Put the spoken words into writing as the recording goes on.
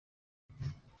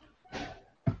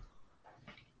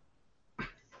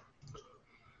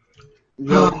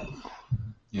Yo,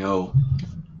 Yo,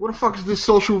 where the fuck is this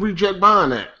social reject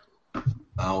bond at?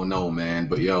 I don't know, man,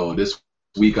 but yo, this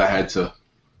week I had to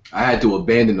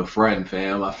abandon a friend,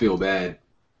 fam. I feel bad.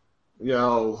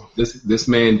 Yo. This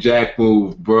man Jack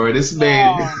moved, bro. This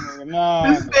man, No,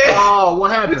 no, this man, Oh,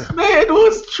 what happened? this man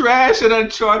was trash at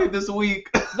Uncharted this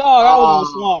week, dog, I was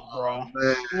in a slump, bro.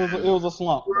 Man. It was a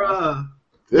slump, bro. bruh.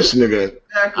 This nigga.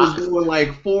 Jack was doing like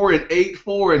 4-8,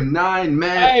 4-9,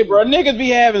 man. Hey, bro, niggas be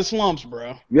having slumps,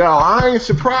 bro. Yo, I ain't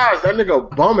surprised. That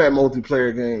nigga bum at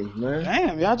multiplayer games, man.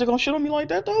 Damn, y'all just gonna shit on me like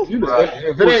that, though?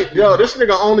 If it ain't, yo, this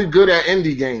nigga only good at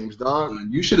indie games, dog.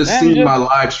 You should have Damn, seen yeah. my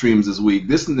live streams this week.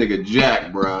 This nigga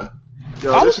Jack, bruh.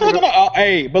 Yo, I was this nigga- fucking up.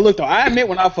 Hey, but look, though, I admit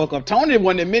when I fuck up. Tony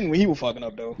wasn't admitting when he was fucking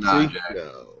up, though. Nah, See? Jack.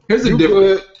 Yo, Here's the you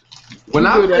difference. good. When You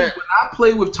I good play, at- when I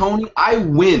play with Tony, I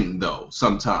win though.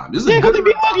 Sometimes this is Yeah, a 'cause good he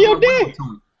be amount of hugging your time I win dick. with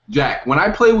Tony. Jack, when I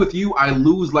play with you, I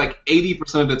lose like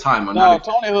 80% of the time. I'm No, not,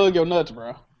 Tony hug your nuts,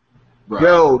 bro. bro.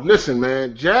 Yo, listen,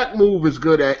 man. Jack Move is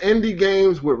good at indie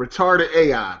games with retarded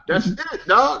AI. That's it,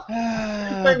 dog.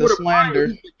 Anything The with a slander.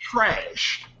 brain, he's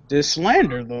trash. The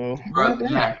slander, though. Bro, Goddamn.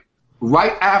 Jack,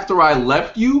 right after I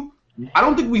left you, I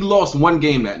don't think we lost one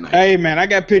game that night. Hey, man, I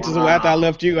got pictures of after I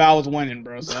left you, I was winning,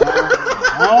 bro. So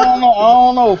I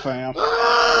don't know, fam.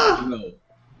 No.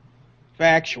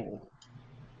 Factual.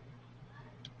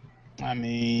 I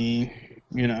mean,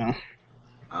 you know.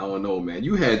 I don't know, man.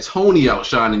 You had Tony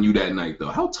outshining you that night, though.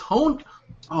 How Tony?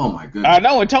 Oh my goodness. I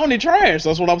know, and Tony trash.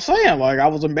 That's what I'm saying. Like, I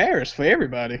was embarrassed for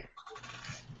everybody.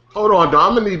 Hold on, dog.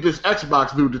 I'm gonna need this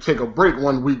Xbox dude to take a break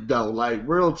 1 week, though. Like,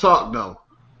 real talk, though.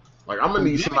 Like, I'm gonna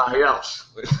need somebody else.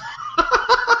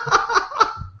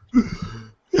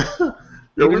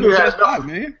 Yo, we done had enough.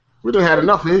 Man. We done had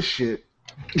enough of his shit.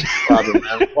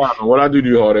 What I do to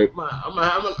you all day?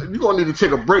 You gonna need to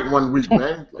take a break 1 week,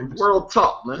 man. Like, real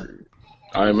talk, man.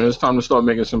 All right, man. It's time to start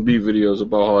making some beat videos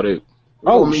about Heartache.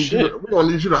 We're gonna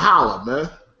need you to holler, man.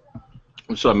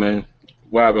 What's up, man?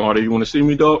 What happened, Heartache? You want to see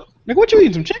me, dog? Nigga, what you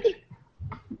eating? Some chicken?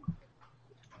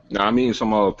 Nah, I'm eating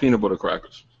some peanut butter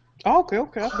crackers. Oh,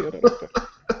 okay. I feel that. Okay.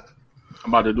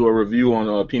 I'm about to do a review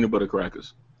on peanut butter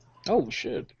crackers. Oh,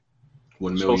 shit.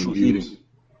 1 million Social views. eating.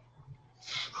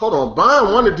 Hold on,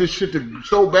 Bond wanted this shit to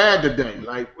so bad today.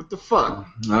 Like, what the fuck?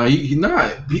 Nah, he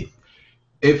not.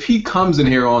 If he comes in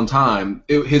here on time,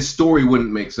 his story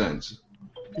wouldn't make sense.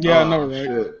 Yeah, I know, right?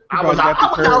 Shit. I probably was got the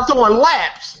out curve. doing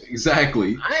laps.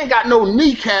 Exactly. I ain't got no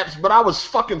kneecaps, but I was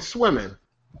fucking swimming.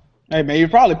 Hey, man, you're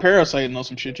probably parasailing on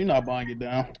some shit. You're not buying it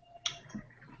down.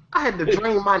 I had to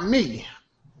drain my knee.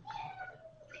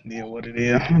 Yeah, what it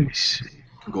is. Let me see.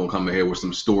 I'm gonna come in here with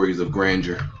some stories of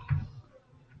grandeur.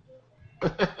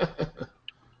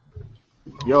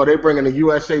 Yo, they bringing the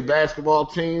USA basketball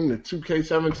team, the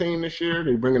 2K17 this year.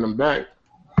 They bringing them back.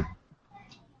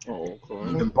 Oh,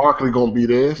 okay. And Barkley gonna be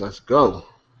there. Let's go.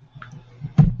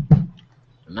 The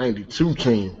 92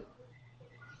 team.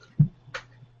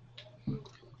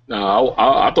 Nah,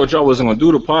 I thought y'all wasn't gonna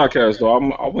do the podcast though.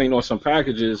 I'm waiting on some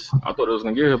packages. I thought it was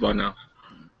gonna get here by now.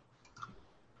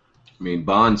 I mean,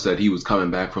 Bond said he was coming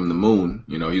back from the moon.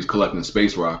 You know, he's collecting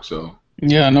space rock, so.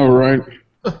 Yeah, I know, right?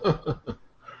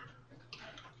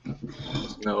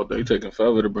 No, they taking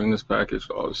forever to bring this package.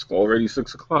 Oh, it's already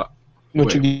 6 o'clock.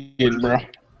 What you getting, bro?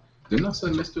 Didn't I say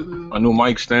Mr. The... A new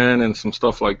mic stand and some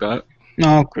stuff like that.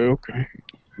 No, okay.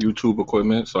 YouTube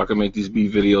equipment, so I can make these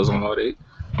beat videos on Heartache.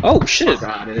 Oh, shit. Fuck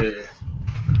out of here.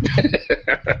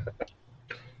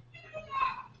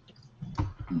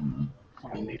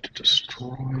 I need to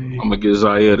destroy. I'm gonna get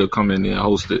Zaire to come in there and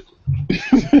host it.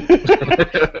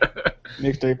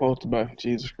 Mixtape posted by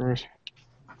Jesus Christ.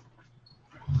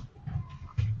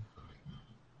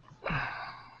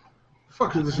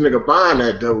 Fuck is this nigga buying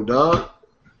that dough, dog?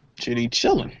 Shit, he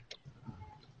chilling.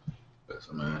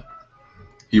 Listen, man.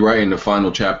 He writing the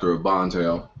final chapter of Bond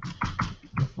Tale.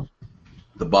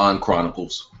 The Bond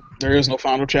Chronicles. There is no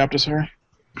final chapter, sir.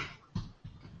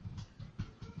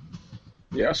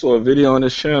 Yeah, I saw a video on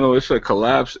this channel. It said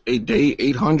collapse day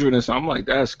 800 and something. I'm like,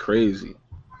 that's crazy.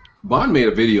 Bond made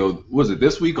a video, was it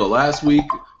this week or last week,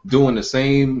 doing the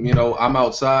same, you know, I'm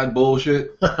outside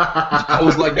bullshit. I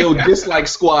was like, yo, Dislike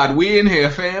Squad, we in here,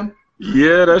 fam.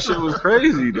 Yeah, that shit was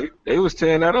crazy. They was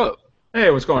tearing that up. Hey,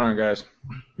 what's going on, guys?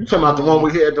 You talking about the one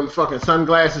we had them fucking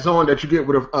sunglasses on that you get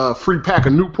with a free pack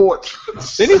of Newports?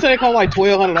 Didn't he say it cost like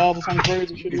 $1,200 or something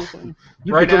crazy shit? He was saying?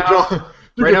 You Right get them, now-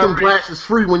 you right get now- them glasses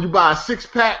free when you buy a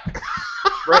 6-pack.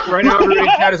 Right now, everybody in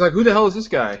chat is like, who the hell is this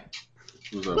guy?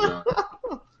 What's up, John?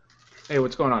 Hey,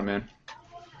 what's going on, man?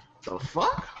 The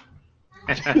fuck?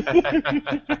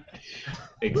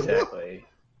 Exactly.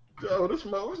 Yo, what's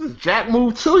this Jack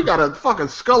move too? He got a fucking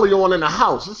Scully on in the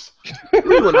house.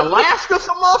 You in Alaska,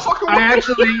 some motherfucker?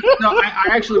 I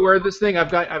actually wear this thing. I've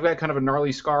got kind of a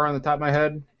gnarly scar on the top of my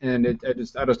head, and I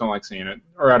just don't like seeing it,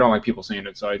 or I don't like people seeing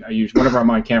it. So I usually, whenever I'm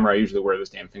on camera, I usually wear this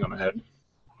damn thing on my head.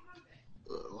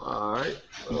 All right.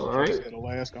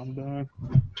 Alaska, I'm done.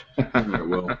 All right,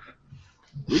 well,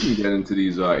 we can get into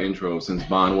these intros since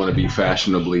Bond want to be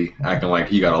fashionably acting like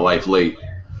he got a life late.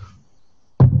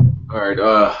 All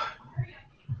right,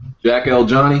 Jack L.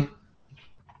 Johnny.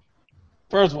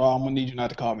 First of all, I'm gonna need you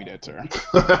not to call me that, sir.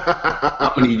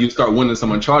 I'm gonna need you to start winning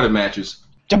some Uncharted matches.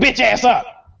 Your bitch ass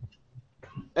up.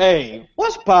 Hey,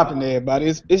 what's poppin', everybody?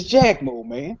 It's Jack Mo,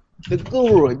 man. The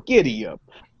guru of Giddy Up.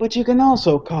 But you can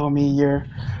also call me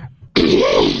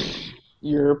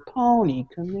your pony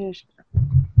commissioner.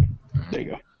 There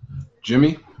you go.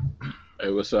 Jimmy.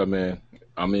 Hey, what's up, man?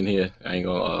 I'm in here. I ain't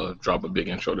gonna drop a big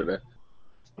intro today.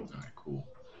 All right, cool.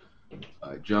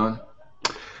 All right, John.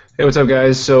 Hey, what's up,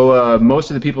 guys? So most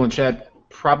of the people in chat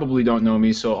probably don't know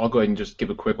me, so I'll go ahead and just give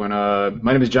a quick one.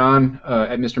 My name is John,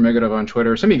 at Mr. Megadov on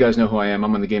Twitter. Some of you guys know who I am.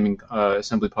 I'm on the Gaming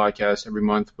Assembly podcast every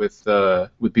month with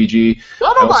BG.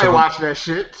 Don't nobody watch that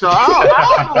shit, so I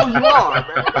don't know who you are,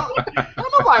 man.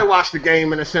 Don't nobody watch the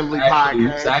Gaming Assembly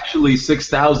podcast. It's actually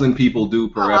 6,000 people do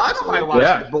per episode. I nobody watch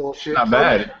that bullshit. Not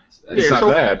bad. It's Yeah, not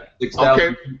so- bad.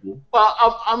 6,000 people.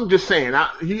 Well, I'm just saying.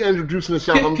 He introduced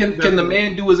himself. Can the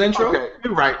man do his intro? Okay,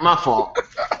 you're right. My fault.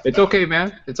 It's okay,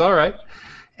 man. It's all right.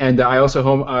 And I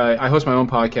also I host my own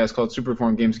podcast called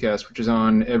Superform Gamescast, which is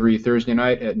on every Thursday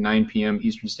night at 9 p.m.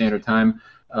 Eastern Standard Time.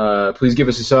 Please give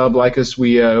us a sub, like us.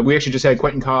 We actually just had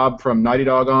Quentin Cobb from Naughty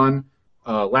Dog on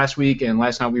last week, and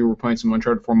last night we were playing some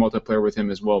Uncharted 4 multiplayer with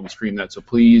him as well. We streamed that, so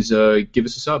please give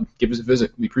us a sub, give us a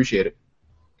visit. We appreciate it.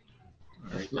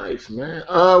 Nice, man.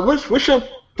 What's your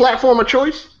platform of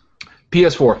choice?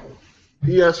 PS4.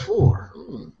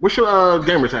 PS4. What's your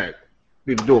gamer tag?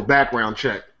 Need to do a background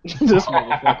check. This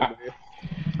motherfucker, man.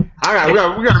 All right, we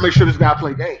got to make sure this guy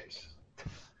play games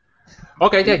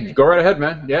Okay, yeah, go right ahead,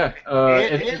 man. Yeah.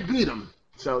 and beat him.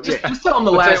 So yeah. Just tell him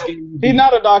the last game. He's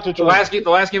not a Dr. The Troy.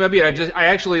 last game I beat, I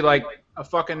actually like a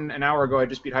fucking an hour ago. I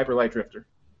just beat Hyper Light Drifter.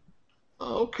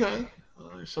 Okay.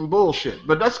 Some bullshit,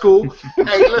 but that's cool.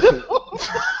 Hey, listen.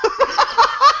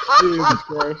 Jesus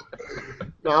Christ.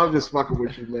 No, I'm just fucking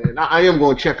with you, man. I am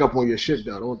going to check up on your shit,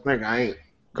 though. Don't think I ain't.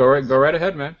 Go right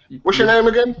ahead, man. What's your name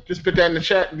again? Just put that in the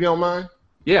chat if you don't mind.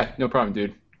 Yeah, no problem,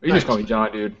 dude. You can just call me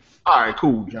John, dude. All right,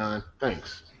 cool, John.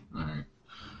 Thanks. All right.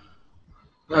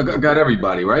 I got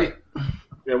everybody, right?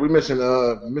 Yeah, we missing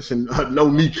no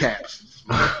kneecaps.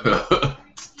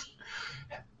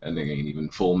 That nigga ain't even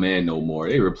full man no more.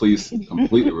 They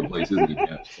completely replaced his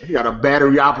kneecap. He got a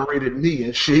battery operated knee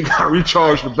and shit. He got to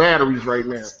recharge the batteries right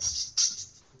now.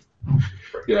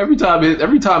 Yeah, every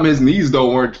time his knees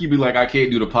don't work, he be like, I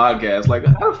can't do the podcast. Like,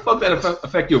 how the fuck that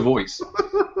affect your voice?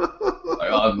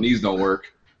 Like, oh, knees don't work.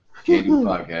 Can't do the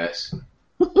podcast.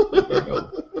 There you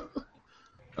go.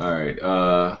 All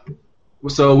right.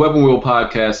 So Weapon Wheel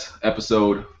Podcast,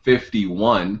 episode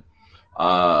 51.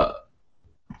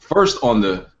 First on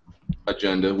the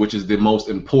agenda, which is the most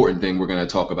important thing we're going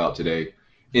to talk about today.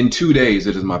 In 2 days,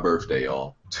 it is my birthday,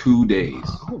 y'all. 2 days.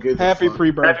 Happy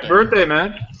pre-birthday. Happy birthday,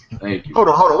 man. Thank you. Hold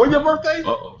on. When's your birthday?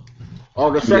 Uh-oh.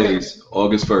 August 2 2nd? days.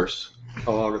 August 1st.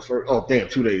 Oh, August 1st. Oh, damn,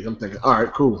 2 days. I'm thinking. All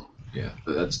right, cool. Yeah,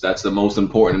 that's the most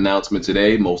important announcement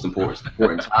today, most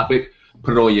important topic.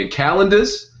 Put it on your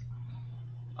calendars.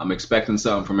 I'm expecting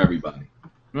something from everybody.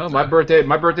 Well, my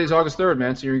birthday's August 3rd,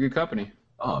 man, so you're in good company.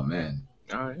 Oh, man.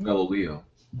 All right. Fellow Leo.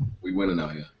 We winning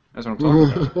out here. That's what I'm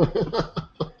talking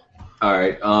about. All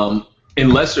right. In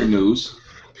lesser news,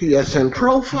 PSN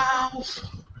profiles.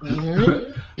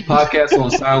 podcasts on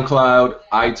SoundCloud,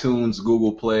 iTunes,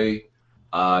 Google Play.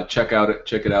 Check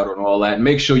it out on all that.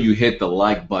 Make sure you hit the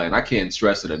like button. I can't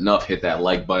stress it enough. Hit that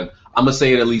like button. I'm gonna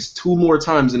say it at least 2 more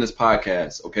times in this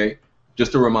podcast, okay?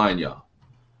 Just to remind y'all.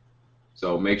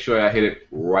 So make sure I hit it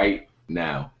right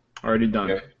now. Already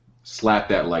done. Okay? Slap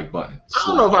that like button. I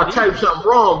don't know if I typed something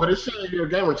wrong, but it says your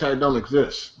gamer tag don't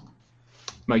exist.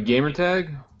 My gamer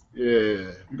tag?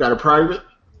 Yeah. You got a private?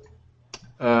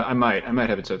 I might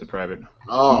have it set to private.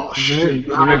 Oh, shit.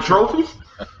 You hiding trophies?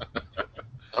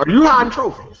 Are you hiding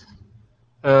trophies?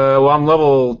 Well, I'm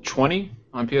level 20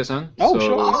 on PSN. Oh, so...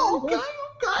 sure. Oh, okay.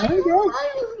 All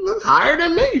right. Look higher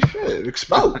than me. Shit.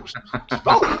 Exposed.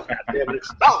 Exposed. Goddamn,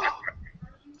 exposed.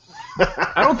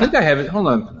 I don't think I have it. Hold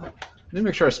on. Let me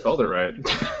make sure I spelled it right.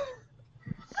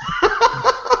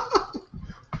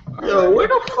 Yo, where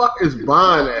the fuck is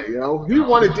Bond at, yo? He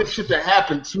wanted this shit to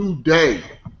happen today.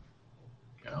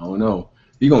 I don't know.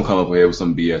 He gonna come up here with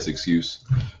some BS excuse.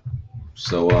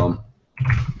 So,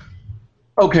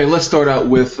 okay, let's start out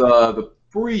with the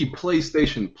free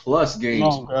PlayStation Plus games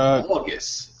Oh, God.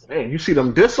 August. Man, you see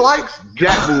them dislikes?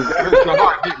 Jack, that hurt your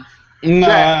heart, didn't it? Nah,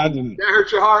 Jack, I didn't. That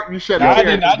hurt your heart? You said I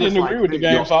didn't agree with the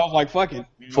game, so I was like, fuck it.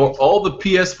 You For know, all the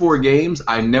PS4 games,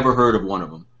 I never heard of one of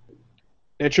them.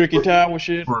 that Tricky Tower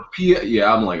shit. For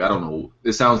yeah, I'm like, I don't know.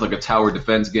 It sounds like a tower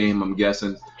defense game, I'm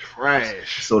guessing.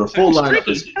 Trash. So the full Sounds lineup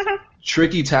tricky. is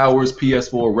Tricky Towers,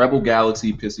 PS4, Rebel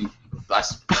Galaxy,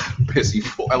 that's Pissy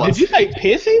 4. Did you say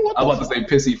pissy? What I the was about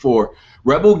to say Pissy 4.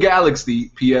 Rebel Galaxy,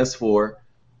 PS4,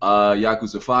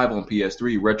 Yakuza 5 on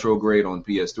PS3, Retrograde on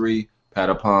PS3,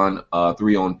 Patapon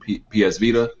 3 on PS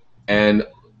Vita, and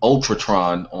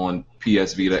Ultratron on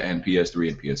PS Vita and PS3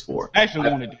 and PS4. I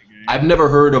actually wanted that game. I've never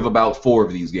heard of about 4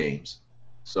 of these games.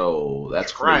 So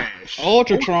that's great. Trash.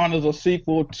 Ultratron is a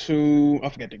sequel to I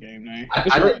forget the game name.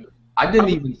 I didn't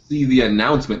even see the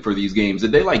announcement for these games.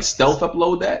 Did they like stealth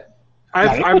upload that?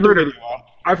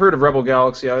 I've heard of Rebel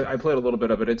Galaxy. I played a little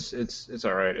bit of it. It's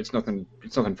all right. It's nothing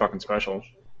fucking special.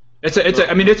 It's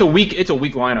a weak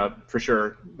lineup for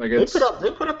sure. Like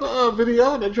They put up a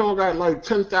video. That joint got like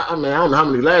 10,000. I mean, I don't know how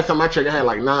many. Last time I checked, it had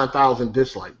like 9,000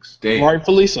 dislikes. Damn.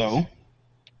 Rightfully so.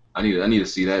 I need to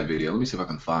see that video. Let me see if I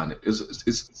can find it. It's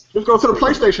Just go to the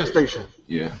PlayStation station.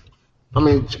 yeah. I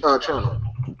mean, channel.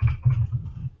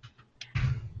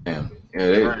 Damn.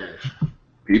 Yeah,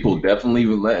 people definitely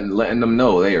letting them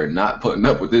know they are not putting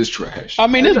up with this trash. I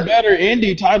mean, it's better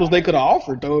indie titles they could have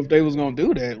offered though if they was gonna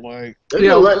do that. Like, They've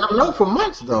been letting them know for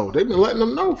months, though. They've been letting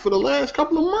them know for the last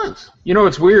couple of months. You know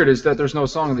what's weird is that there's no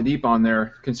Song of the Deep on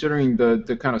there. Considering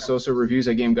the kind of so-so reviews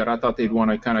that game got, I thought they'd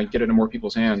want to kind of get it in more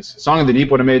people's hands. Song of the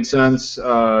Deep would have made sense.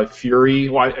 Fury,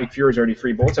 Fury's already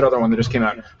free. But what's that other one that just came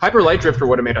out? Hyper Light Drifter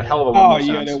would have made a hell of a lot more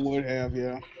sense. that would have,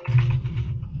 yeah.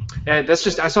 And that's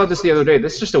just, I saw this the other day.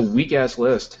 That's just a weak ass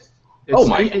list. Oh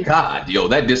my god, yo,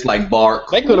 that dislike bar.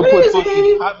 They could have put fucking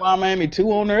Hotline Miami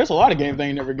 2 on there. There's a lot of games they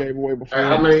ain't never gave away before.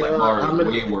 How many? Dislike bar How is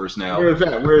many? way worse now. Where is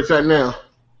that? Where is that now?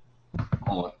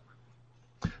 Hold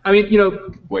on. I mean, you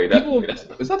know, Wait, people-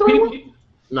 is that the right one?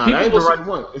 Nah, People that ain't the will- right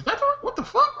one. Is that the right? What the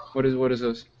fuck? what is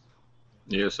this?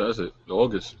 Yeah, it says it.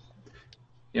 August.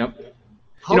 Yep.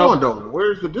 Hold know- on, though.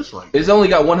 Where's the dislike? It's only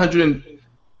got 100 and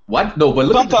what? No, but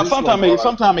look at the dislike bar.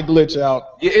 Sometimes it glitch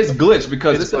out. Yeah, it's glitched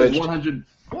because It's it says glitched. 100.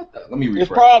 What? Let me It's refresh.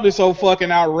 probably so fucking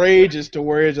outrageous to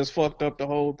where it just fucked up the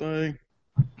whole thing.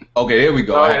 Okay, there we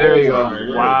go. Oh, there you go.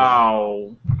 Sorry.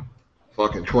 Wow.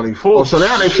 Fucking 24. Oh, so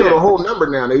now they show the whole number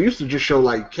now. They used to just show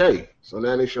like K. So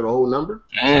now they show the whole number?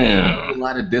 A Damn.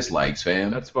 lot of dislikes,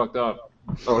 fam. That's fucked up.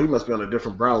 Oh, he must be on a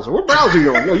different browser. What browser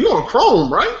you on? No, you on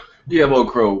Chrome, right? Yeah, well,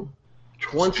 Crow.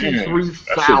 That shit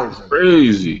 23,000.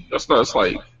 crazy. That's not. It's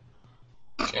like.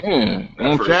 Damn.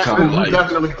 One for Jack, kind of you like.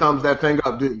 definitely thumbs that thing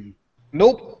up, didn't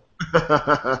Nope. you?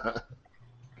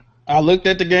 I looked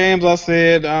at the games. I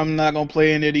said I'm not gonna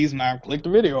play any of these, and I clicked the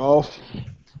video off.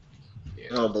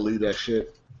 I don't believe that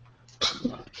shit.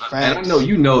 And I know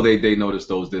you know they noticed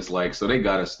those dislikes, so they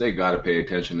gotta pay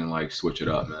attention and like switch it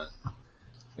up, man.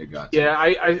 They got to. Yeah,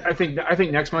 I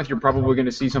think next month you're probably going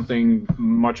to see something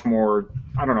much more,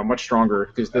 I don't know, much stronger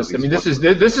because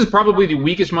this is probably the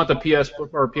weakest month of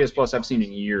PS Plus I've seen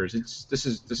in years. This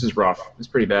is rough. It's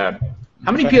pretty bad.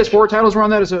 How many PS4 titles were on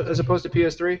that as opposed to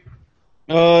PS3?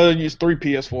 Use 3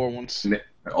 PS4 ones.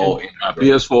 Oh,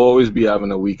 PS4 always be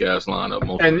having a weak ass lineup.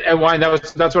 Most And why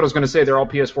that's what I was going to say. They're all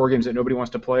PS4 games that nobody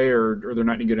wants to play or they're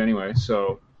not any good anyway.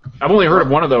 So I've only heard of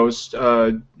one of those,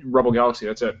 Rebel Galaxy.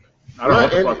 That's it. I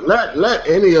don't know what the fuck. Let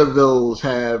any of those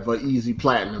have an easy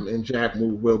platinum, and Jack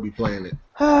Move will be playing it.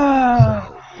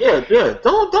 Yeah.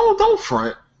 Don't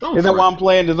front. Don't Is that front. why I'm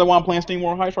playing? Is that why I'm playing Steam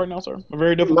World Heist right now, sir?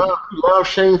 Very difficult. Love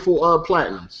shameful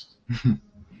platinums.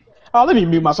 Oh, let me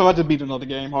mute myself. I just beat another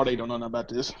game. Hard 8 don't know nothing about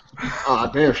this. I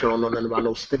damn sure don't know nothing about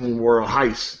no Steam World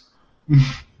Heist.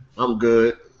 I'm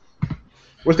good.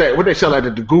 What's that? What they sell at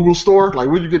the Google store? Like,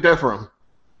 where'd you get that from?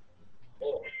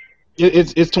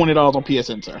 It's $20 on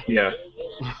PSN, sir. Yeah.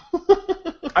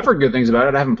 I've heard good things about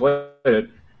it. I haven't played it.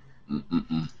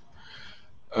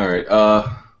 All right.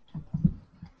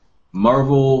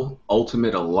 Marvel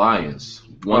Ultimate Alliance,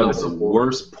 one of the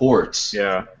worst ports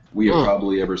Yeah. we have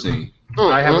probably ever seen.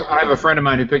 I have a friend of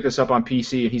mine who picked this up on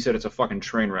PC, and he said it's a fucking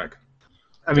train wreck.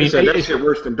 I They mean, said that it's shit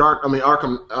worse than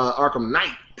Arkham Knight.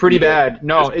 pretty bad.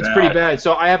 No, it's bad. pretty bad.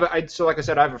 So like I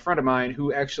said, I have a friend of mine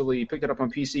who actually picked it up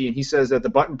on PC, and he says that the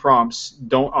button prompts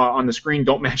don't on the screen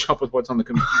don't match up with what's on the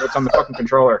fucking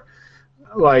controller.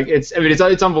 Like it's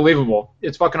unbelievable.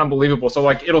 It's fucking unbelievable. So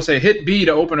like it'll say hit B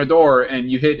to open a door, and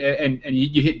you hit and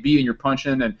you hit B and you're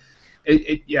punching, and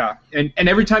and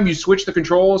every time you switch the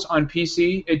controls on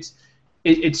PC,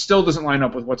 it still doesn't line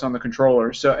up with what's on the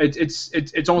controller. So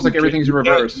it's almost like everything's in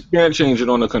reverse. You can't change it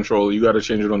on the controller. You got to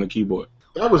change it on the keyboard.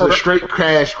 That was a straight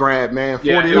cash grab, man. $40.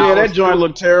 Yeah, that joint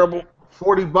looked terrible.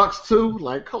 $40 too.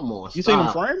 Like, come on. You seen the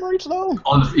stop. frame rates though?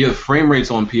 The frame rates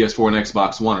on PS4 and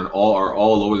Xbox One are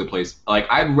all over the place. Like,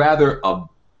 I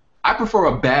prefer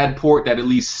a bad port that at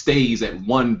least stays at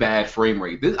one bad frame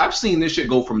rate. I've seen this shit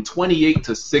go from 28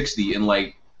 to 60 in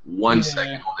like 1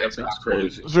 second on That's Xbox.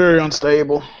 crazy. Very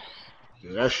unstable.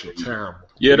 Yeah, that shit terrible.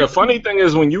 Yeah, the funny thing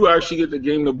is when you actually get the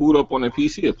game to boot up on the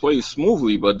PC, it plays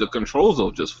smoothly, but the controls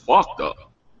are just fucked up.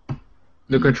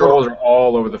 The controls are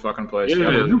all over the fucking place.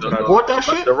 Yeah, You bought that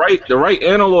shit? the right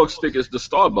analog stick is the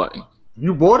start button.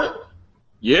 You bought it?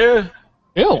 Yeah.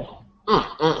 Ew.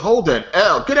 Hold that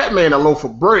L. Get that man a loaf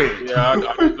of bread. Yeah, I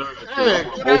deserve it. Man,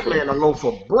 get that man a loaf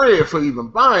of bread for even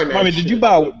buying that I mean, shit. did you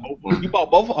buy? You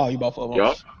bought both? Oh, you bought both.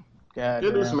 Yup. God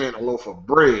Get this damn. man a loaf of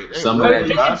bread. Some of that-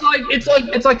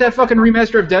 It's like that fucking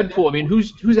remaster of Deadpool. I mean,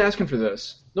 who's asking for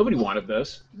this? Nobody wanted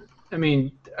this. I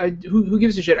mean, who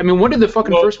gives a shit? I mean, when did the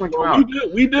fucking first one come out?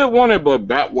 We did want it, but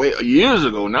back way years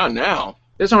ago, not now.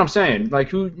 That's what I'm saying. Like,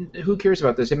 who cares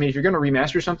about this? I mean, if you're gonna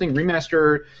remaster something,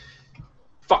 remaster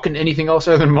fucking anything else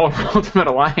other than Marvel Ultimate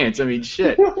Alliance. I mean,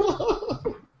 shit.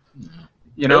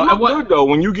 You know, it looks good though.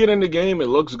 When you get in the game, it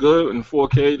looks good in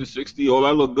 4K to 60. All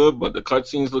that look good, but the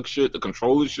cutscenes look shit. The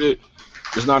controller shit.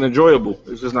 It's not enjoyable.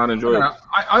 It's just not enjoyable.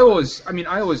 I always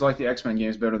like the X-Men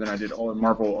games better than I did all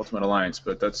Marvel Ultimate Alliance,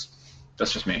 but that's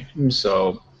just me.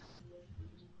 So.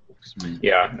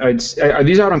 Yeah, are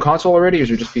these out on console already, or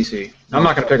is it just PC? I'm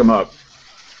not gonna pick them up.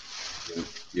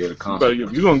 Yeah, the console. But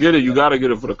if you're gonna get it, you gotta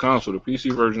get it for the console. The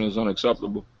PC version is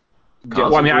unacceptable. Yeah,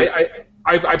 well, I mean,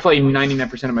 I play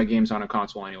 99% of my games on a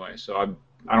console anyway, so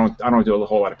I don't do a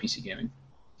whole lot of PC gaming.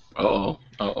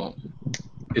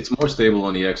 It's more stable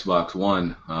on the Xbox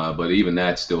One, but even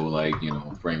that's still like,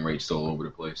 frame rate still all over the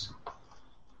place.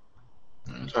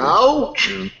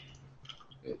 Ouch.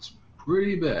 It's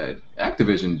pretty bad.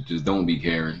 Activision just don't be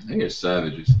caring. They are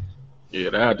savages.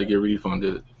 Yeah, they had to get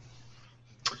refunded.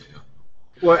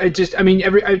 Well, I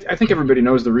think everybody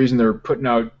knows the reason they're putting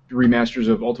out remasters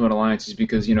of Ultimate Alliance is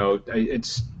because,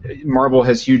 Marvel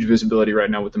has huge visibility right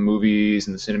now with the movies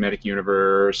and the cinematic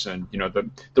universe and, the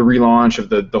relaunch of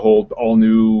the whole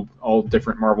all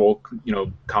different Marvel,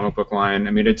 comic book line.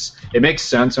 I mean, it makes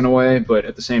sense in a way, but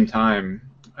at the same time,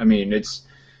 I mean, it's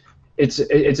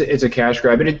a cash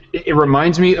grab. And it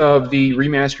reminds me of the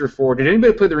remaster for, did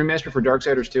anybody play the remaster for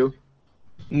Darksiders 2?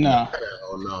 No.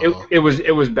 No. It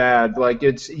was bad. Like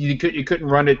you couldn't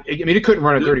run it. I mean, it couldn't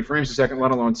run at 30 frames a second,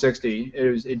 let alone 60.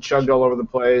 It chugged all over the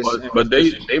place. But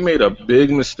they made a big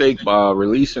mistake by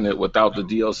releasing it without the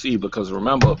DLC because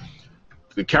remember,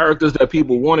 the characters that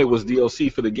people wanted was DLC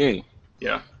for the game.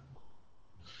 Yeah.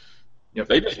 Yep.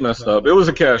 They just messed up. It was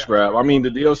a cash grab. I mean, the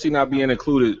DLC not being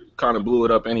included kind of blew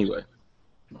it up anyway.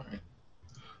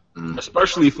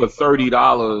 Especially for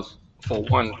 $30 for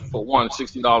one,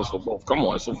 $60 for both. Come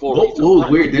on, it's a full What was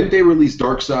weird? Didn't they release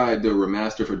Darkseid, the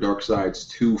remaster for Darkseid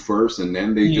 2 first, and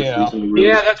then they just recently released?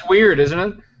 Yeah, that's weird, isn't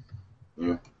it?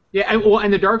 Yeah. Yeah,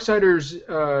 and the Darksiders,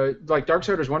 like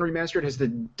Darksiders 1 Remastered has the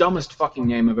dumbest fucking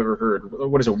name I've ever heard.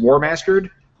 What is it, War Mastered?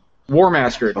 War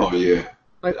Mastered. Oh, yeah.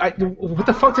 Like, what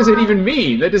the fuck does it even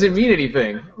mean? That doesn't mean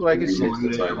anything. Like, when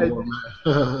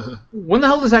the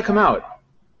hell does that come out?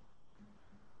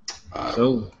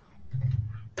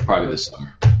 Probably this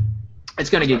summer. It's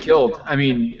going to get killed. I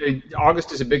mean,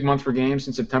 August is a big month for games,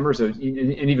 and September is an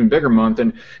even bigger month,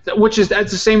 and that's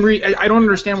the same. I don't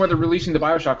understand why they're releasing the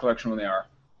BioShock collection when they are.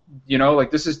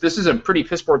 Like this is a pretty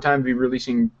piss poor time to be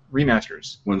releasing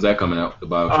remasters. When's that coming out? The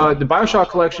BioShock. The BioShock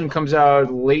collection comes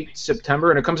out late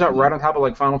September, and it comes out right on top of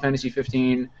like Final Fantasy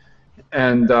 15,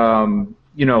 and fucking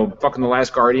The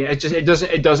Last Guardian.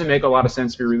 It doesn't make a lot of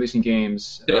sense to be releasing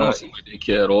games. They don't seem like they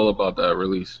care at all about that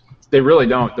release. They really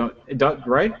don't.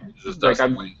 Right?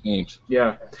 Games.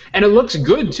 Yeah, and it looks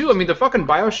good too. I mean, the fucking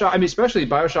BioShock. I mean, especially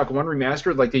BioShock 1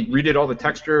 Remastered. Like they redid all the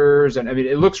textures, and I mean,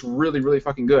 it looks really, really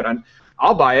fucking good.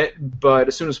 I'll buy it, but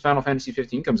as soon as Final Fantasy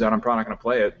 15 comes out, I'm probably not going to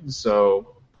play it.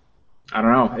 So I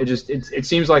don't know. It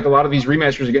seems like a lot of these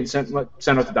remasters are getting sent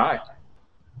out to die.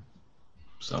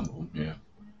 Some of them, yeah.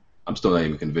 I'm still not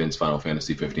even convinced Final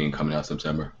Fantasy 15 coming out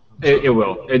September. It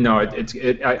will. I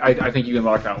think you can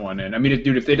lock that one in. I mean,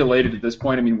 dude, if they delayed it at this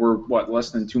point, I mean, we're less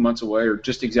than 2 months away, or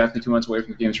just exactly 2 months away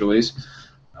from the game's release.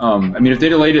 I mean, if they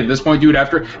delayed it at this point, dude,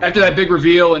 after that big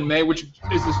reveal in May, which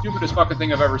is the stupidest fucking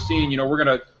thing I've ever seen, we're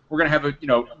gonna have a,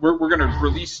 we're gonna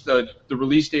release the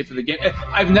release date for the game.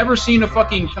 I've never seen a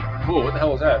fucking. Whoa, what the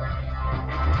hell is that?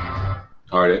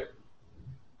 All right.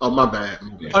 Oh, my bad.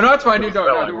 Oh no, that's fine, dude. Don't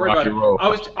Like worry about Rocky it. Road.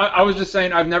 I was just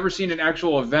saying I've never seen an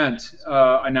actual event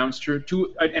announced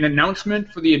to an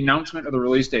announcement for the announcement of the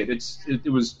release date. It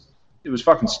was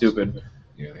fucking stupid.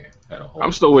 Yeah, they had a whole.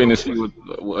 I'm still waiting to see what.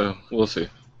 We'll see.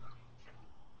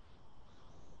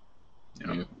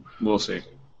 Yeah, we'll see.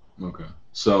 Okay.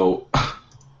 So,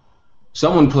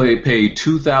 someone paid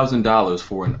 $2,000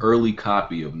 for an early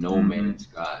copy of No Man's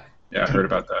Sky. Yeah, I heard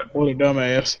about that. What a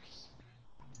dumbass.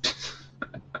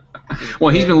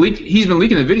 Well, he's been leaking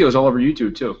the videos all over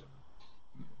YouTube too.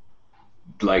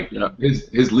 Like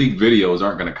his leaked videos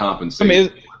aren't going to compensate I mean,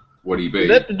 what he is paid.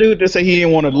 that the dude that said he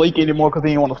didn't want to leak anymore because he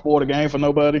didn't want to spoil the game for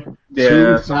nobody?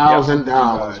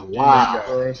 $2,000.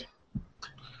 Wow.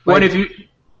 Well,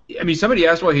 and somebody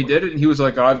asked why he did it, and he was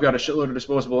like, "Oh, I've got a shitload of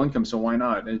disposable income, so why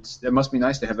not?" It must be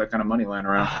nice to have that kind of money lying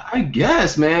around. I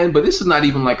guess, man, but this is not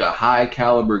even like a high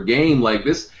caliber game like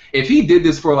this. If he did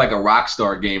this for like a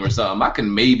Rockstar game or something, I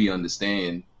can maybe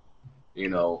understand,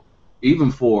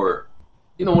 even for,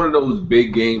 one of those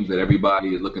big games that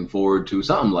everybody is looking forward to,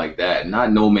 something like that.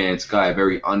 Not No Man's Sky, a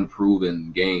very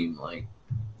unproven game. Like,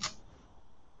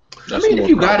 if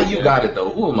you got it, you got it,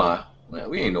 though. Who am I? Man,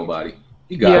 we ain't nobody.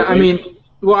 He got it.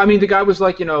 The guy was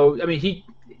like,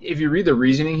 if you read the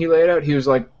reasoning he laid out, he was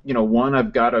like, one,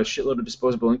 I've got a shitload of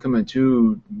disposable income, and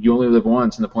two, you only live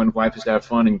once, and the point of life is to have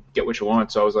fun and get what you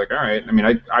want. So I was like, all right.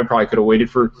 I probably could have waited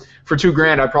for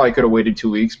 $2,000. I probably could have waited 2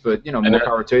 weeks, but more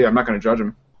power to you. I'm not going to judge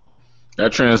him.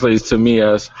 That translates to me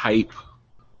as hype.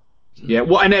 Yeah,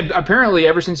 well, and apparently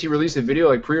ever since he released the video,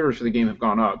 like pre-orders for the game have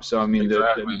gone up. So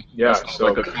Exactly. So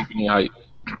like a company hype.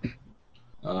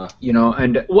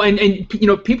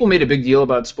 people made a big deal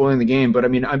about spoiling the game, but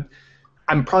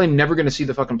I'm probably never going to see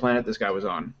the fucking planet this guy was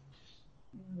on.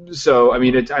 So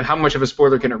how much of a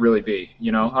spoiler can it really be?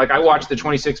 I watched the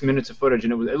 26 minutes of footage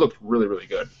and it looked really, really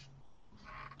good.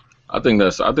 I think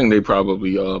they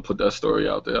probably put that story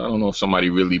out there. I don't know if somebody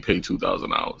really paid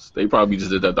 $2,000. They probably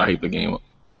just did that to hype the game up.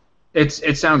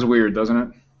 It sounds weird, doesn't it?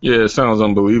 Yeah, it sounds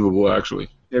unbelievable, actually.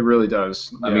 It really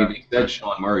does. They said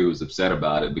Sean Murray was upset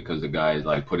about it because the guy is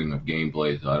like putting up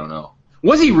gameplay. So I don't know.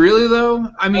 Was he really though?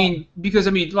 Because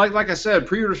like I said,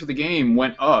 pre-orders for the game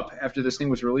went up after this thing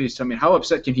was released. How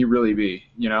upset can he really be?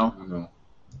 I don't know.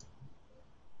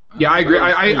 Yeah, I agree.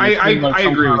 I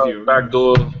agree with you.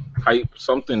 Backdoor hype,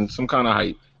 some kind of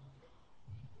hype.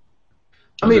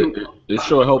 It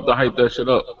sure helped to hype that shit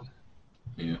up.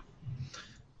 Yeah.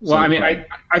 Well,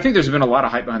 I think there's been a lot of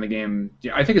hype behind the game.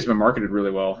 Yeah, I think it's been marketed really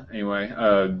well. Anyway,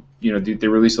 they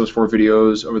released those 4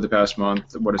 videos over the past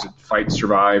month. What is it? Fight,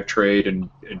 survive, trade, and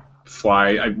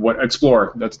fly.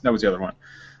 Explore. That was the other one.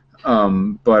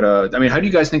 How do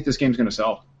you guys think this game's going to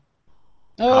sell?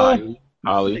 Holly.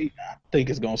 I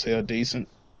think it's going to sell decent.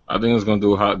 I think it's going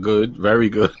to do good, very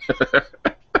good.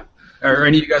 Are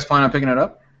any of you guys planning on picking it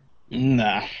up?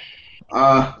 Nah.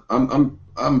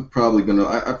 I'm probably gonna.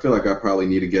 I feel like I probably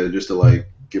need to get it just to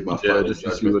get my final just to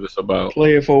see judgment. what it's about.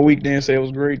 Play it for a week, then say it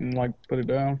was great, and put it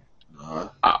down.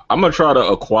 I'm gonna try to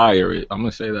acquire it. I'm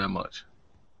gonna say that much.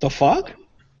 The fuck?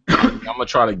 I'm gonna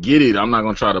try to get it. I'm not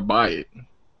gonna try to buy it.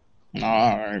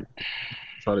 All right.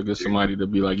 Try to get somebody to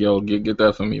be like, yo, get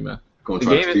that for me, man. Gonna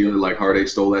try to steal it like Heartache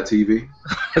stole that TV?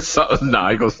 Nah,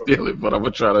 I ain't gonna steal it, but I'm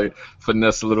gonna try to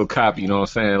finesse a little copy. You know what I'm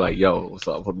saying? Like, yo, what's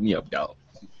up? Hook me up, y'all.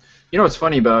 What's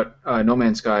funny about No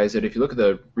Man's Sky is that if you look at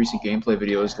the recent gameplay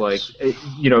videos,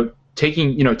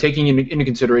 taking into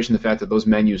consideration the fact that those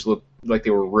menus look like they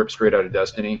were ripped straight out of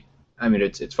Destiny,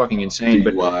 it's fucking insane.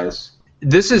 But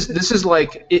this is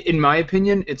like, in my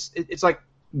opinion, it's like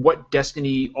what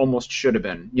Destiny almost should have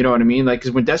been. You know what I mean?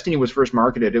 Because when Destiny was first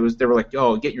marketed, they were like,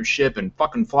 "Oh, get your ship and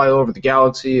fucking fly over the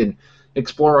galaxy and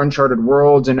explore uncharted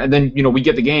worlds," and then we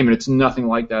get the game and it's nothing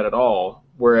like that at all.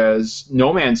 Whereas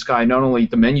No Man's Sky, not only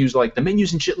the menus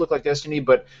and shit look like Destiny,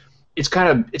 but it's kind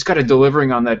of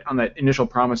delivering on that initial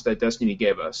promise that Destiny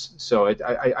gave us. So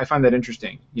I find that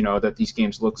interesting, that these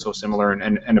games look so similar,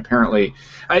 and apparently,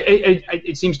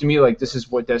 it seems to me like this is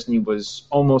what Destiny was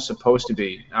almost supposed to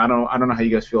be. I don't know how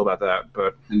you guys feel about that,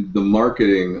 but the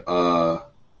marketing,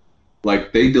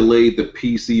 they delayed the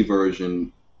PC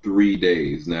version 3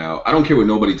 days. Now I don't care what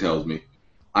nobody tells me.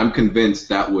 I'm convinced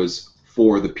that was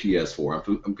for the PS4.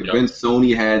 I'm convinced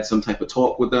Sony had some type of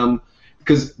talk with them.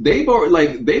 Because they've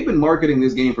been marketing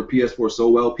this game for PS4 so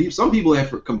well. Some people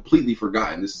have completely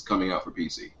forgotten this is coming out for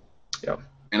PC. Yeah.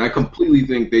 And I completely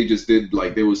think they just did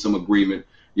there was some agreement.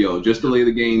 Just delay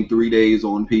the game 3 days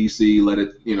on PC. Let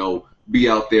it be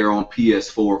out there on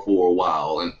PS4 for a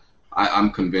while. And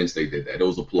I'm convinced they did that. It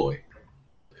was a ploy.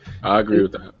 I agree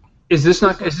with that. Is this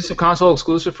a console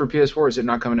exclusive for PS4? Is it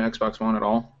not coming to Xbox One at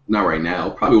all? Not right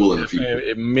now. Probably will in the future.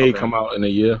 It may come out in a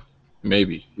year,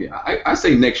 maybe. Yeah, I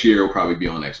say next year it'll probably be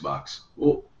on Xbox.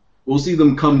 We'll see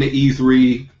them come to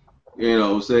E3.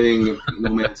 Saying No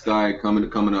Man's Sky coming to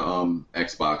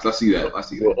Xbox. I see that.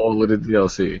 With all of the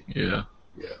DLC. Yeah.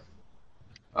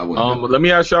 I wouldn't. Let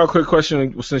me ask y'all a quick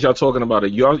question since y'all talking about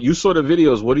it. You saw the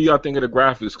videos. What do y'all think of the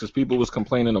graphics? Because people was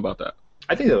complaining about that.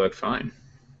 I think they look fine.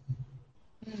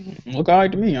 Look all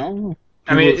right to me. I don't know.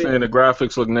 People saying the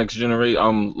graphics look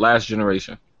last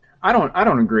generation. I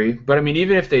don't agree, but I mean,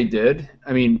 even if they did,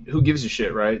 I mean, who gives a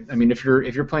shit, right? I mean, if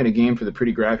you're playing a game for the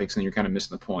pretty graphics, then you're kind of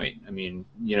missing the point. I mean,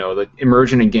 the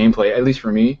immersion in gameplay, at least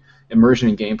for me, immersion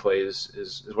in gameplay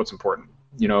is what's important.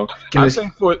 I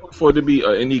think for it to be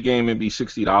an indie game and be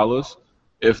 $60,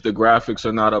 if the graphics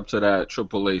are not up to that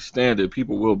AAA standard,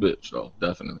 people will bitch, though,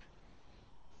 definitely.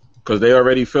 Because they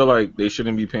already feel like they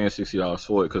shouldn't be paying $60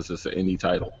 for it because it's an indie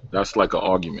title. That's like an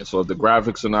argument. So if the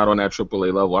graphics are not on that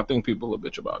AAA level, I think people will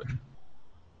bitch about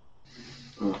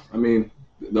it. I mean,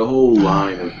 the whole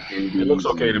line of indies. It looks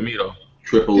okay to me, though.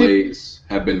 AAAs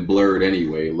have been blurred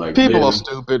anyway. Like people are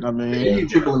stupid. I mean,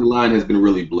 the AAA line has been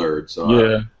really blurred. So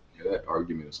that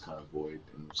argument is kind of void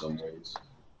in some ways.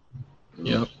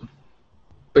 Yep.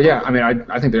 But yeah, I mean,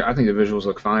 I think the visuals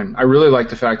look fine. I really like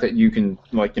the fact that you can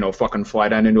fucking fly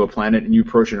down into a planet and you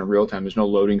approach it in real time. There's no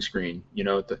loading screen.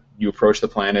 You approach the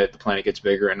planet gets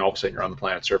bigger, and all of a sudden you're on the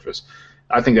planet's surface.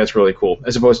 I think that's really cool,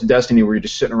 as opposed to Destiny, where you're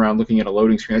just sitting around looking at a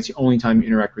loading screen. That's the only time you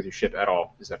interact with your ship at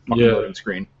all, is that fucking loading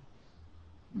screen.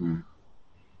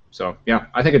 So yeah,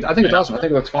 I think it's awesome. I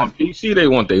think it looks fun. On PC, they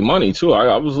want their money too.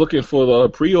 I was looking for the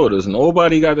pre-orders.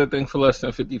 Nobody got that thing for less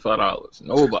than $55.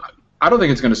 Nobody. I don't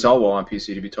think it's going to sell well on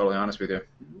PC, to be totally honest with you.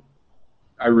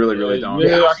 I really don't.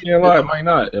 Yeah, I can't lie. It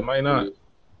might not. Well,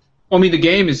 I mean, the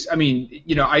game is. I mean,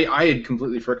 I had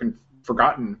completely freaking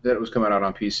forgotten that it was coming out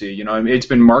on PC. I mean, it's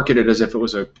been marketed as if it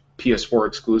was a PS4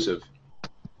 exclusive.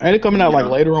 Ain't it coming out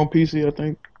later on PC? I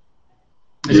think.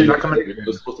 Is it not coming? It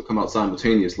was supposed to come out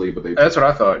simultaneously, but they. That's what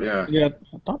I thought. Yeah. Yeah,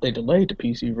 I thought they delayed the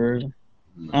PC version.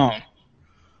 Oh.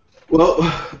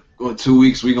 Well, 2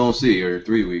 weeks we gonna see, or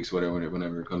 3 weeks,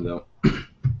 whenever it comes out.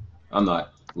 I'm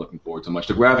not looking forward to much.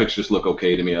 The graphics just look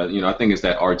okay to me. I think it's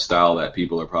that art style that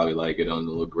people are probably like. It doesn't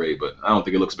look great, but I don't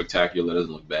think it looks spectacular. It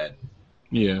doesn't look bad.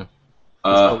 Yeah.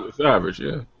 It's average,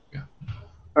 yeah.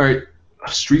 All right.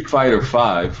 Street Fighter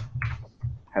V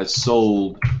has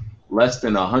sold less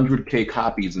than 100,000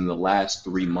 copies in the last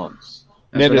 3 months.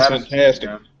 That is fantastic.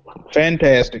 Yeah.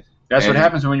 Fantastic. That's what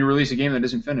happens when you release a game that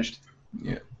isn't finished.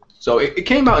 Yeah. So it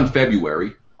came out in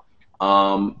February.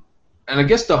 And I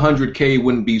guess the 100,000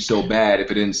 wouldn't be so bad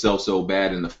if it didn't sell so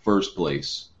bad in the first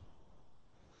place.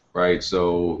 Right?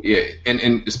 So, yeah.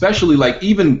 And especially,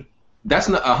 even, that's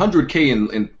not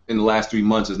 100,000 in the last 3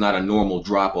 months is not a normal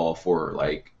drop-off for,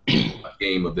 a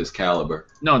game of this caliber.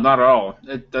 No, not at all.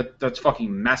 That's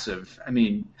fucking massive. I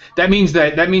mean, that means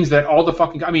that all the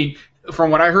fucking... I mean,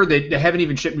 from what I heard, they haven't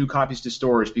even shipped new copies to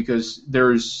stores because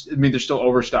they're still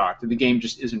overstocked. The game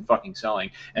just isn't fucking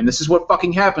selling. And this is what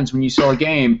fucking happens when you sell a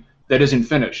game that isn't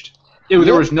finished.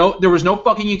 There was no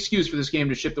fucking excuse for this game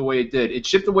to ship the way it did. It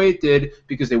shipped the way it did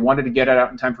because they wanted to get it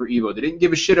out in time for EVO. They didn't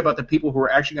give a shit about the people who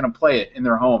were actually going to play it in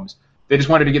their homes. They just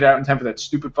wanted to get it out in time for that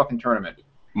stupid fucking tournament.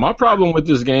 My problem with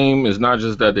this game is not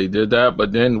just that they did that,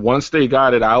 but then once they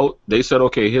got it out, they said,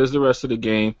 okay, here's the rest of the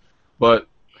game, but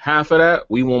half of that,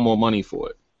 we want more money for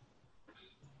it.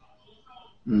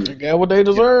 They got what they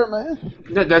deserve, man.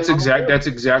 That's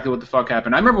exactly what the fuck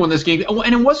happened. I remember when this game,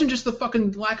 and it wasn't just the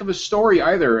fucking lack of a story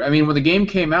either. I mean, when the game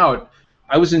came out,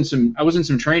 I was in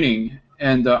some training,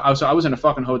 and I was in a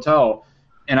fucking hotel,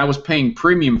 and I was paying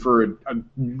premium for a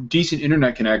decent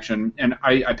internet connection, and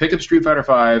I picked up Street Fighter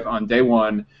V on day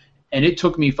one, and it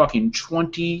took me fucking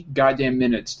 20 goddamn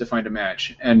minutes to find a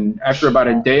match. And after about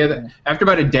a day of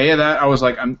that, I was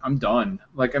like, I'm done.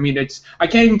 I mean, I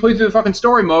can't even play through the fucking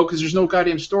story mode because there's no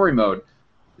goddamn story mode.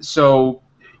 So,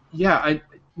 yeah, I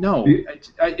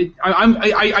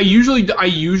usually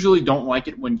don't like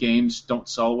it when games don't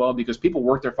sell well because people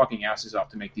work their fucking asses off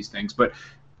to make these things. But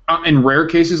in rare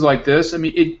cases like this, I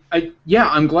mean,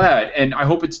 I'm glad, and I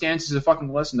hope it stands as a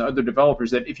fucking lesson to other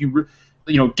developers that if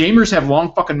gamers have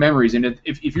long fucking memories, and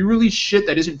if you release shit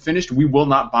that isn't finished, we will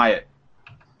not buy it.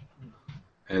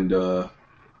 And what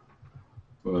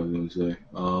was I going to say?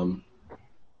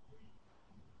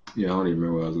 Yeah, I don't even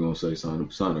remember what I was going to say.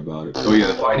 Something about it. Oh yeah,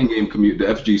 the fighting game community,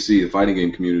 the FGC, the fighting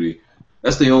game community.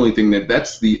 That's the only thing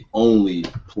that's the only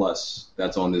plus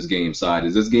that's on this game side.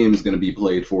 Is this game is going to be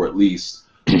played for at least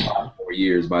 4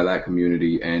 years by that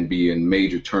community and be in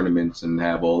major tournaments and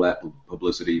have all that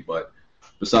publicity, but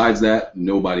besides that,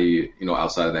 nobody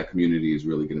outside of that community is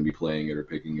really going to be playing it or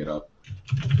picking it up.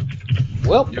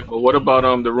 Well, Yeah, but what about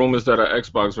the rumors that an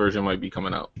Xbox version might be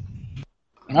coming out?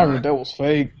 I heard that was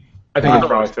fake. I think I it's know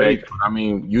probably it's fake. fake. I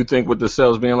mean, you think with the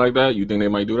sales being like that, you think they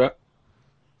might do that?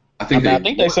 I think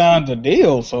they signed the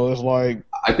deal, so it's like,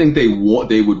 I think they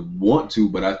would want to,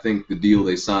 but I think the deal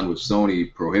they signed with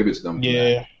Sony prohibits them. From that.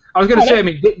 yeah. I was gonna say, I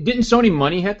mean, didn't Sony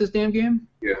money hat this damn game?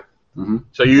 Yeah. Mm-hmm.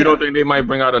 So you don't think they might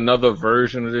bring out another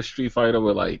version of this Street Fighter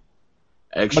with like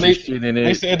extra But shit in it?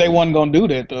 They said they wasn't gonna do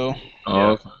that though.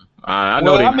 Oh, okay. I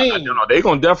know Well, they. I mean- They're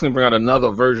gonna definitely bring out another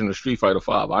version of Street Fighter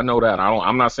 5. I know that.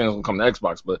 I'm not saying it's gonna come to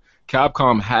Xbox, but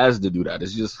Capcom has to do that.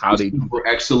 It's just how they do. Super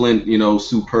excellent,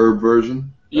 superb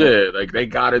version. Yeah, like they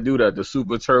gotta do that. The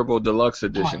Super Turbo Deluxe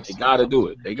Edition. They gotta do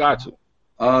it. They got to.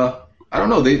 I don't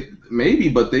know.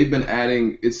 But they've been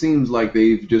adding. It seems like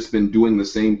they've just been doing the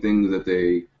same thing that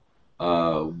they,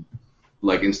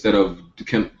 like instead of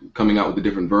coming out with the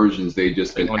different versions, they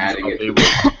just been adding it to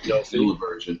the newer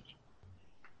version.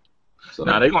 So,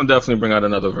 Nah, they're gonna definitely bring out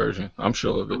another version. I'm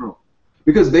sure of it.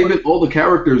 because all the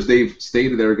characters they've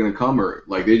stated that are going to come are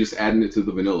like they just adding it to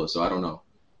the vanilla. So I don't know.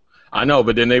 I know,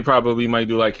 but then they probably might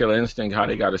do like Killer Instinct, how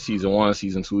they got a season 1,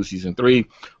 season 2, season 3.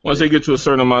 Once they get to a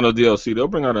certain amount of DLC, they'll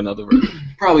bring out another version.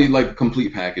 Probably like a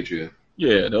complete package. Yeah.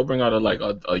 Yeah, they'll bring out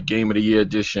a Game of the Year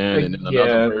edition and then Yeah.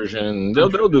 another version. They'll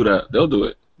do that. They'll do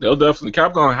it. They'll definitely.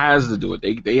 Capcom has to do it.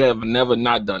 They have never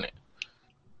not done it.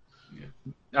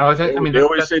 Oh, They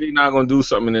always say they're not gonna do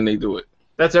something and then they do it.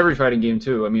 that's every fighting game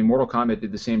too. I mean, Mortal Kombat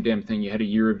did the same damn thing. You had a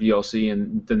year of DLC,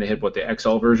 and then they had the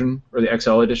XL version or the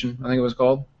XL edition, I think it was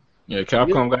called. Yeah,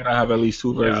 Capcom gotta have at least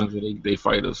 2 versions where they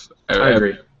fight us. I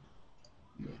agree.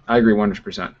 I agree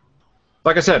 100%.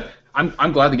 Like I said,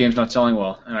 I'm glad the game's not selling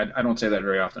well, and I don't say that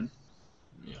very often.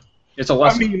 Yeah. It's a I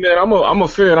lesson. mean, man, I'm a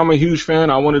fan. I'm a huge fan.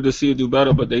 I wanted to see it do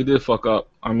better, but they did fuck up.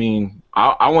 I mean,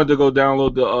 I wanted to go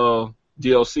download the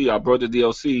DLC. I brought the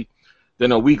DLC.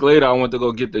 Then a week later, I went to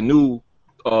go get the new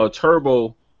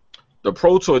Turbo, the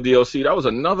Pro Tour DLC. That was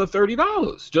another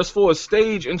 $30 just for a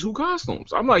stage and 2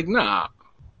 costumes. I'm like, nah.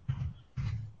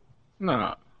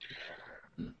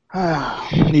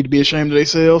 Need to be ashamed of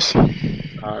themselves.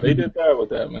 They did bad with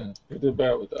that, man. They did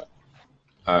bad with that.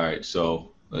 All right,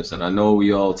 so listen, I know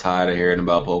we all tired of hearing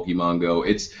about Pokemon Go.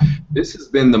 This has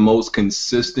been the most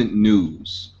consistent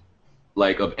news,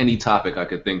 like of any topic I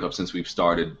could think of since we've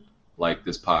started like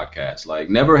this podcast. Like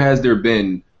never has there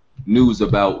been news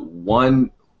about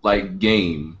one like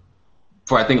game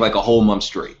for I think like a whole month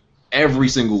straight, every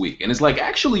single week, and it's like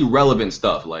actually relevant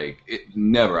stuff. Like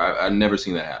I've never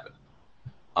seen that happen.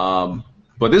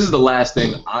 But this is the last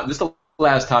thing. This is the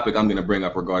last topic I'm going to bring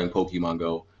up regarding Pokemon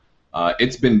Go.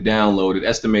 It's been downloaded,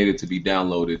 estimated to be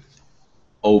downloaded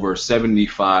over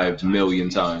 75 million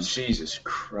times. Jesus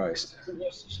Christ.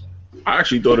 I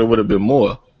actually thought it would have been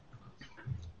more.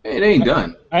 It ain't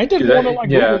done. Ain't that Dude, going on like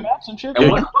yeah. Google Maps and shit?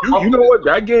 And Yeah, you know what?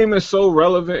 That game is so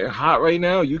relevant and hot right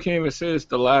now. You can't even say it's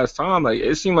the last time. Like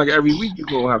it seemed like every week you're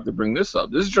gonna have to bring this up.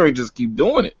 This joint just keep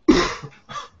doing it.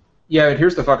 Yeah, and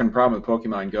here's the fucking problem with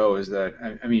Pokemon Go is that,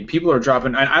 I mean, people are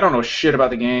dropping, I don't know shit about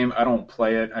the game, I don't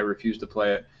play it, I refuse to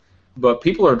play it, but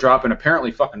people are dropping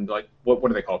apparently fucking, like, what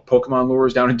are they called, Pokemon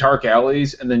lures down in dark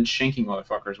alleys, and then shanking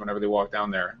motherfuckers whenever they walk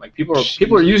down there. Like, people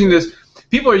are using this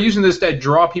to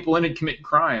draw people in and commit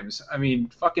crimes. I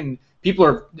mean, fucking, people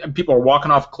are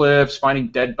walking off cliffs, finding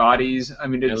dead bodies. I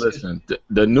mean, And listen,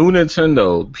 the new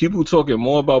Nintendo, people talking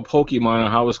more about Pokemon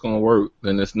and how it's gonna work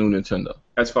than this new Nintendo.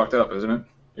 that's fucked up, isn't it?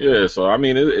 Yeah, so I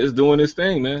mean, it's doing its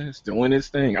thing, man. It's doing its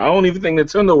thing. I don't even think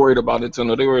Nintendo worried about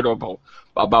Nintendo. They worried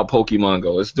about Pokemon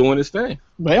Go. It's doing its thing.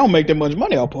 They don't make that much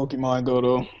money off Pokemon Go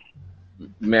though.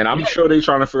 Man, I'm sure they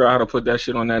trying to figure out how to put that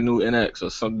shit on that new NX or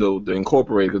something to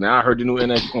incorporate. Because now I heard the new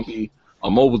NX is gonna be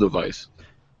a mobile device.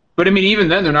 But I mean, even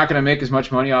then, they're not going to make as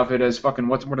much money off it as fucking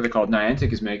what are they called?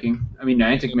 Niantic is making. I mean,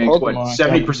 Niantic makes Pokemon,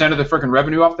 70% of the freaking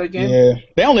revenue off that game. Yeah,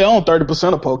 they only own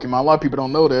 30% of Pokemon. A lot of people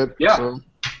don't know that. Yeah. So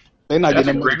they're not That's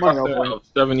getting that much great. money off of it.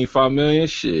 75 million,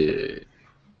 shit.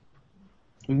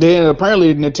 Then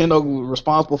apparently Nintendo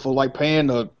responsible for like paying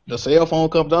the cell phone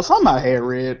company. Something I had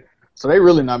read. So they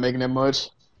really not making that much.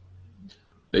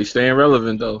 They staying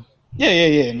relevant though.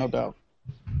 Yeah, no doubt.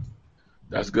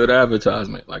 That's good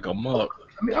advertisement. Like a mug.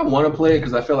 I mean, I want to play it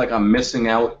because I feel like I'm missing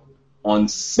out on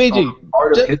BG,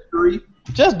 part of just- history.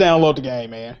 Just download the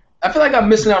game, man. I feel like I'm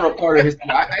missing out on part of history.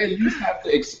 I at least have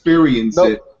to experience Nope.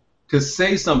 it to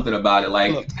say something about it.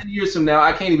 Like Look. 10 years from now,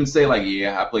 I can't even say like,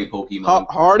 yeah, I played Pokemon.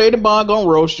 Hard A the Bond gonna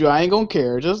roast you. I ain't gonna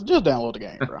care. Just download the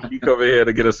game, bro. You come in here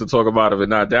to get us to talk about it, but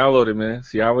not download it, man.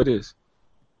 See how it is.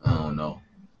 I don't know.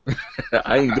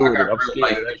 I ain't doing it. I'm really scared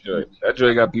like of that joint. That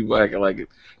joint got people acting like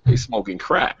they smoking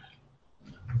crack.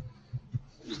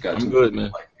 Just got I'm too good, many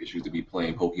man. life issues to be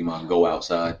playing Pokemon Go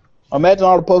outside. Imagine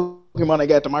all the Pokemon they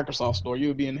got at the Microsoft store.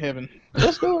 You'd be in heaven.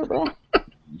 Let's do it, bro.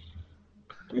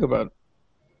 Think about it.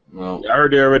 Well, I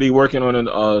heard they're already working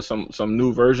on some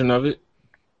new version of it.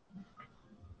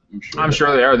 I'm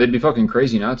sure they are. They'd be fucking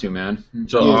crazy not to, man.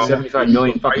 So 75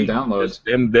 million fucking downloads.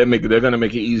 They're gonna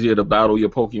make it easier to battle your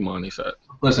Pokemon. They said.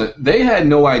 Listen, they had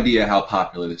no idea how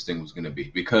popular this thing was going to be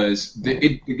because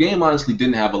the game honestly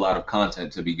didn't have a lot of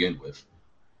content to begin with.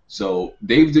 So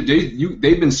they've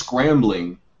been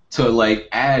scrambling to like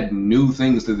add new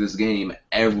things to this game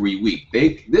every week.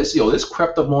 This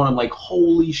crept up on them like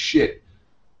holy shit.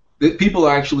 People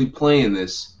are actually playing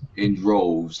this in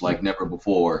droves like never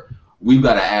before. We've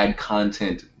got to add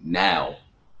content now.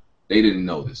 They didn't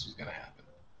know this was going to happen.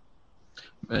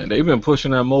 Man, they've been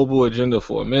pushing that mobile agenda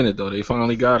for a minute though. They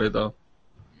finally got it though.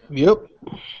 Yep.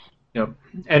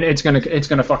 And it's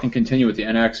gonna fucking continue with the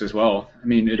NX as well. I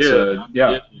mean, it's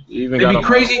Even they'd be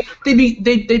crazy.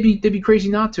 They'd be crazy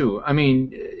not to. I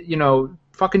mean,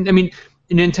 fucking. I mean,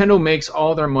 Nintendo makes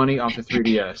all their money off the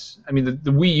 3DS. I mean,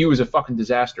 the Wii U is a fucking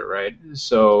disaster, right?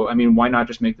 So, I mean, why not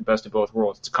just make the best of both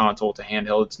worlds? It's a console, it's a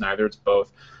handheld, it's neither, it's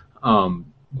both.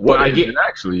 What is it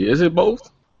actually? Is it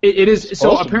both? It is.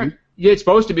 So apparently, yeah, it's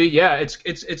supposed to be. Yeah,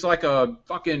 it's like a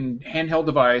fucking handheld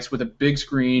device with a big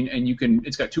screen, and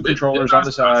it's got two controllers on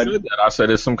the side. I said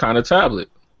it's some kind of tablet.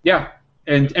 Yeah.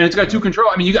 And it's got two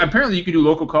controls. I mean, apparently you can do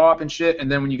local co-op and shit,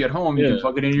 and then when you get home, you can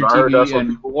plug it into your TV. I heard that's what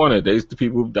people wanted. I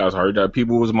heard that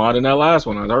people was modding that last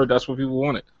one. I heard that's what people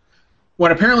wanted.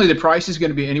 Well, apparently the price is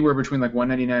going to be anywhere between like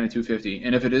 $199 and $250,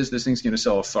 and if it is, this thing's going to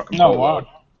sell a fucking boatload.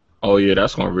 Oh yeah,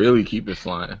 that's going to really keep it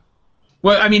flying.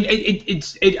 Well, I mean,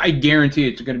 I guarantee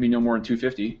it's going to be no more than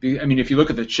 $250. I mean, if you look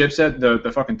at the chipset,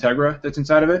 the fucking Tegra that's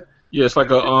inside of it. Yeah, it's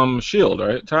like a Shield,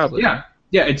 right? Tablet.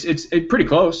 Yeah, it's pretty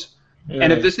close. Yeah.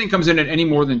 And if this thing comes in at any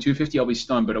more than $250, I'll be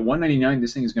stunned. But at $199,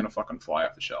 this thing is going to fucking fly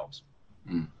off the shelves.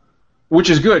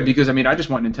 Which is good because, I mean, I just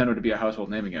want Nintendo to be a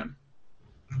household name again.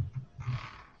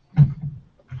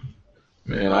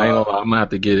 Man, I ain't gonna lie, I'm going to have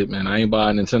to get it, man. I ain't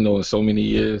buying Nintendo in so many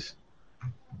years.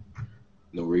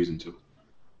 No reason to.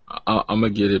 I'm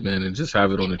going to get it, man, and just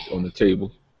have it on the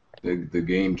table. The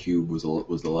GameCube was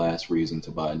the last reason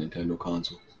to buy a Nintendo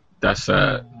console. That's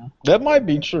sad. That might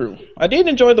be true. I did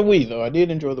enjoy the Wii, though. I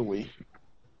hated the Wii.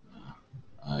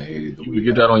 You can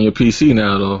get that on your PC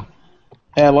now, though.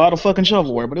 Had a lot of fucking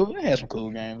shovelware, but it had some cool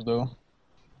games, though.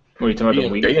 What are you talking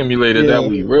about, the Wii? They emulated that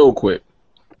Wii real quick.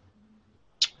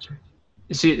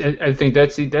 See, I think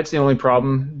that's the only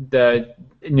problem that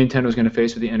Nintendo's going to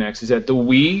face with the NX is that the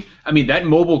Wii, I mean, that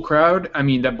mobile crowd, I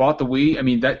mean, that bought the Wii, I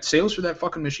mean, that sales for that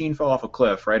fucking machine fell off a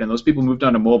cliff, right? And those people moved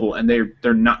on to mobile, and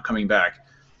they're not coming back.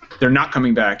 They're not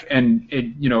coming back, and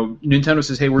Nintendo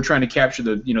says, "Hey, we're trying to capture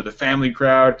the family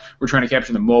crowd. We're trying to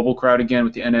capture the mobile crowd again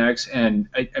with the NX." And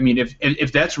I mean,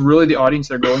 if that's really the audience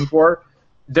they're going for,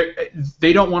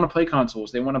 they don't want to play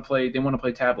consoles. They want to play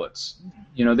tablets.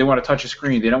 They want to touch a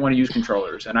screen. They don't want to use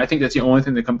controllers. And I think that's the only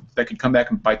thing that could come back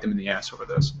and bite them in the ass over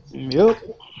this. Yep.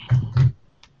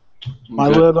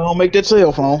 Might as well don't make that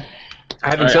cell phone.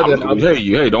 I haven't said that.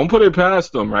 Hey, don't put it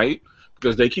past them, right?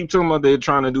 Because they keep talking about they're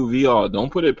trying to do VR.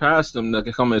 Don't put it past them that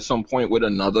can come at some point with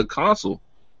another console.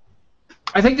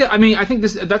 I think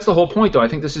that's the whole point, though. I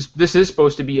think this is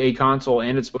supposed to be a console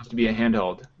and it's supposed to be a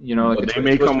handheld. But they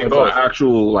may come with an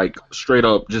actual, like, straight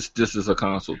up, just this is a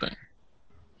console thing.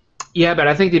 Yeah, but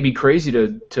I think they'd be crazy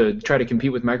to try to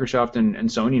compete with Microsoft and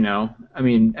Sony now. I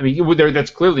mean,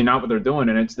 that's clearly not what they're doing,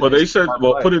 and it's. Well, they said,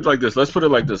 put it like this. Let's put it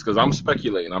like this, because I'm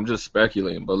speculating. I'm just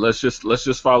speculating, but let's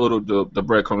just follow the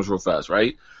breadcrumbs real fast,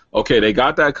 right? Okay, they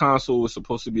got that console. It's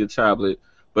supposed to be a tablet,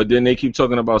 but then they keep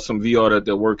talking about some VR that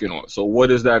they're working on. So what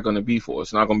is that going to be for?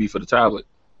 It's not going to be for the tablet.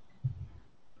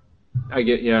 I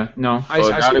get, yeah, no. So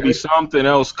it got to be something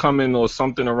else coming, or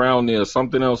something around there,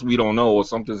 something else we don't know, or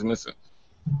something's missing.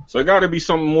 So it got to be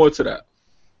something more to that.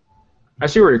 I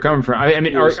see where you're coming from. I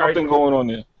mean, there's something going on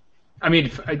there. I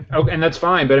mean, and that's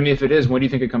fine. But I mean, if it is, when do you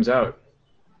think it comes out?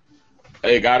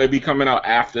 It got to be coming out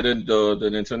after the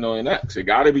Nintendo NX. It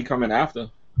got to be coming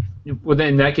after. Well, then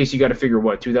in that case, you got to figure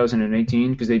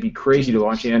 2018, because they'd be crazy to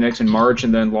launch the NX in March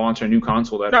and then launch a new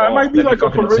console that fall. It might be like a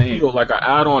peripheral, like an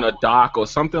add-on, a dock, or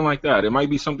something like that. It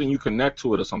might be something you connect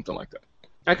to it or something like that.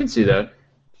 I can see that.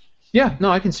 Yeah,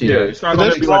 no, I can see that. Yeah, it's not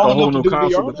going to be like a whole new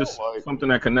console, but just something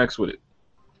that connects with it.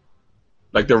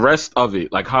 Like the rest of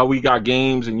it, like how we got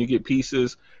games and you get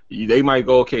pieces, they might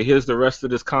go, okay, here's the rest of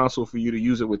this console for you to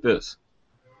use it with this.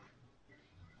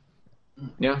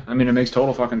 Yeah, I mean, it makes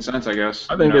total fucking sense, I guess.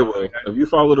 I think they will. If you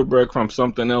follow the breadcrumbs,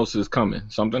 something else is coming.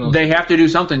 Something else. They have to do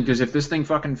something, because if this thing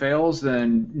fucking fails,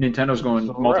 then Nintendo's going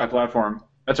multi-platform.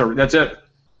 That's it.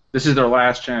 This is their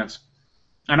last chance.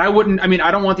 And I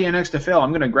don't want the NX to fail.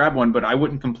 I'm going to grab one, but I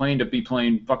wouldn't complain to be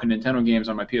playing fucking Nintendo games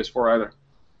on my PS4 either.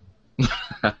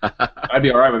 I'd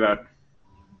be alright with that.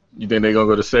 You think they're going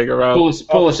to go to Sega route?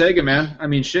 Pull a Sega, man. I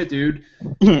mean, shit, dude.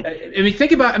 I mean,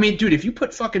 think about, dude, if you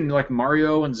put fucking, like,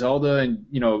 Mario and Zelda and,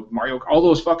 Mario, all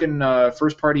those fucking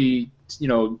first-party,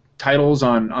 titles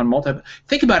on multi,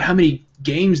 think about how many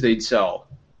games they'd sell.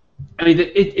 I mean,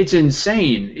 it's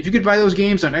insane. If you could buy those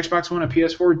games on Xbox One and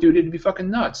PS4, dude, it'd be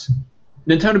fucking nuts.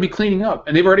 Nintendo would be cleaning up,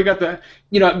 and they've already got the,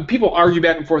 people argue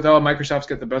back and forth, oh, Microsoft's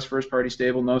got the best first-party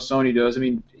stable, no, Sony does. I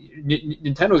mean,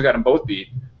 Nintendo's got them both beat.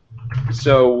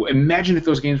 So imagine if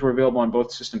those games were available on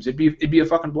both systems. It'd be a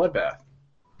fucking bloodbath.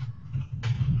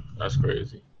 That's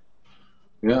crazy.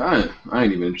 Yeah, I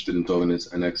ain't even interested in talking this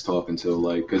NX talk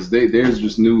until because there's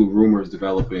just new rumors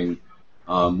developing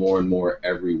more and more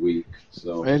every week.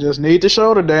 So they just need to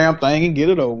show the damn thing and get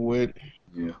it over with.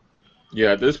 Yeah.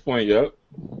 Yeah, at this point, yep.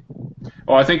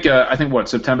 Oh, I think what,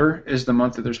 September is the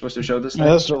month that they're supposed to show this thing?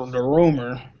 That's the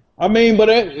rumor. I mean, but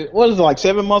what is it, like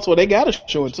 7 months? Well, they gotta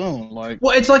show it soon. Well,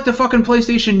 it's like the fucking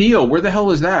PlayStation Neo. Where the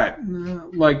hell is that?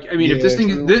 If this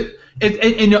thing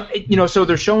is so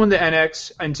they're showing the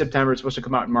NX in September. It's supposed to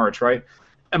come out in March, right?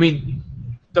 I mean,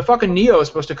 the fucking Neo is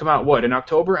supposed to come out in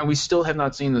October, and we still have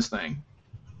not seen this thing.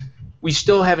 We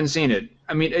still haven't seen it.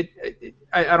 I mean,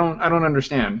 I don't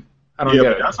understand. I don't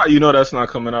get it. That's how you know that's not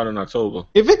coming out in October.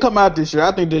 If it come out this year,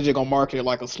 I think they're just gonna market it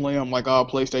like a Slim, like our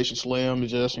PlayStation Slim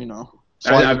is just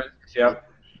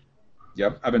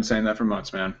Yep, I've been saying that for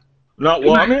months, man. No,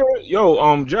 well, I mean,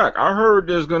 Jack, I heard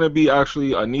there's gonna be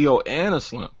actually a Neo and a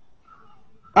Slim.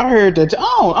 I heard that.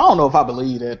 I don't know if I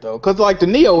believe that though, because like the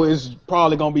Neo is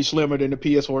probably gonna be slimmer than the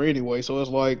PS4 anyway. So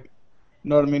it's like, you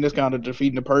know what I mean? That's kind of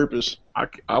defeating the purpose.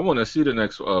 I want to see the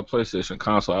next PlayStation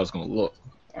console. How it's gonna look.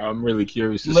 I'm really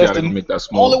curious to see how they can make that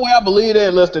small. Only way I believe that,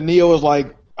 unless the Neo is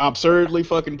like absurdly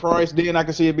fucking priced, then I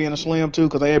can see it being a Slim too,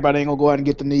 because everybody ain't gonna go out and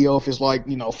get the Neo if it's like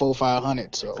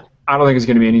 $400-500. So I don't think it's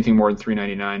gonna be anything more than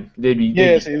 $399. They'd be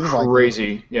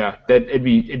crazy. Yeah, it'd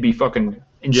be fucking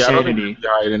insanity. Yeah, I don't think it'd be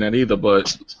higher than that either,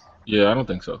 but yeah, I don't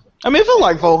think so. I mean, if it's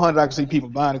like $400, I can see people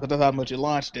buying it because that's how much it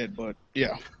launched at. But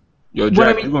yeah. Yo,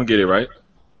 Jack, you gonna get it right?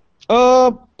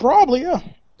 Probably yeah.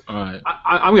 All right.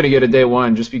 I'm gonna get it day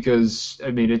one just because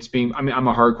I'm a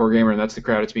hardcore gamer and that's the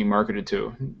crowd it's being marketed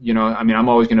to. I'm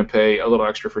always gonna pay a little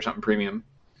extra for something premium.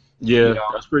 Yeah,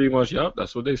 that's pretty much. Yep,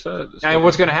 that's what they said. And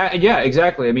what's gonna happen? Yeah,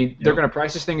 exactly. I mean, they're gonna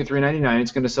price this thing at $399.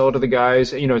 It's gonna sell to the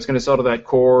guys. It's gonna sell to that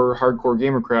core hardcore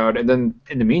gamer crowd, and then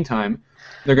in the meantime,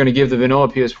 they're gonna give the vanilla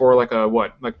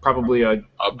PS4 probably a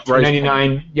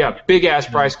 $399. Yeah, big ass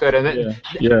price cut, and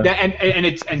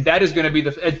that is gonna be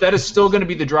that is still gonna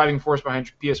be the driving force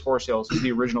behind PS4 sales is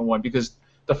the original one, because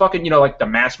the fucking like the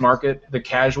mass market, the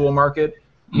casual market.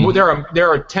 Mm-hmm. There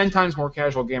are 10 times more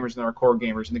casual gamers than there are core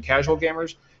gamers, and the casual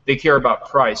gamers, they care about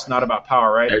price, not about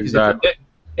power, right? Exactly.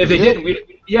 If they didn't,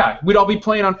 we'd all be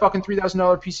playing on fucking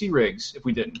 $3,000 PC rigs if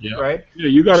we didn't, right? Yeah,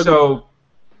 you got to. So,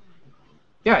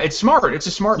 yeah, it's smart. It's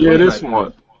a smart. Yeah, it is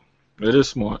smart. It is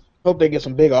smart. Hope they get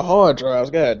some bigger hard drives.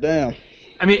 God damn.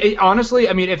 I mean, honestly,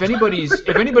 if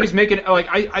anybody's making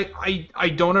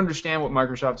I don't understand what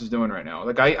Microsoft is doing right now.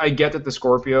 Like, I get that the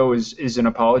Scorpio is an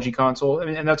apology console,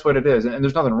 and that's what it is, and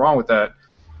there's nothing wrong with that.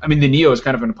 I mean, the Neo is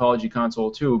kind of an apology console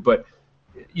too, but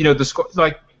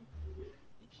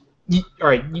all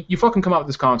right, you fucking come out with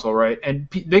this console, right? And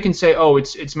they can say, oh,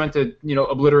 it's meant to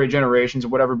obliterate generations or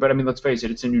whatever, but I mean, let's face it,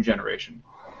 it's a new generation.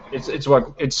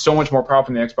 It's so much more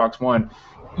powerful than the Xbox One.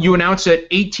 You announce it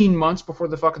 18 months before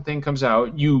the fucking thing comes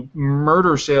out. You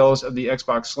murder sales of the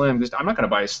Xbox Slim. I'm not going to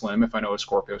buy a Slim if I know a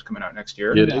Scorpio is coming out next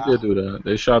year. Yeah, they did do that.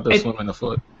 They shot the Slim in the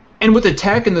foot. And with the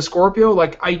tech and the Scorpio,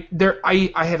 I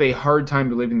have a hard time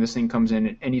believing this thing comes in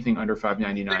at anything under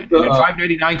 $599. And at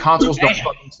 $599, consoles don't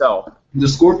fucking sell. The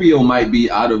Scorpio might be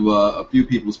out of a few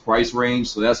people's price range,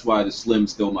 so that's why the Slim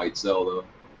still might sell, though.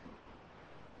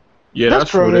 Yeah,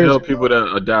 that's true. They help people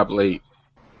that adapt late.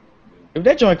 If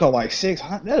that joint cost like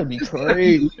 $600, that'd be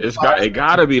crazy. It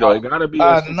gotta be though. It gotta be.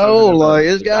 I know,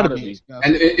 it's gotta be.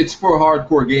 And it's for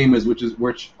hardcore gamers,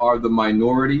 which are the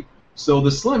minority. So the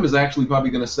Slim is actually probably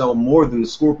going to sell more than the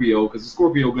Scorpio, because the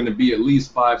Scorpio is going to be at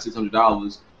least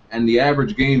 $500-600, and the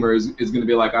average gamer is going to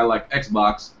be like, I like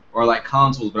Xbox or I like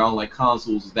consoles, but I don't like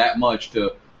consoles that much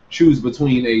to choose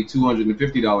between a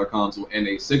 $250 console and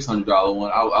a $600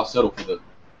 one. I'll settle for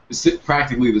it's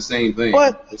practically the same thing.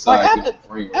 But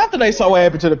after they saw what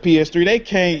happened to the PS3,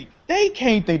 they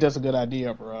can't think that's a good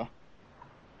idea, bro.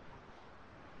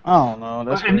 I don't know.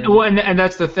 That's And, crazy. well, and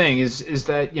that's the thing is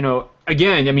that,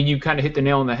 again, I mean, you kind of hit the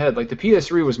nail on the head. Like the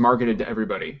PS3 was marketed to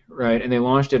everybody, right? And they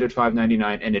launched it at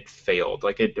 $5.99 and it failed.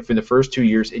 Like for the first 2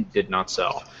 years, it did not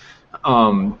sell.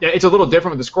 It's a little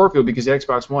different with the Scorpio because the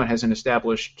Xbox One has an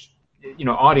established,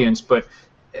 audience. But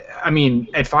I mean,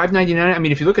 at $5.99, I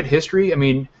mean, if you look at history, I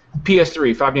mean,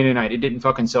 PS3 $5.99, it didn't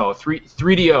fucking sell.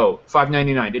 3DO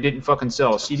 $5.99, it didn't fucking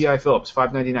sell. CDI Philips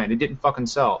 $5.99, it didn't fucking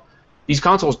sell. These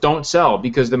consoles don't sell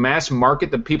because the mass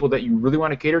market, the people that you really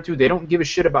want to cater to, they don't give a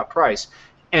shit about price.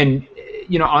 And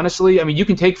honestly, I mean, you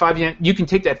can take that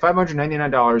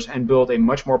 $599 and build a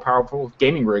much more powerful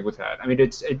gaming rig with that. I mean,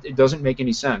 it doesn't make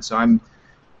any sense. So I'm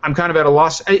kind of at a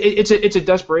loss. It's a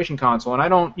desperation console, and I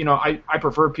don't, I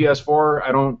prefer PS4.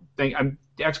 I don't think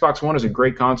the Xbox One is a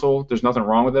great console. There's nothing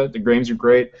wrong with it. The games are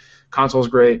great. Console's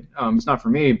great. It's not for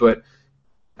me, but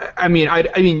I mean,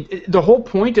 the whole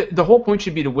point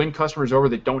should be to win customers over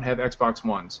that don't have Xbox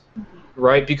Ones,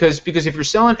 right? Because if you're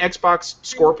selling Xbox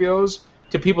Scorpios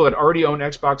to people that already own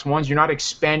Xbox Ones, you're not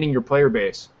expanding your player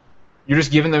base. You're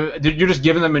just giving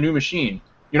them a new machine.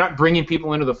 You're not bringing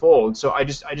people into the fold. So I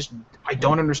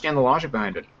don't understand the logic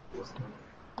behind it.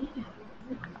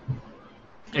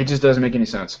 It just doesn't make any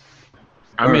sense.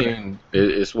 I mean,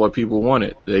 it's what people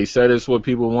wanted. They said it's what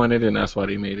people wanted, and that's why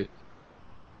they made it.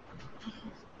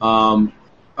 All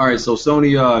right, so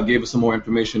Sony gave us some more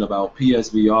information about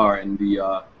PSVR and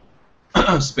the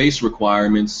space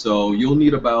requirements. So you'll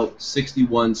need about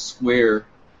 61 square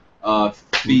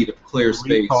feet of clear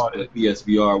space for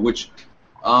PSVR, which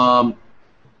I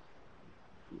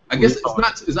guess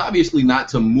it's obviously not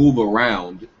to move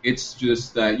around. It's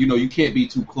just that you can't be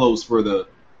too close for the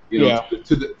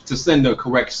to send the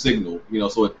correct signal.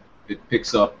 So it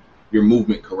picks up your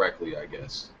movement correctly, I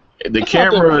guess. The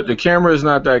camera is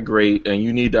not that great, and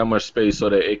you need that much space so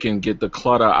that it can get the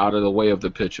clutter out of the way of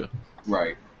the picture.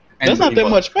 Right. That's not that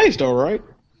much space, though, right?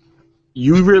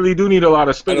 You really do need a lot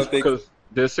of space because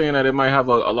they're saying that it might have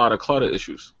a lot of clutter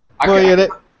issues. I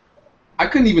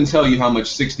couldn't even tell you how much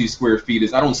 60 square feet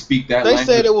is. I don't speak that language.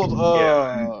 They said it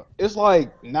was it's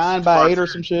like 9 by 8 or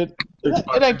some shit. It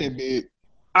ain't that big.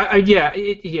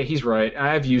 He's right.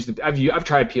 I've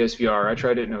tried PSVR. I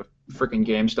tried it in a freaking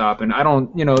GameStop, and I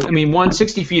don't,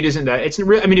 160 feet isn't that. It's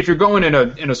really, I mean, if you're going in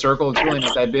a circle, it's really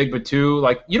not that big. But two,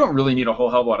 like, you don't really need a whole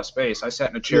hell of a lot of space. I sat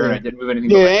in a chair and I didn't move anything.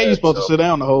 Yeah, and you're supposed to sit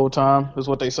down the whole time. Is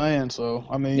what they're saying. So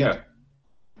I mean, yeah,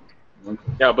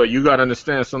 but you gotta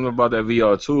understand something about that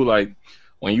VR too. Like,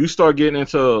 when you start getting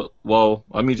into, well,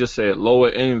 let me just say it, lower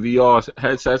end VR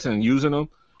headsets and using them.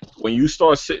 When you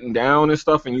start sitting down and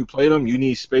stuff and you play them, you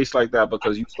need space like that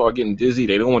because you start getting dizzy.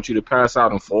 They don't want you to pass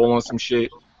out and fall on some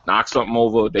shit, knock something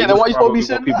over. They that's why you supposed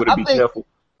to be people to be careful.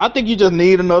 I think you just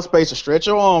need enough space to stretch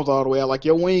your arms all the way out, like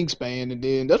your wingspan, and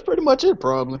then that's pretty much it,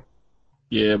 probably.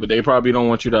 Yeah, but they probably don't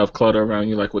want you to have clutter around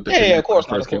you like what the of course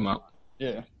first came out.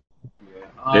 Yeah.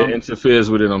 It interferes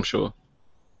with it, I'm sure.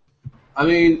 I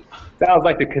mean, sounds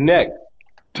like the Kinect.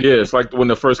 Yeah, it's like when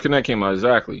the first Kinect came out,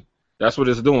 exactly. That's what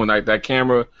it's doing. Like, that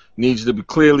camera needs to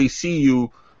clearly see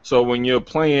you, so when you're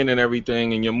playing and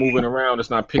everything and you're moving around,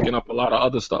 it's not picking up a lot of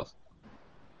other stuff.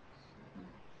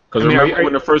 Because remember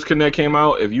when the first Kinect came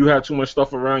out, if you had too much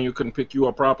stuff around, you couldn't pick you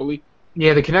up properly.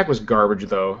 Yeah, the Kinect was garbage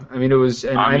though. I mean, it was.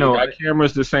 And I know that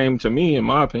camera's the same to me, in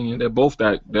my opinion. They're both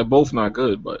not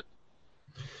good, but.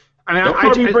 I mean, they'll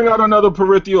probably bring out another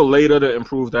peripheral later to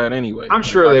improve that anyway. I'm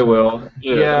sure they will.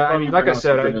 Yeah, I mean, like I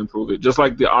said, improve it. Just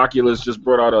like the Oculus just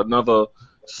brought out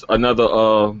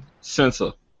another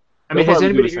sensor. I mean, has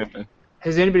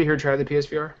anybody here tried the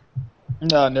PSVR?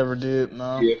 No, I never did.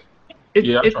 No.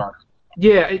 Yeah, I tried.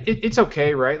 Yeah, it's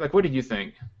okay, right? Like, what did you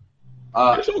think?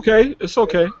 It's okay. It's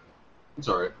okay. It's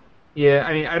alright. Yeah,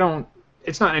 I mean,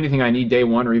 it's not anything I need day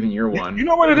one or even year one. You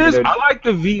know what it is? I like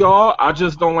the VR. I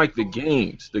just don't like the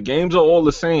games. The games are all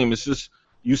the same. It's just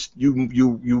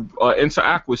you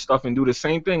interact with stuff and do the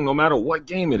same thing no matter what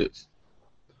game it is.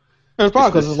 It's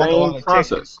probably because it's like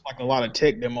a lot of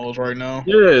tech demos right now.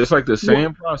 Yeah, it's like the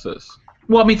same process.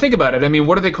 Well, I mean, think about it. I mean,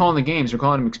 what are they calling the games? They're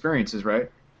calling them experiences,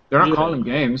 right? They're not calling them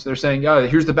games. They're saying,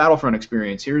 here's the Battlefront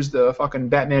experience. Here's the fucking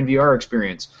Batman VR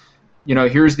experience.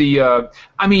 Here's the,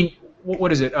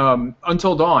 what is it?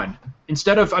 Until Dawn.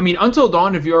 Until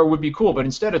Dawn in VR would be cool, but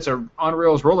instead it's a on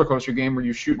rails roller coaster game where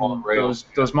you're shooting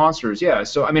those monsters. Yeah.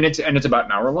 So it's about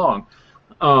an hour long.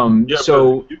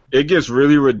 So it gets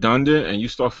really redundant, and you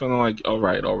start feeling like, all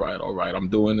right, I'm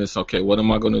doing this. Okay, what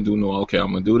am I gonna do now? Okay,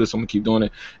 I'm gonna do this. I'm gonna keep doing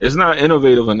it. It's not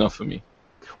innovative enough for me.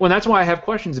 Well, that's why I have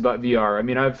questions about VR. I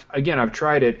mean, I've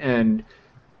tried it, and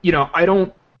I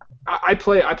don't. I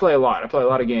play a lot. I play a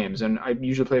lot of games, and I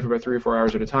usually play for about 3 or 4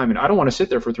 hours at a time. And I don't want to sit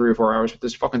there for 3 or 4 hours with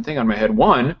this fucking thing on my head.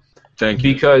 One, Thank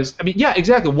you. because I mean, yeah,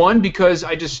 exactly. One, because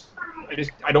I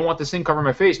don't want this thing covering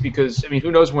my face because I mean, who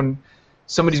knows when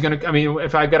somebody's gonna. I mean,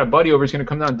 if I've got a buddy over, he's gonna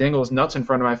come down and dangle his nuts in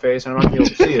front of my face, and I'm not gonna be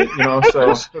able to see it. You know,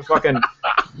 so fucking,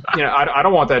 you know, I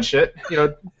don't want that shit. You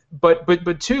know,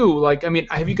 but two, like, I mean,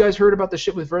 have you guys heard about the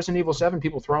shit with Resident Evil 7?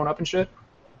 People throwing up and shit.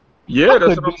 Yeah,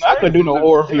 that's what I'm saying. I could do no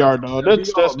horror VR, dog.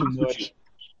 That's too much.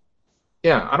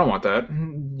 Yeah, I don't want that.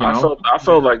 You know? I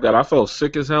felt like that. I felt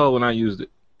sick as hell when I used it.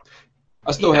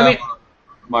 I still have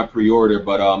my pre-order,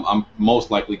 but I'm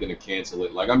most likely going to cancel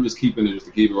it. Like, I'm just keeping it just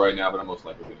to keep it right now, but I'm most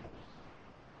likely going to.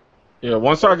 Yeah,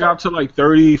 once I got to like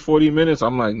 30, 40 minutes,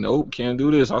 I'm like, nope, can't do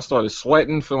this. I started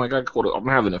sweating, feeling like I'm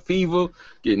having a fever,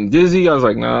 getting dizzy. I was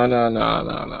like, nah.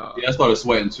 Yeah, I started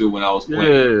sweating too when I was playing.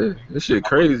 Yeah, this shit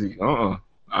crazy.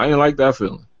 I ain't like that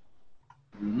feeling.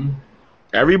 Mm-hmm.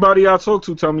 Everybody I talk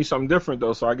to tell me something different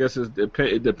though, so I guess it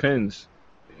depends.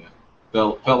 Yeah.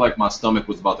 Felt like my stomach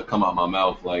was about to come out my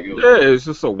mouth. Like it was, Yeah, it's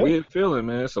just a weird feeling,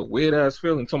 man. It's a weird ass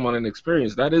feeling. Talking about an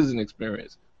experience. That is an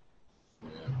experience. Yeah,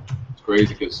 it's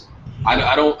crazy because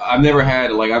I've never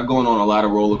had, like, I've gone on a lot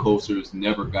of roller coasters,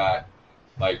 never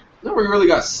really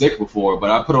got sick before,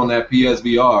 but I put on that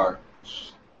PSVR.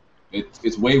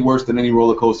 It's way worse than any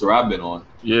roller coaster I've been on.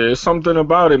 Yeah, it's something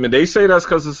about it, man. They say that's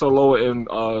because it's a lower end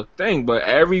thing, but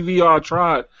every VR I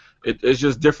tried, it's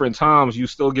just different times. You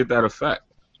still get that effect.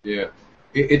 Yeah,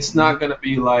 it's not gonna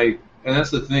be like, and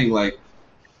that's the thing. Like,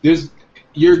 if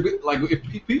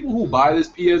people who buy this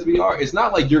PSVR, it's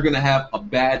not like you're gonna have a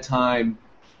bad time,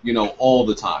 you know, all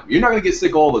the time. You're not gonna get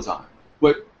sick all the time,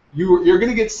 but you're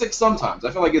gonna get sick sometimes.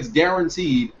 I feel like it's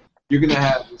guaranteed you're gonna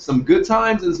have some good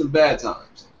times and some bad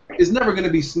times. It's never going to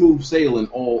be smooth sailing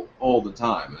all the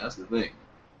time. And that's the thing.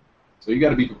 So you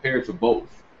got to be prepared for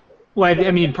both. Well, I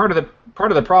mean, part of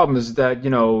the problem is that, you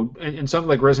know, and something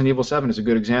like Resident Evil 7 is a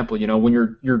good example. You know, when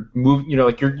you're moving, you know,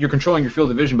 like you're controlling your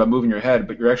field of vision by moving your head,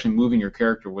 but you're actually moving your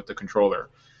character with the controller.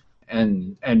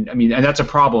 And I mean, and that's a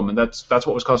problem, and that's what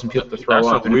was causing people to throw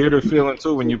up. That's a weirder feeling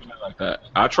too when you play like that.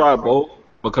 I tried both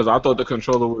because I thought the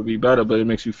controller would be better, but it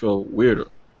makes you feel weirder.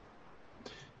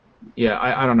 Yeah,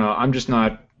 I don't know.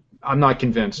 I'm not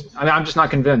convinced. I mean, I'm just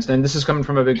not convinced. And this is coming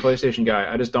from a big PlayStation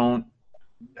guy.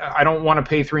 I don't want to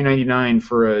pay $3.99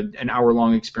 for an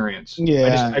hour-long experience.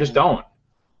 Yeah. I just don't.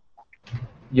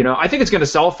 You know, I think it's going to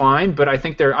sell fine, but I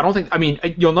mean,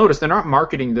 you'll notice they're not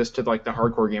marketing this to like the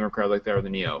hardcore gamer crowd like they are the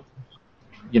Neo.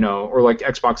 You know, or like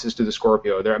Xbox is to the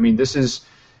Scorpio. I mean, this is,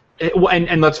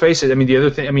 and let's face it. I mean, the other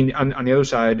thing. I mean, on the other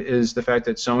side is the fact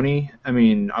that Sony. I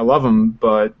mean, I love them,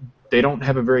 but they don't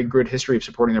have a very good history of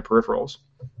supporting their peripherals.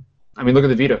 I mean, look at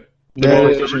the Vita.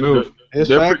 PlayStation Move.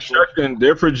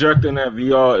 They're projecting that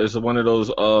VR is one of those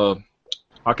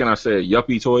how can I say it,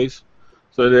 yuppie toys.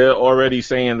 So they're already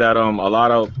saying that a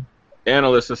lot of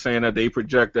analysts are saying that they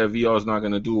project that VR is not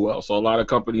going to do well. So a lot of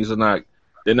companies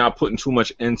they're not putting too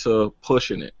much into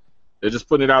pushing it. They're just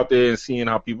putting it out there and seeing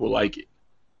how people like it.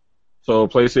 So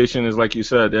PlayStation is, like you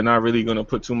said, they're not really going to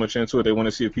put too much into it. They want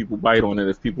to see if people bite on it.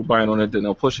 If people bite on it, then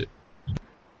they'll push it.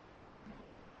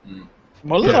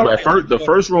 Well, The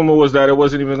first rumor was that it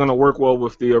wasn't even going to work well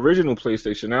with the original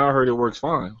PlayStation. Now I heard it works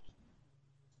fine.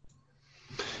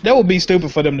 That would be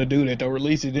stupid for them to do that, though.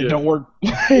 Release it, it don't work.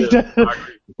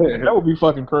 That would be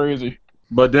fucking crazy.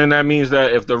 But then that means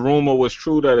that if the rumor was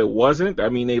true that it wasn't, I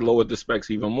mean, they lowered the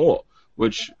specs even more,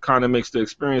 which kind of makes the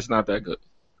experience not that good.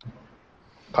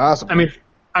 Possibly.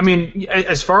 I mean,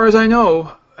 as far as I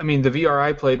know, I mean, the VR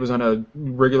I played was on a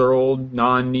regular old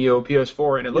non-Neo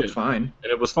PS4, and it looked fine.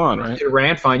 And it was fun, right? It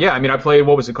ran fine. Yeah, I mean, I played,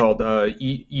 what was it called?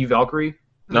 E-Valkyrie?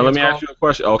 Now, let me ask you a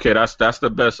question. Okay, that's the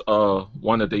best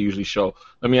one that they usually show.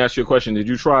 Let me ask you a question. Did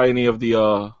you try any of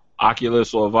the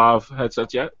Oculus or Vive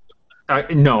headsets yet?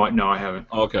 No, I haven't.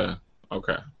 Okay.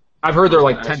 I've heard they're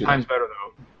like 10 times better,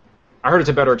 though. I heard it's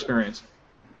a better experience.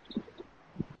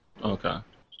 Okay.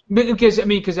 Because I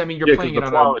mean, you're playing it on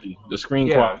quality, the screen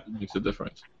quality makes a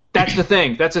difference. That's the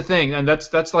thing, and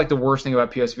that's like the worst thing about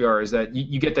PSVR is that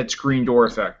you get that screen door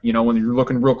effect. You know, when you're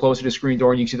looking real close to the screen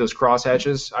door and you can see those cross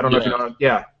hatches. I don't know if you know.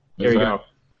 Yeah, there you go.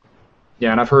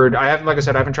 Yeah, and I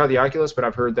haven't tried the Oculus, but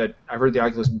I've heard the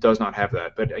Oculus does not have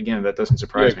that. But again, that doesn't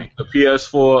surprise me. The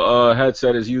PS4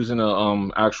 headset is using a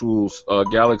actual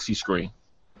Galaxy screen.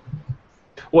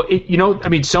 Well,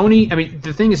 Sony.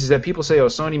 The thing is that people say, "Oh,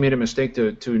 Sony made a mistake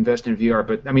to invest in VR,"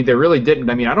 but I mean, they really didn't.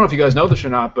 I mean, I don't know if you guys know this or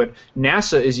not, but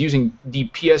NASA is using the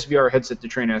PSVR headset to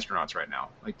train astronauts right now.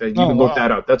 Like, you can look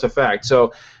that up. That's a fact.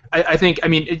 So, I think,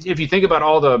 if you think about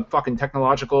all the fucking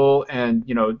technological and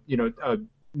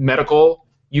medical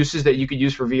uses that you could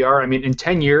use for VR. I mean, in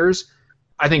 10 years,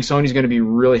 I think Sony's going to be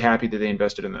really happy that they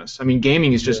invested in this. I mean,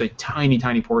 gaming is just a tiny,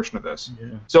 tiny portion of this. Yeah.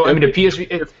 So, I mean, if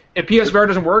PSVR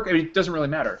doesn't work, it doesn't really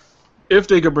matter. If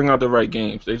they could bring out the right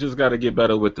games, they just got to get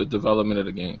better with the development of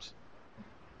the games.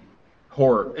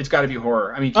 Horror. It's got to be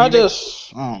horror. I mean, I don't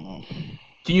know.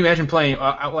 Can you imagine playing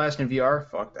Outlast in VR?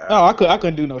 Fuck that. No, I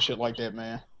couldn't do no shit like that,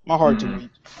 man. My heart too weak.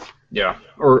 Yeah,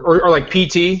 or like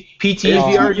PT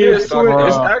VR. Yeah, it's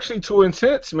actually too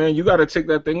intense, man. You got to take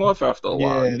that thing off after a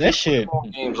while. Yeah, that shit.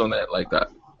 Games on that like that.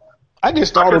 I get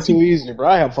started too easy, bro.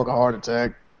 I have a fucking heart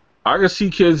attack. I can see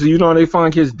kids, they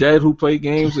find kids dead who play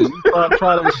games. And you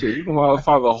try that shit. You can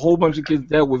find a whole bunch of kids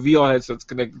dead with VR headsets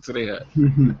connected to their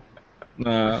head.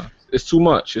 Nah, it's too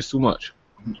much. It's too much.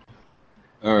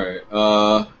 All right,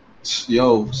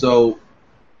 so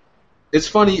it's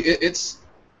funny.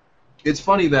 It's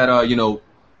funny that a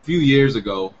few years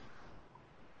ago,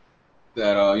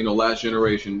 that last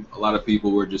generation, a lot of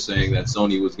people were just saying that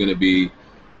Sony was going to be,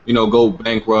 go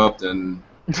bankrupt, and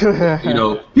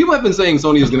people have been saying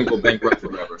Sony is going to go bankrupt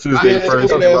forever.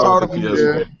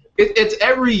 It's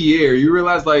every year you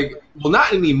realize,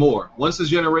 not anymore. Once this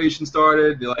generation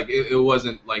started, it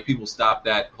wasn't like people stopped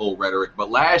that whole rhetoric.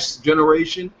 But last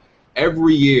generation,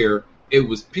 every year it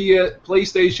was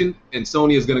PlayStation and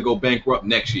Sony is going to go bankrupt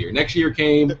next year. Next year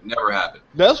came, never happened.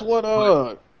 That's what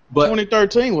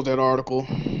 2013 was that article.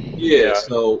 Yeah.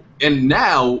 So and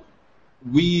now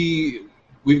we've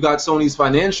got Sony's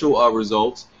financial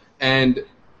results, and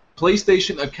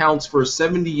PlayStation accounts for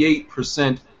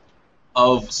 78%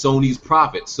 of Sony's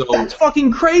profits. So that's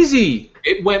fucking crazy.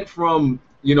 It went from,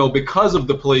 because of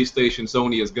the PlayStation,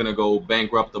 Sony is going to go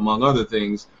bankrupt, among other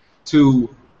things,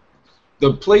 to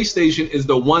the PlayStation is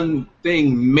the one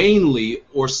thing mainly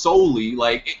or solely,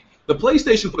 the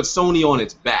PlayStation puts Sony on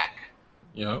its back.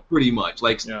 Yeah. Pretty much.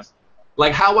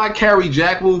 Like how I carry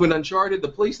Jack Move in Uncharted, the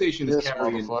PlayStation is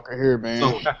carrying motherfucker here, man.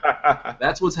 Sony.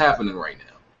 That's what's happening right now.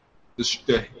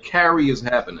 The carry is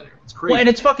happening. It's crazy. Well, and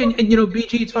it's fucking,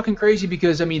 BG, it's fucking crazy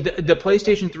because, I mean, the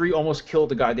PlayStation 3 almost killed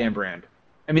the goddamn brand.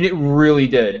 I mean, it really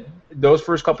did. Those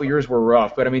first couple years were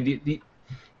rough, but I mean,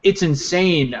 it's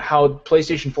insane how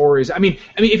PlayStation 4 is. I mean,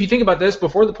 if you think about this,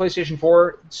 before the PlayStation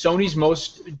 4, Sony's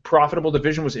most profitable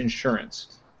division was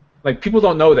insurance. People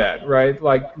don't know that, right?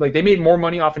 Like they made more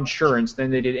money off insurance than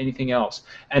they did anything else.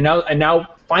 And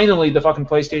now finally the fucking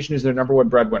PlayStation is their number one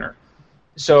breadwinner.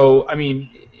 So, I mean,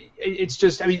 it's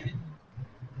just,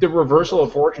 the reversal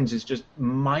of fortunes is just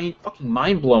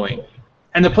mind-blowing.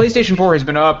 And the PlayStation 4 has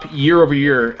been up year over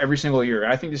year, every single year.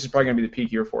 I think this is probably going to be the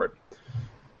peak year for it.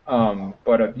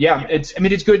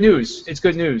 It's good news. It's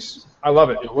good news. I love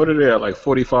it. What are they at, like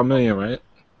 45 million, right?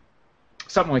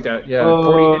 Something like that, yeah.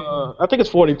 I think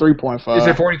it's 43.5. Is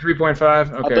it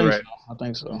 43.5? Okay, right. I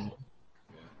think so.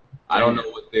 I don't know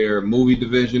what their movie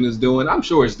division is doing. I'm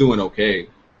sure it's doing okay.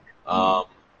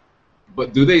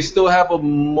 But do they still have a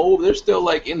mobile? They're still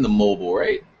in the mobile,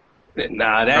 right?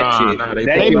 Nah, that shit.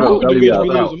 They sold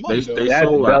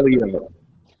belly up.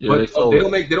 Yeah, but they sold. They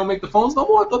don't make the phones no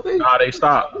more. I thought they. Nah, they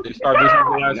stopped. They stopped this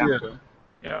last year.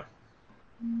 Yeah.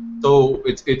 So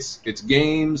it's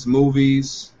games,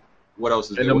 movies. What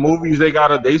else is there? And the movies they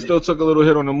still took a little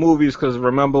hit on the movies because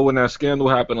remember when that scandal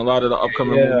happened, a lot of the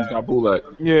upcoming movies got bootleg.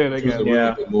 Yeah, they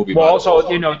got movie. Well, also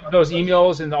those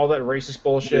emails and all that racist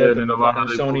bullshit. Yeah, and a lot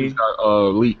of the movies got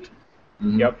leaked.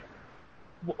 Mm-hmm. Yep.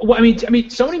 Well, I mean,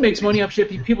 Sony makes money off shit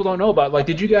people don't know about.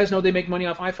 Did you guys know they make money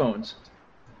off iPhones?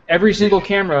 Every single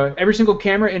camera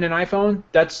in an iPhone,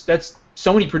 that's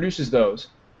Sony produces those.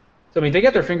 So, they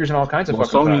got their fingers in all kinds of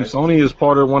fucking pies. Sony is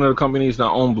part of one of the companies that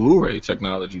own Blu-ray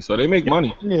technology, so they make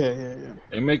money. Yeah.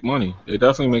 They make money. They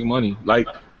definitely make money.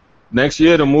 Next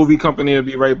year, the movie company will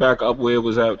be right back up where it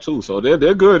was at, too. So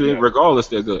they're good. Yeah. Regardless,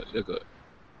 they're good. They're good.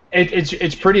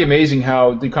 It's pretty amazing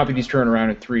how the companies turn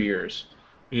around in 3 years.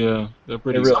 Yeah, they're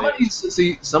pretty really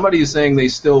Somebody is saying they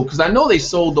still, because I know they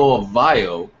sold off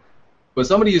Vio, but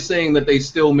somebody is saying that they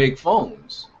still make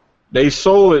phones. They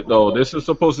sold it, though. This is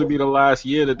supposed to be the last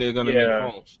year that they're going to make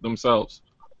phones themselves.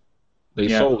 They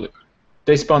sold it.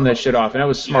 They spun that shit off, and that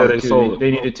was smart, they sold it.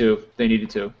 They needed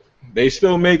to. They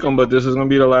still make them, but this is going to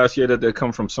be the last year that they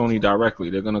come from Sony directly.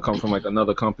 They're going to come from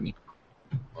another company.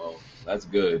 Oh, that's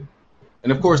good.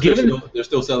 And, of course, they're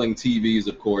still selling TVs,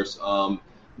 of course,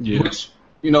 which,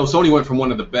 Sony went from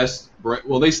one of the best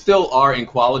they still are in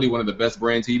quality one of the best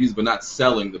brand TVs, but not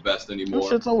selling the best anymore.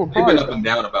 They've been up and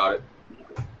down about it.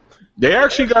 They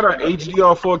actually got an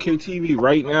HDR 4K TV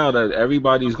right now that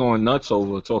everybody's going nuts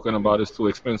over, talking about it's too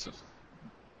expensive.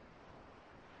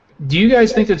 Do you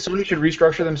guys think that Sony should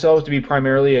restructure themselves to be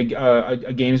primarily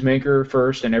a games maker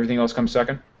first and everything else comes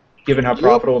second, given how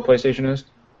profitable PlayStation is?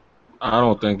 I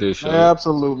don't think they should.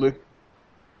 Absolutely.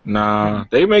 Nah,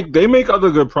 they make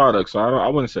other good products. So I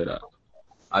wouldn't say that.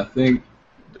 I think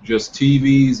just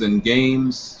TVs and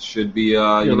games should be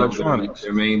electronics.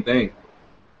 their main thing.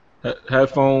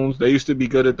 Headphones. They used to be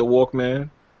good at the Walkman.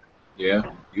 Yeah,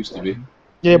 used to be.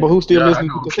 Yeah, but who's still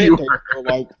listening I to cassette tapes?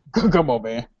 Like, come on,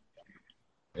 man.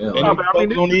 Yeah, And No, but I mean,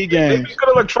 don't need they games. make good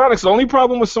electronics. The only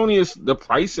problem with Sony is the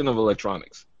pricing of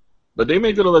electronics. But they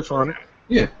make good electronics.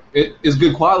 yeah, it is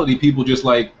good quality. People just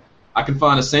like, I can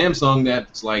find a Samsung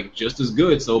that's like just as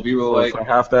good. So people are like, For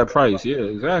half that price. Yeah,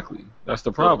 exactly. That's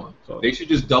the problem. So they should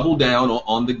just double down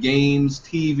on the games,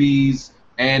 TVs,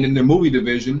 and in their movie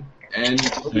division, and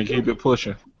keep it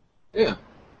pushing. yeah,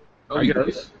 I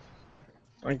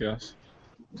guess.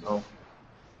 So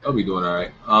they'll be doing all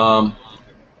right.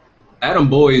 Adam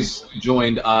Boyes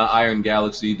joined Iron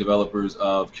Galaxy, developers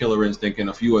of Killer Instinct and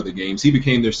a few other games. He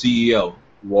became their CEO.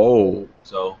 Whoa.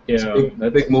 So Yeah, it's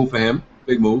a big move for him.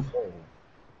 Big move.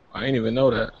 I didn't even know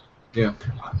that. Yeah.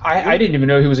 I didn't even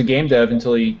know he was a game dev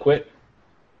until he quit.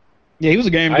 Yeah, he was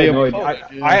a game I had dev. no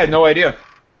idea. I had no idea.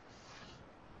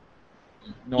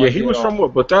 No Yeah, idea he was at all. from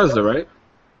what, Bethesda, right?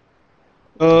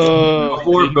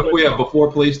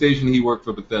 Before PlayStation, he worked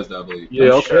for Bethesda, I believe.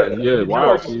 Yeah, okay. Yeah,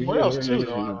 wow. What else too?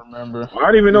 Though, I don't remember. I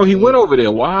didn't even know he went over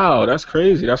there. Wow, that's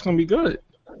crazy. That's gonna be good.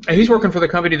 And he's working for the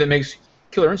company that makes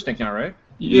Killer Instinct now, right?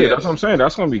 Yeah, that's what I'm saying.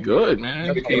 That's gonna be good, He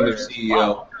man. became their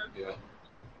CEO. Yeah.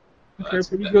 Okay,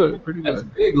 pretty good. Pretty That's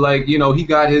good. big. Like, you know, he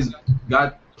got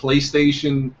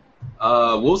PlayStation.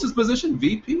 What was his position?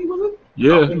 VP, was it?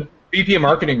 Yeah, VP of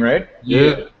marketing, right?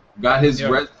 yeah, Got his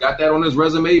Yeah. got that on his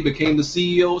resume. Became the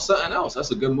CEO of something else.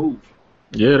 That's a good move.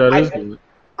 yeah. That is good.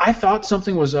 I thought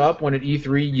something was up when at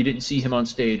E3 you didn't see him on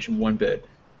stage one bit.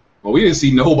 Well, we didn't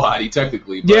see nobody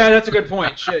technically. But Yeah, that's a good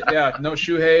point. Shit, yeah. No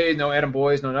Shuhei, no Adam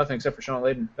Boyes, no nothing except for Sean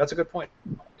Layden. That's a good point.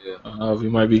 yeah. We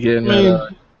might be getting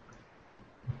that.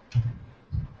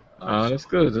 That's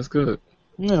good. That's good.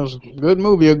 Yeah, it was a good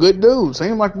movie, a good dude.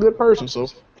 Seemed like a good person, so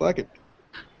fuck it.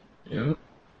 Yeah,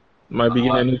 might be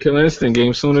getting a new Killer Instinct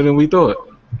game sooner than we thought.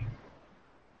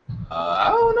 I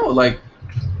don't know. Like,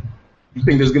 you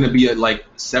think there's gonna be a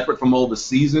separate from all the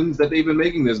seasons that they've been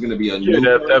making? There's gonna be a new.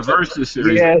 Yeah, that Versus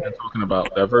series Yeah. they've been talking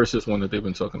about. That Versus one that they've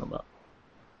been talking about.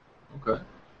 Okay.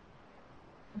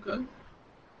 Okay.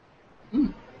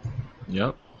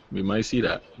 Yep, we might see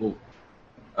that. Cool.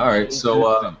 All right.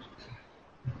 So,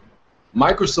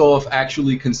 Microsoft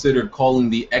actually considered calling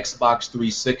the Xbox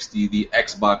 360 the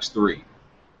Xbox 3.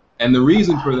 And the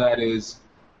reason for that is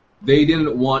they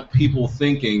didn't want people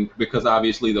thinking, because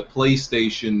obviously the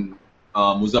PlayStation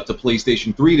was up to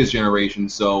PlayStation 3 this generation,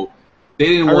 so they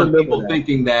didn't want people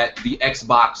thinking that the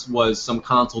Xbox was some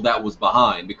console that was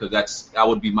behind, because that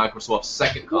would be Microsoft's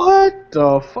second console. What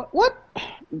the fuck? What?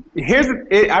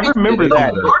 I remember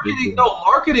that.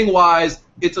 Marketing wise,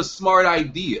 it's a smart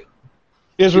idea.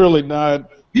 It's really not.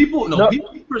 People look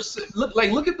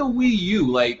at the Wii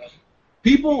U. Like,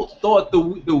 people thought the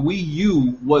Wii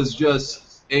U was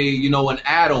just an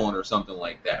add-on or something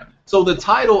like that. So the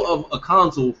title of a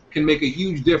console can make a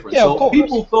huge difference. Yeah, so of course.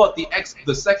 people thought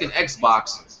the second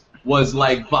Xbox was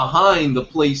like behind the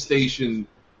PlayStation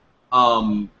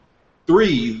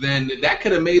 3. Then that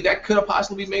could have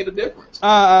possibly made a difference.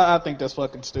 I think that's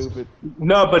fucking stupid.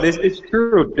 No, but it's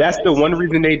true. That's the one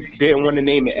reason they didn't want to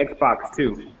name it Xbox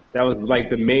 2. That was like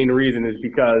the main reason, is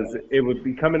because it would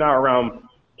be coming out around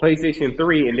PlayStation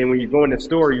 3, and then when you go in the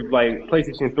store, you like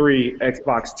PlayStation 3,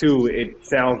 Xbox 2. It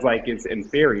sounds like it's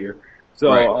inferior. So,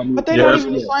 Right. But they don't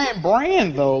even the same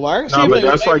brand though. Like, No, but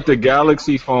that's like the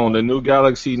Galaxy phone. The new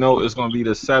Galaxy Note is going to be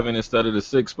the 7 instead of the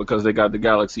 6 because they got the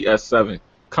Galaxy S7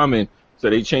 coming. So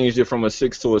they changed it from a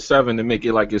 6 to a 7 to make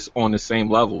it like it's on the same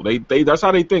level. They that's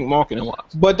how they think marketing wise.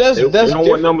 But they don't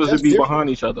want numbers that's to be different. behind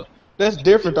each other. That's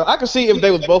different though. I could see if they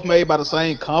was both made by the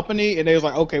same company and they was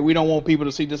like, okay, we don't want people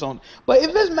to see this on. But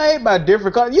if it's made by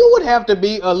different companies, you would have to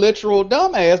be a literal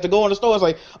dumbass to go in the store and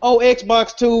say, oh,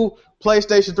 Xbox 2,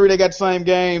 PlayStation 3, they got the same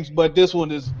games, but this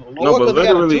one is No, lower but 'cause they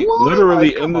got a literally 2 on it? in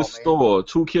Like, the come on, store,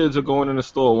 2 kids are going in the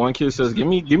store. One kid says, "Give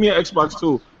me an Xbox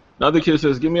 2." Another kid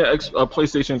says, "Give me a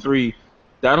PlayStation 3."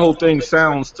 That whole thing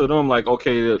sounds to them like,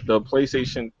 okay, the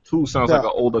PlayStation 2 sounds like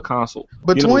an older console.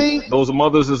 Between- those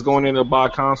mothers is going in to buy a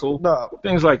console, No.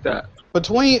 things like that.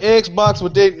 Between Xbox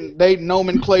with they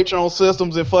nomenclature on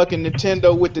systems and fucking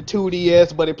Nintendo with the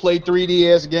 2DS, but it played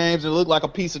 3DS games and looked like a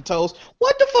piece of toast.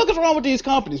 What the fuck is wrong with these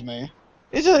companies, man?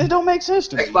 It don't make sense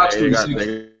to me. Xbox They got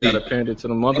 360. to hand it to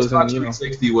the mothers, Xbox and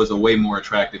 360 was a way more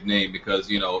attractive name because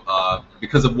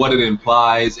of what it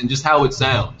implies and just how it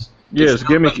sounds. yeah, it's sounds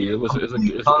like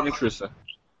gimmicky. It's interesting.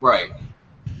 Right.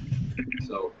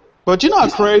 So But you know how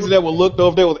crazy that would look though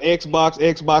if there was Xbox,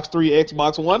 Xbox 3,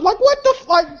 Xbox One. Like what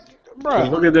the bro?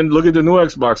 Look at the new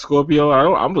Xbox Scorpio.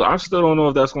 I still don't know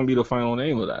if that's gonna be the final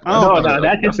name of that. I don't No, think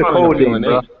that's just a not code an appealing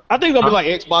name, bro. I think it'll be like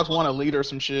Xbox One Elite or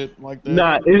some shit like that.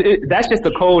 Nah, that's just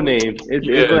a code name. It's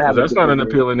Yeah, gonna have that's a not an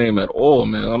different appealing name at all,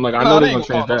 man. I'm like, I No, know they they're ain't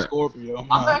gonna change call it that. Scorpio.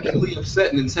 I'm actually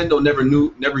upset Nintendo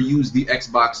never used the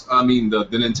Xbox. I mean the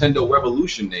Nintendo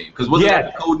Revolution name because wasn't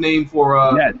that the code name for?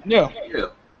 Yes. Yeah. Yeah.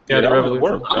 Yeah, that that would would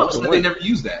work. I'm upset they never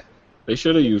used that. They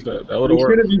should have used that. That would We have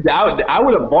should worked. have used that. I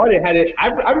would have bought it had it.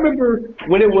 I remember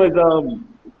when it was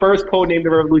first codenamed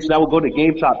the Revolution. I would go to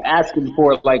GameStop asking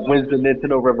for like when's the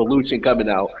Nintendo Revolution coming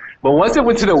out. But once it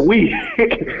went to the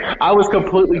Wii, I was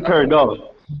completely turned off.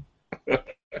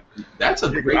 That's a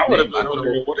great I would have name. I don't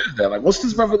been, know. what is that? Like, what's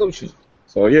this revolution?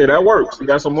 So yeah, that works. You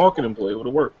got some marketing play. It would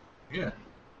have worked. Yeah.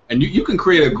 And you can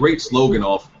create a great slogan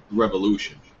off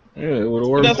Revolution. Yeah, it would have But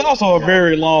worked. that's also a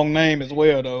very long name as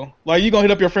well, though. Like you gonna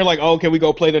hit up your friend like, oh, can we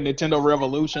go play the Nintendo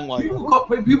Revolution? Like,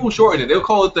 People shorten it. They'll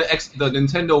call it the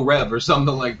Nintendo Rev or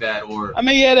something like that. Or I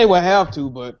mean, yeah, they would have to,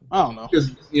 but I don't know.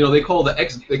 because they call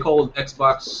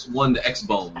Xbox One the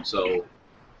X-Bone. So you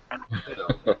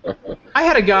know. I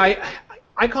had a guy.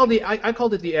 I called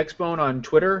it the X-Bone on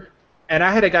Twitter, and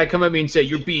I had a guy come at me and say,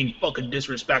 "You're being fucking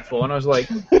disrespectful," and I was like,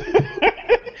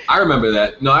 I remember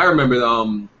that. No, I remember.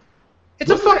 "It's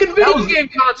a fucking video game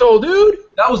console, dude."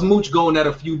 That was Mooch going at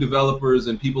a few developers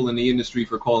and people in the industry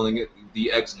for calling it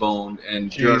the X-Bone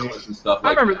and journalists and stuff I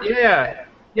like remember. that.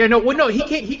 Yeah. No. He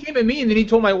came at me and then he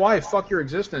told my wife, "Fuck your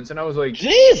existence," and I was like,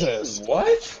 Jesus.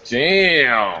 What?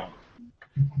 Damn.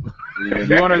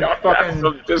 "You want to That's fucking?"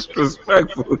 some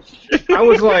disrespectful shit. I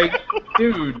was like,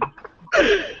 "Dude,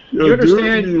 Yo, you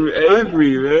understand? Dude, you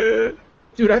angry, man.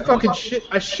 Dude,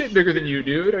 I shit bigger than you,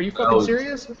 dude. Are you fucking was-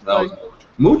 serious?" That was Like,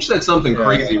 Mooch said something Yeah.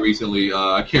 crazy recently.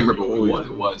 I can't remember what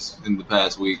it was in the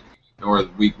past week or the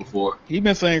week before. He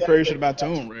been saying crazy shit about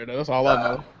Tomb Raider. That's all I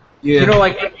know. Yeah. you know,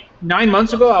 like 9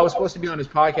 months ago, I was supposed to be on his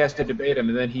podcast to debate him,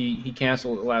 and then he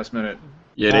canceled at the last minute.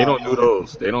 Yeah, they don't do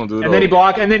those. They don't do those. And then he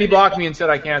blocked me and said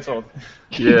I canceled.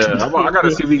 Yeah, I gotta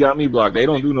see if he got me blocked. They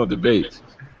don't do no debates.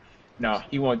 No,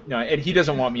 he won't. No, and he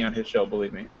doesn't want me on his show.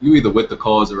 Believe me. You either with the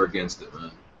cause or against it,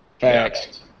 man.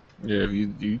 Facts. Yeah, if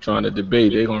you trying to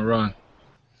debate, they gonna run.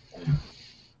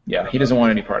 Yeah, he doesn't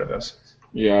want any part of this.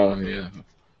 Yeah.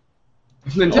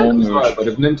 If Nintendo's Oh, right, but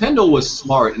if Nintendo was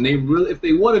smart and if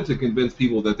they wanted to convince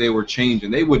people that they were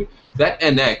changing, they would. That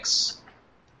NX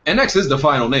is the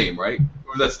final name, right?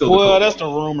 Or that's still. Well, the that's the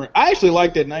rumor. I actually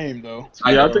like that name though.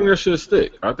 Yeah, I think that should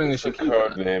stick. I think they should keep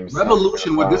it.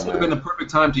 Revolution. This would have been the perfect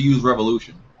time to use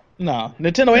Revolution. No,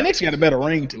 Nintendo NX got a better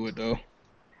ring to it though.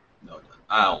 No,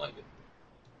 I don't like it.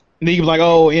 And you can be like,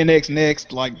 oh, NX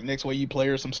next, like next way you play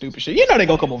or some stupid shit. You know they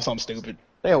gonna come up with something stupid.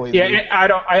 They always Yeah,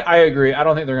 do. I agree. I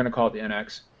don't think they're gonna call it the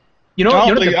NX. You know, I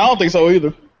you don't know think, I don't think so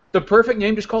either. the perfect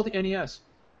name, just call it the NES.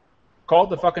 Call it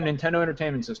the fucking Nintendo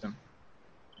Entertainment System.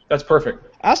 That's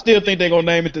perfect. I still think they're gonna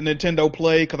name it the Nintendo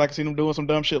Play because I can see them doing some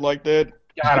dumb shit like that.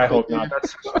 God, I hope not.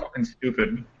 That's fucking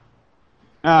stupid.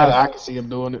 I can see them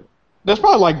doing it. That's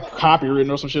probably like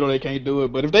copywritten or some shit, or they can't do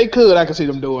it. But if they could, I can see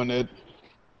them doing it.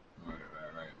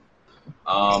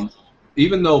 Right.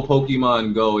 Even though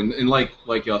Pokemon Go and like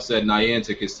y'all said,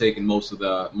 Niantic has taken most of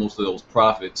those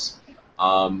profits.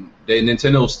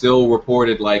 Nintendo still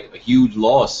reported like a huge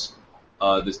loss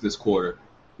this quarter.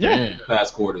 Yeah.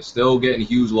 Past quarter, still getting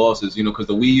huge losses. Because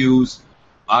the Wii U's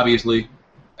obviously,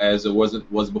 as it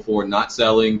was before, not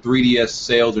selling. 3DS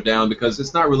sales are down because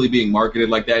it's not really being marketed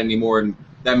like that anymore, and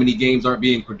that many games aren't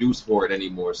being produced for it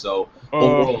anymore. So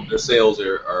overall, their sales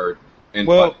are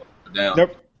down.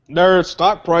 Their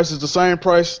stock price is the same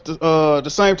price, the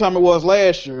same time it was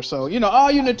last year. So, all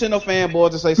you Nintendo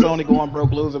fanboys that say Sony going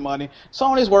broke losing money,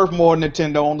 Sony's worth more than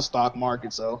Nintendo on the stock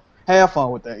market. So, have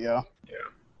fun with that, y'all.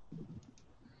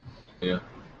 Yeah.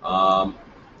 I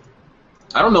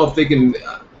don't know if they can.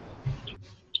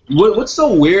 What's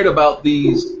so weird about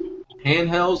these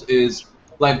handhelds is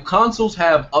like consoles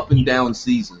have up and down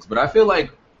seasons, but I feel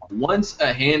like once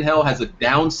a handheld has a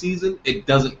down season, it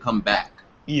doesn't come back.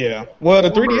 Yeah. Well,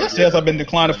 the 3DS sales have been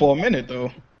declining for a minute,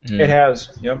 though. It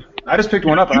has. Yep. I just picked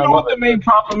one up. You And I know love what the it. main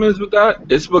problem is with that?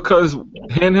 It's because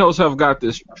handhelds have got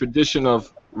this tradition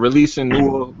of releasing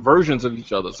newer versions of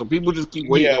each other. So people just keep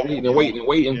waiting and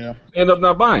waiting. Yeah. End up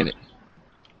not buying it.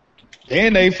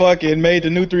 And they fucking made the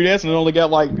new 3DS and it only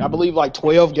got I believe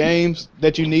 12 games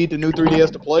that you need the new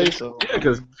 3DS to play. So Yeah,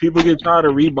 because people get tired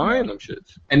of rebuying them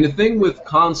shits. And the thing with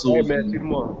consoles, Hey, man, 2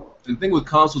 more. the thing with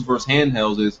consoles versus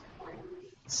handhelds is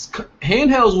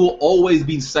handhelds will always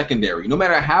be secondary, no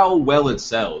matter how well it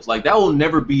sells. Like that will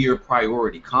never be your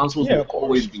priority. Consoles Yeah, will of course.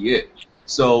 always be it.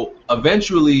 So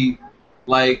eventually,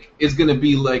 like, it's gonna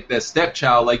be like that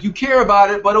stepchild. Like, you care about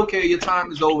it, but okay, your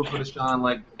time is over for this, John.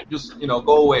 Like, just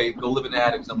go away, go live in the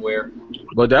attic somewhere.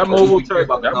 But that mobile tech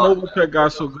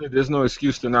got so good. There's no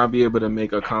excuse to not be able to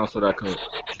make a console that could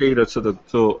cater to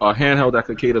a handheld that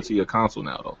could cater to your console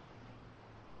now, though.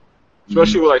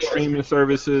 Especially with like streaming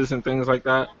services and things like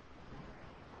that.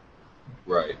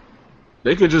 Right.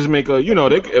 They could just make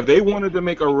if they wanted to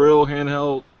make a real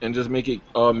handheld and just make it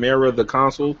mirror the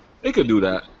console, they could do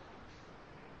that.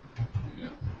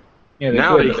 Yeah, they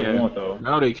Now could, they but can. won't, though.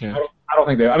 Now they can. I don't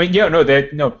think they. I mean,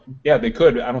 they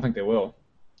could. I don't think they will.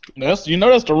 That's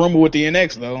that's the rumor with the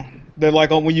NX though. That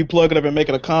like when you plug it up and make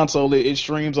it a console, it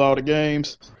streams all the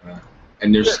games.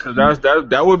 And there's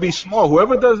that would be smart.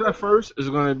 Whoever does that first is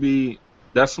going to be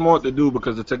that's smart to do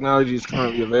because the technology is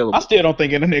currently available. I still don't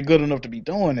think internet good enough to be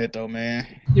doing it though, man.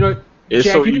 It's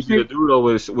Jack, so easy to do though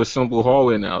with simple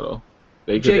hardware now though.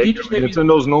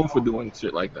 Nintendo's known for doing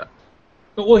shit like that.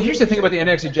 Well, here's the thing about the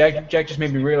NX that Jack just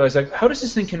made me realize. Like, how does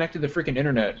this thing connect to the freaking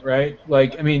internet, right?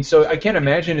 Like, I mean, so I can't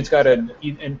imagine it's got an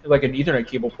Ethernet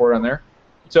cable port on there.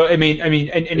 So I mean, and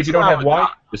if you don't have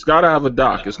Wi-Fi, it's got to have a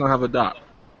dock. It's gonna have a dock.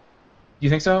 You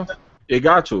think so? It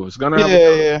got to. It's gonna have.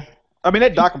 Yeah. I mean,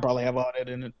 that dock can probably have all that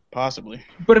in it, possibly.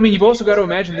 But I mean, you've also got to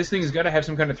imagine this thing has got to have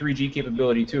some kind of 3G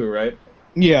capability too, right?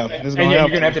 Yeah,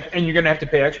 and you're gonna have to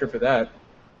pay extra for that.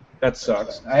 That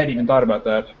sucks. I hadn't even thought about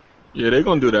that. Yeah, they're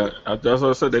gonna do that. That's what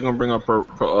I said. They're gonna bring up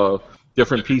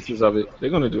different pieces of it. They're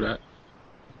gonna do that.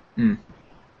 Yeah.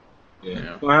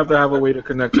 You're gonna have a way to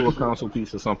connect to a console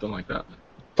piece or something like that.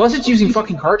 Plus, it's using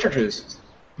fucking cartridges.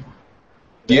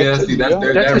 Yeah, see,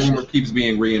 that rumor keeps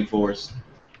being reinforced.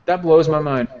 That blows my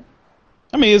mind.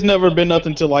 I mean, it's never been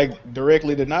nothing to like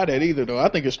directly deny that either, though. I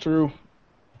think it's true.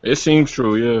 It seems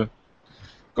true, yeah.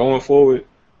 Going forward,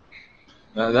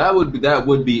 that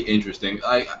would be interesting.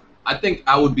 I think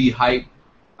I would be hyped.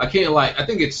 I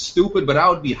think it's stupid, but I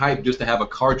would be hyped just to have a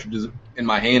cartridge in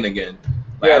my hand again.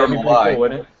 Like, I don't know why. Cool,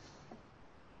 wouldn't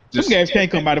it? Some games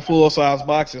can't come out of full-size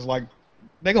boxes. Like,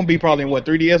 they're going to be probably in,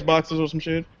 3DS boxes or some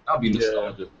shit? That'll be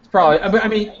nostalgia. It's probably. I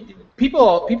mean,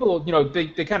 people,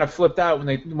 they kind of flipped out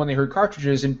when they heard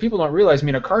cartridges, and people don't realize. I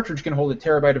mean, a cartridge can hold a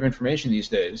terabyte of information these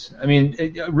days. I mean,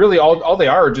 really, all they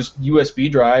are just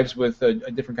USB drives with a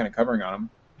different kind of covering on them.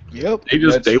 Yep.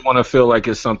 They want to feel like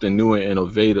it's something new and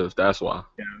innovative. That's why.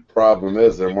 Yeah. Problem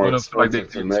is, they're more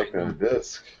expensive to make than a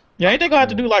disc. Yeah, ain't they gonna have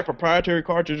to do like proprietary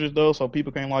cartridges though, so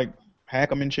people can like hack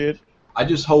them and shit? I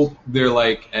just hope they're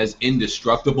like as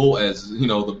indestructible as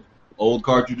the old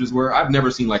cartridges were. I've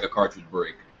never seen like a cartridge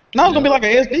break. No, it's gonna be like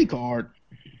an SD card.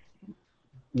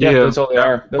 Yeah, that's all they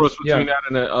are. That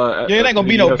and it ain't gonna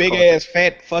be no big ass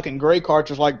fat fucking gray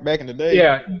cartridge like back in the day.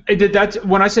 Yeah, that's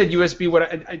when I said USB.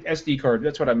 SD card?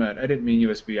 That's what I meant. I didn't mean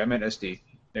USB. I meant SD.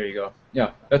 There you go.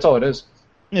 Yeah, that's all it is.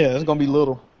 Yeah, it's gonna be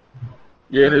little.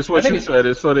 Yeah, that's what you said.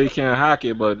 It's so they can't hack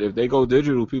it, but if they go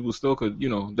digital, people still could.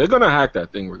 They're gonna hack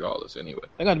that thing regardless anyway.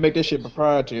 They're gonna make that shit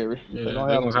proprietary. Yeah, they're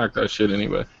gonna hack that shit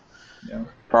anyway. Yeah,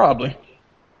 probably.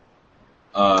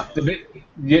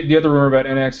 The other rumor about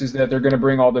NX is that they're going to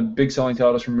bring all the big selling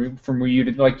titles from Wii U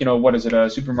to, like, what is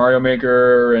it, Super Mario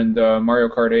Maker and Mario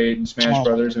Kart 8 and Smash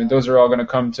Brothers. I mean, those are all going to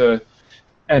come to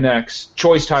NX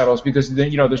choice titles because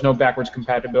there's no backwards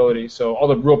compatibility. So all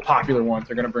the real popular ones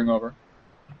they're going to bring over,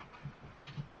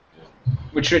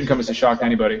 which shouldn't come as a shock to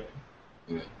anybody.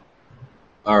 Yeah.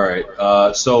 All right.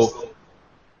 So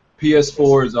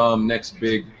PS4's next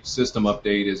big system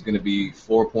update is going to be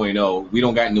 4.0. We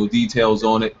don't got no details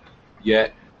on it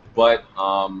yet, but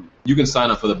you can sign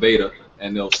up for the beta,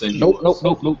 and they'll send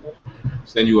you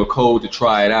send you a code to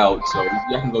try it out. So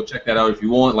you can go check that out if you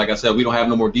want. Like I said, we don't have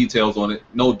no details on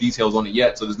it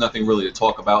yet, so there's nothing really to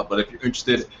talk about. But if you're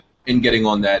interested in getting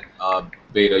on that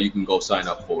beta, you can go sign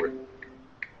up for it.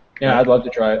 Yeah, I'd love to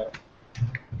try it.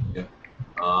 Yeah.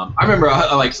 I remember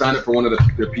I signed up for one of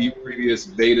the previous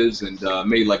betas and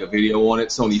made like a video on it.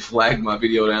 Sony flagged my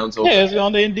video down. So yeah, it's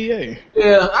on the NDA.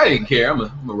 Yeah, I didn't care. I'm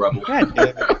a rebel. God damn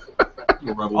it. I'm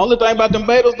a rebel. Only thing about them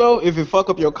betas though, if it fuck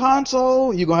up your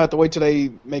console, you're gonna have to wait till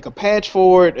they make a patch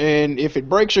for it, and if it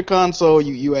breaks your console,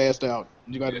 you assed out.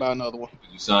 You gotta buy another one.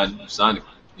 You signed it,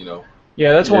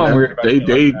 Yeah, that's why I'm weird about it.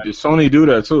 Sony do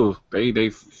that too. They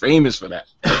famous for that.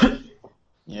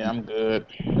 Yeah, I'm good.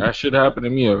 That shit happened to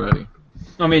me already.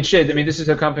 I mean, shit. I mean, this is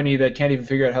a company that can't even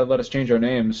figure out how to let us change our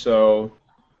names, so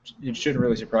it shouldn't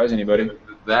really surprise anybody.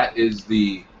 That is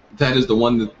the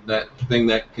one that thing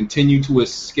that continued to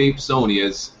escape Sony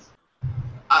is.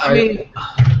 I mean,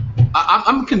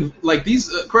 I'm like these.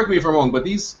 Correct me if I'm wrong, but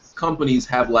these companies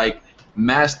have like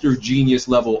master genius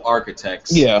level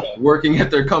architects Yeah. working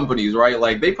at their companies, right?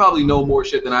 Like they probably know more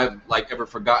shit than I've like ever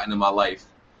forgotten in my life.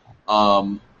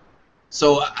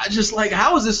 So I just like,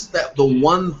 how is this the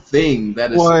one thing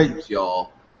that escapes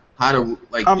y'all? How to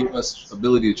give us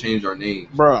ability to change our names?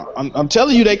 Bro, I'm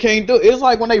telling you, they can't do it. It's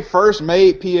like when they first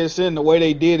made PSN, the way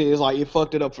they did it is like it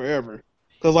fucked it up forever.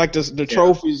 Cause like the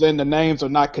trophies and the names are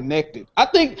not connected. I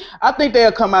think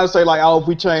they'll come out and say like, oh, if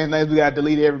we change names, we gotta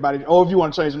delete everybody. Or if you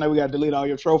want to change the name, we gotta delete all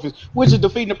your trophies, which is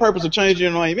defeating the purpose of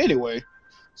changing your name anyway.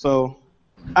 So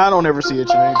I don't ever see it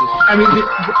changing. I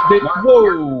mean,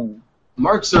 whoa.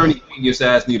 Mark Cerny genius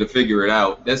ass need to figure it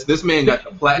out. This man got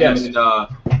the platinum in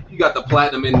he got the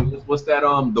platinum in what's that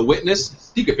The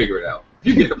Witness? He can figure it out. If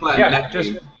you get the platinum in that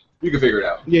game, you can figure it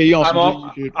out. Yeah,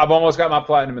 I've almost got my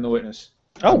platinum in The Witness.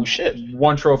 Oh shit.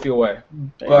 One trophy away.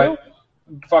 But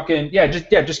fucking just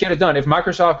get it done. If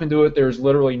Microsoft can do it, there's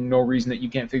literally no reason that you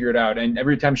can't figure it out. And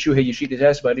every time Shuhei Yoshida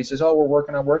asks about it, he says, "Oh, we're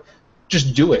working on work."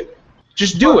 Just do it.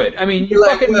 Just do it. I mean, you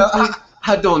fucking.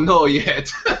 I don't know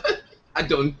yet. I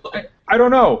don't know. I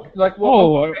don't know. Like,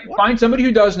 find somebody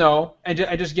who does know and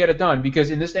just get it done. Because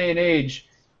in this day and age,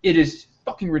 it is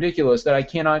fucking ridiculous that I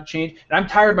cannot change. And I'm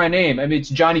tired of my name. I mean, it's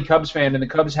Johnny Cubs fan, and the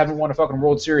Cubs haven't won a fucking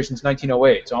World Series since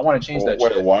 1908. So I want to change that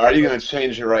shit. Why are you going to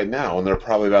change it right now when they're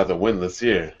probably about to win this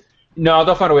year? No,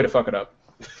 they'll find a way to fuck it up.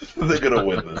 They're going to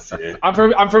win this year. I'm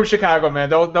from Chicago, man.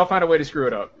 They'll find a way to screw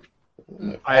it up.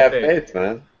 I have faith,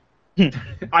 man.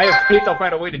 I have faith they'll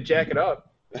find a way to jack it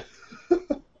up.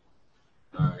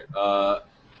 All right.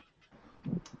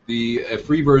 A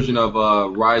free version of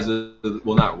Rise of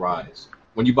not Rise.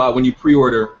 When you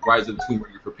pre-order Rise of the Tomb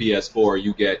Raider for PS4,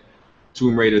 you get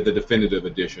Tomb Raider the Definitive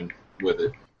Edition with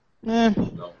it.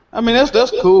 I mean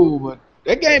that's cool, but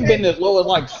that game been as low as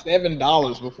like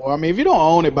 $7 before. I mean, if you don't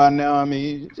own it by now, I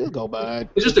mean, just go buy it.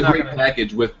 It's just a great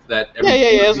package with that. You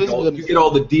get all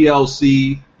the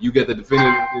DLC, you get the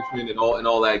Definitive Edition, and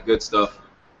all that good stuff.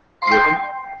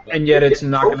 And yet it's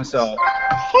not going to sell. What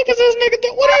the fuck is this nigga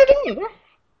doing? What are you doing, bro?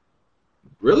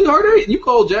 Really, Hard-8? You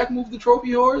call Jack Move the trophy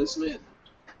whore? This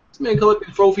man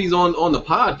collecting trophies on the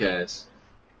podcast.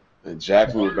 And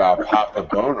Jack Move about popped a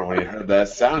boner when he heard that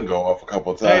sound go off a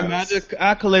couple times. Hey man,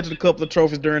 I collected a couple of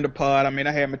trophies during the pod. I mean,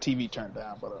 I had my TV turned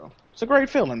down, but it's a great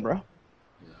feeling, bro.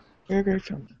 Very great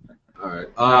feeling. All right.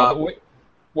 What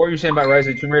were you saying about Rise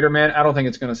of the Tomb Raider, man? I don't think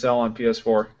it's going to sell on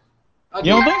PS4. You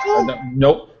don't think so?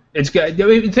 Nope. It's good.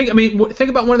 Think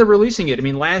about when they're releasing it. I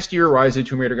mean, last year Rise of the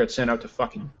Tomb Raider got sent out to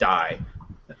fucking die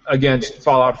against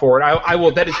Fallout 4. I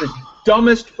will. That is the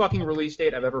dumbest fucking release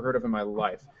date I've ever heard of in my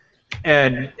life.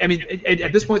 And I mean,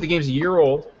 at this point, the game's a year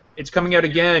old. It's coming out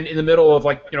again in the middle of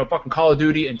fucking Call of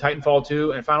Duty and Titanfall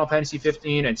 2 and Final Fantasy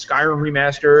 15 and Skyrim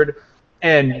remastered,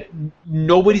 and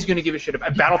nobody's gonna give a shit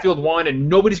about Battlefield 1, and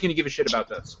nobody's gonna give a shit about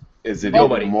this. Is it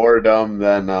even more dumb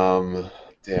than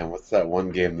Damn, what's that one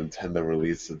game Nintendo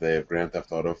released today of Grand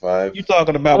Theft Auto 5? You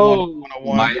talking about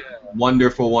 101?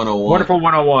 Wonderful 101. Wonderful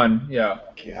 101, yeah.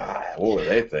 God, what were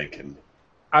they thinking?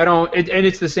 And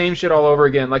it's the same shit all over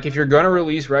again. Like, if you're going to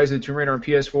release Rise of the Tomb Raider on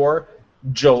PS4,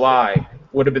 July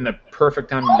would have been the perfect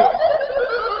time to do it.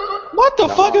 What the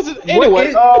fuck is it?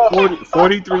 Anyway,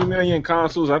 43 million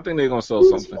consoles. I think they're going to sell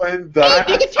something. Hey,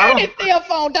 you can turn that cell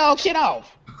phone dog shit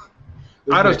off.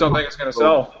 I just don't think it's going to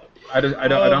sell. I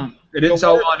don't. It didn't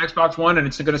sell well on Xbox One, and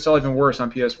it's going to sell even worse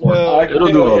on PS4. Well, it'll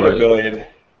do all right.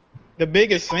 The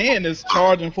biggest sin is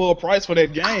charging full price for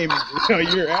that game a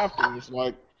year after. It's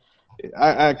like,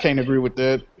 I can't agree with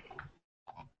that.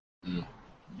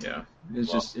 Yeah,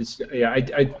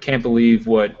 I can't believe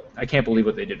what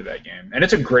they did to that game, and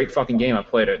it's a great fucking game. I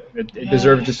played it. It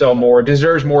deserves to sell more. It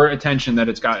deserves more attention that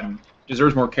it's gotten. It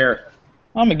deserves more care.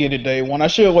 I'm gonna get it day one. I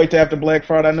should wait till after Black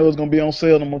Friday. I know it's gonna be on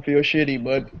sale. I'm gonna feel shitty,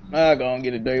 but I'm gonna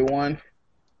get it day one.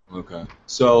 Okay.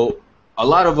 So a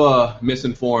lot of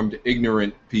misinformed,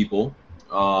 ignorant people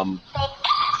in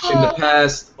the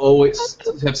past always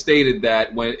have stated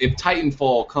that if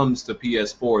Titanfall comes to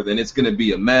PS4, then it's gonna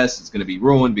be a mess. It's gonna be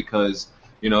ruined because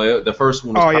the first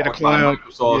one was powered by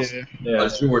Microsoft's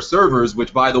Azure servers,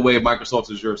 which, by the way, Microsoft's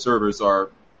Azure servers are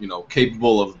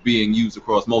capable of being used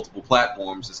across multiple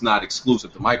platforms. It's not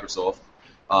exclusive to Microsoft.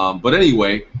 But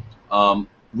anyway,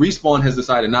 Respawn has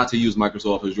decided not to use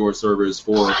Microsoft Azure servers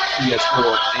for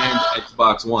PS4 and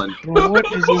Xbox One. Bro, what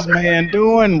is this man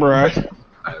doing, bro?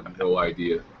 I have no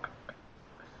idea.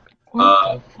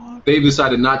 They've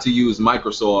decided not to use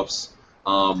Microsoft's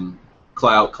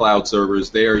cloud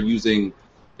servers. They are using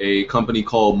a company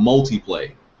called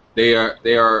Multiplay. They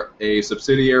are a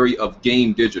subsidiary of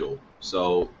Game Digital.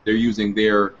 So they're using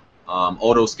their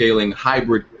auto-scaling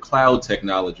hybrid cloud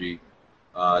technology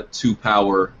to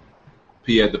power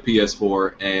the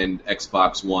PS4 and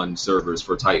Xbox One servers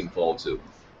for Titanfall 2.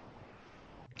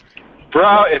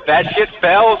 Bro, if that shit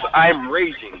fails, I'm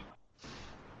raging.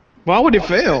 Why would it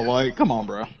fail? Like, come on,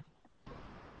 bro.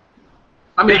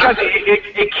 I mean, Because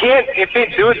it can't, if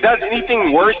it does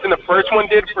anything worse than the first one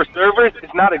did for servers,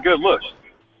 it's not a good look.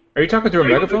 Are you talking through a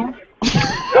megaphone?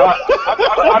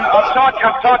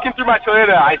 I'm talking through my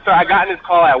Toyota. I got in this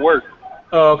call at work.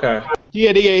 Oh, okay.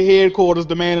 Yeah, they get headquarters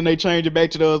demanding they change it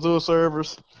back to the Azure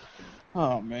servers.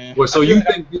 Oh, man. well, so you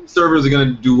think these servers are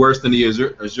going to do worse than the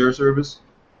Azure service?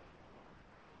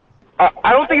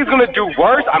 I don't think it's going to do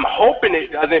worse. I'm hoping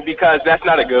it doesn't because that's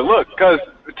not a good look. Because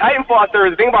the Titanfall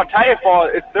servers, the thing about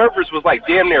Titanfall, its servers was like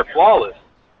damn near flawless.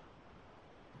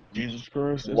 Jesus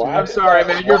Christ. I'm sorry,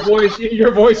 man.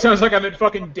 Your voice sounds like I'm in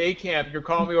fucking day camp. You're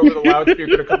calling me over the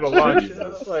loudspeaker to come to lunch.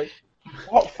 It's like,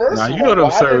 Well, first Nah, of you all, know them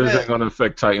why servers did ain't gonna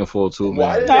affect Titanfall 2, Why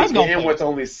man. did That's a gonna game play. with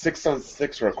only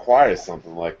 6-on-6 require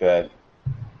something like that?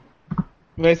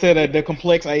 They said that the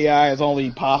complex AI is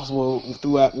only possible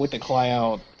with the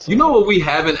cloud. So. You know what we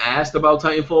haven't asked about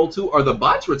Titanfall 2? Are the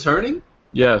bots returning?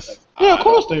 Yes. Yeah, of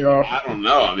course they are. I don't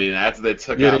know. I mean, after they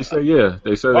took Yeah, out, they said yeah.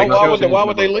 They said Why, they why killed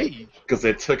would they leave? because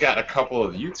they took out a couple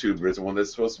of YouTubers when they're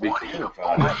supposed to be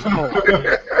qualified.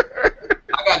 I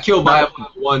got killed by them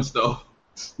once, though.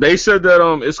 They said that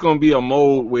it's gonna be a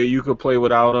mode where you could play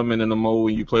without them, and then a mode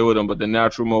where you play with them, but the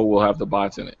natural mode will have the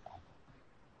bots in it.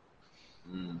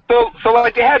 So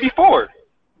like they had before.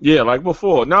 Yeah, like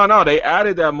before. No, they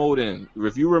added that mode in.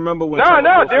 If you remember when.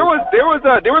 No, there was a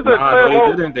clear Nah, they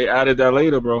mode. didn't. They added that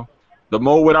later, bro. The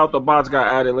mode without the bots got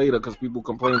added later because people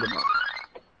complained about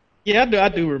it. Yeah, I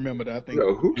do remember that. I think.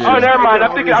 Yo, who Oh, never mind.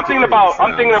 I'm thinking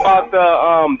about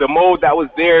the mode that was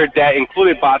there that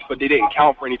included bots, but they didn't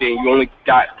count for anything. You only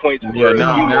got points for. Yeah,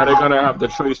 now they're gonna have the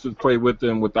choice to play with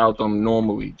them without them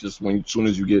normally, just as soon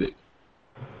as you get it.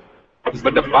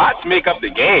 But the bots make up the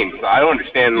game, so I don't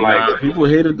understand. Like, People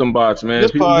hated them bots, man.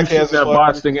 This People podcast shooting is at fucking-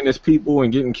 bots thinking it's people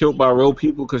and getting killed by real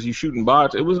people because you shooting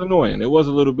bots. It was annoying. It was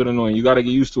a little bit annoying. You got to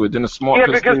get used to it. Then a smart yeah,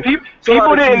 pistol. because it's a lot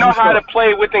people of didn't know cheesy how to stuff.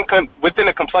 play within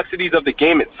the complexities of the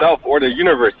game itself or the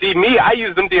universe. See, me, I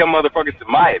use them damn motherfuckers to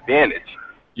my advantage.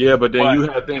 Yeah, but then you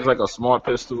had things like a smart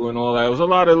pistol and all that. It was a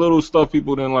lot of little stuff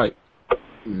people didn't like.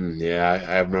 Yeah,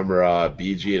 I remember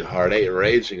BG and Hard 8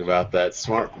 raging about that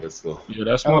smart pistol. Yeah,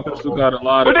 that smart pistol got a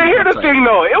lot of. But then here's the thing,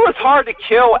 though. It was hard to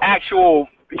kill actual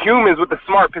humans with the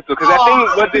smart pistol because that thing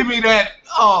was. give me that.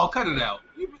 Oh, cut it out.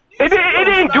 It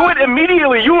didn't do it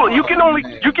immediately. You can only.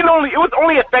 It was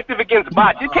only effective against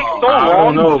bots. It takes so long. I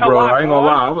don't know, to bro. lock I ain't gonna on.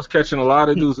 lie. I was catching a lot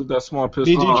of dudes with that smart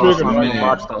pistol. DG triggered, man.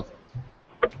 Box stuff.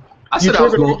 I said I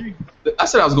was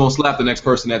going to slap the next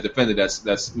person that defended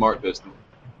that smart pistol.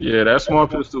 Yeah, that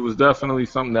smart pistol was definitely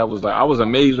something that was like I was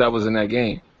amazed that was in that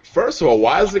game. First of all,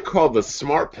 why is it called the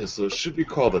smart pistol? It should be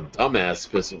called a dumbass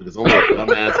pistol because only a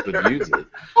dumbass could use it.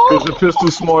 Because the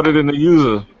pistol's smarter than the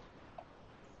user.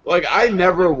 Like, I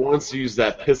never once used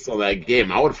that pistol in that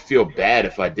game. I would feel bad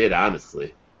if I did,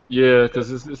 honestly. Yeah,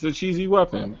 because it's a cheesy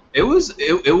weapon. It was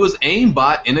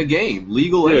aimbot in a game,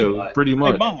 legal aimbot. Yeah, pretty Hey,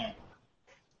 much. Bone.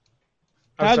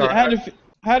 I'm sorry.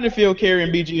 How did it feel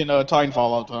carrying BG and Titanfall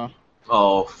all the time?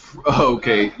 Oh,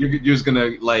 okay. You're just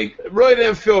gonna like. It really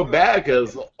didn't feel bad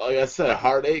because, like I said,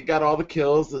 Hard 8 got all the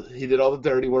kills. He did all the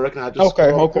dirty work, and I just Okay,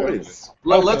 scored okay. points.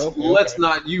 Let's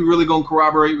not. You really gonna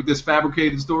corroborate with this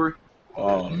fabricated story?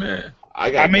 Oh man.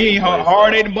 I mean,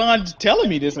 Hard 8 and Bond telling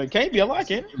me this. It can't be a lie,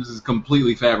 can it? This is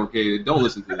completely fabricated. Don't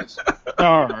listen to this.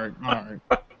 All right.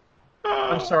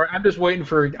 I'm sorry. I'm just waiting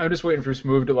for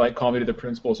Smooth to like call me to the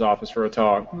principal's office for a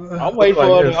talk. I'm waiting Like,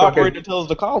 for the it's fucking- operator to tell us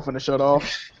the coffin to shut off.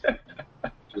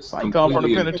 Just Might come from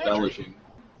the completely penitentiary. embellishing.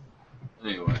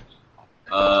 Anyway,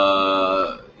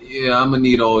 yeah, I'm gonna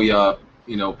need all y'all,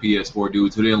 PS4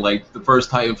 dudes who didn't like the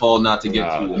first Titanfall not to get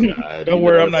to it. Don't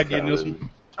worry, I'm not getting this one.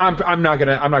 I'm not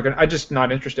gonna. I'm just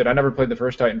not interested. I never played the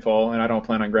first Titanfall, and I don't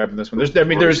plan on grabbing this one. There's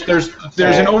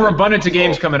an overabundance of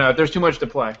games coming out. There's too much to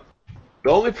play. The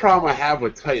only problem I have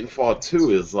with Titanfall 2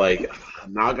 is, like,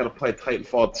 I'm not going to play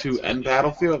Titanfall 2 and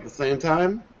Battlefield at the same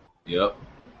time. Yep.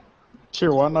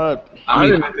 Sure, why not? I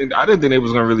didn't think they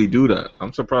was gonna really do that.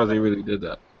 I'm surprised they really did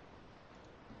that.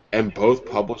 And both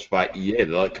published by EA. They're,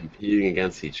 like, competing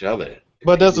against each other.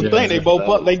 But that's the Yeah, thing. They that's both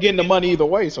valid. they getting the money either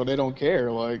way, so they don't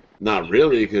care. Like, Not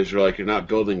really, because you're not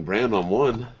building brand on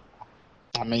one.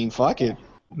 I mean, fuck it.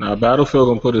 Now Battlefield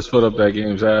gonna put his foot up that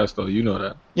game's ass though. You know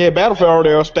that. Yeah, Battlefield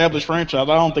already an established franchise.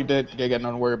 I don't think that they got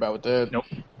nothing to worry about with that. Nope.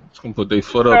 It's gonna put their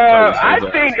foot up. I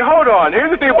Titanfall's think. ass. Hold on. Here's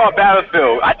the thing about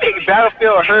Battlefield. I think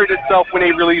Battlefield hurt itself when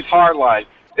they released Hardline.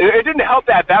 It didn't help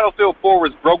that Battlefield 4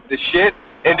 was broke to shit,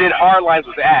 and then Hardlines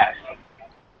was ass.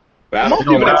 Most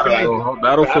people that play,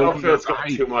 Battlefield's got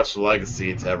too much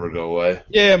legacy to ever go away.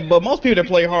 yeah, but most people that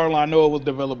play Hardline know it was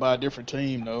developed by a different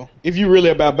team, though. If you really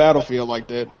about Battlefield like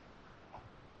that,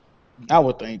 I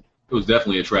would think. It was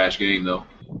definitely a trash game, though.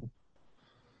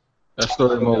 That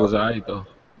story mode was alright though.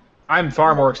 I'm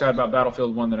far more excited about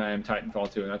Battlefield 1 than I am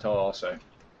Titanfall 2, and that's all I'll say.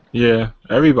 Yeah,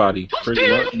 everybody pretty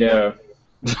much. Yeah.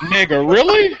 Nigga,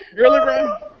 really? Really,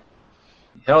 bro?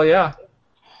 Hell yeah.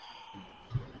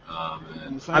 Oh,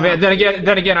 man. I mean,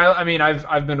 then again, I mean,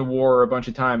 I've been to war a bunch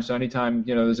of times, so anytime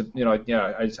there's a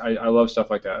yeah, I love stuff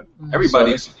like that.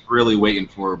 Everybody's really waiting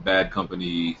for Bad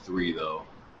Company 3, though.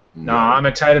 Nah, I'm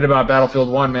excited about Battlefield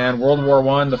 1, man. World War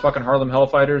 1, the fucking Harlem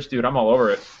Hellfighters, dude, I'm all over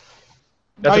it.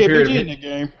 That's a period PG of in the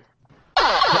game.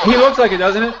 He looks like it,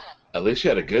 doesn't it? At least you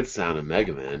had a good sound in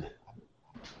Mega Man.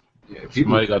 Yeah,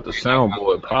 Somebody got the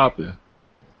soundboard popping.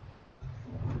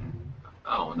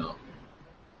 I don't know.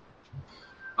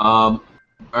 All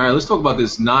right, let's talk about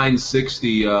this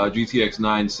 960 GTX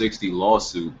 960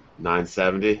 lawsuit.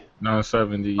 970.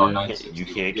 970. Oh, Yeah. 960. You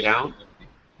can't count.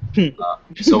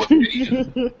 So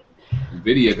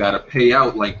NVIDIA got to pay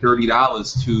out like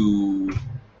 $30 to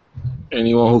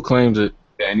Anyone who claims it.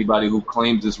 anybody who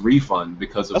claims this refund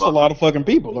because of That's a lot of fucking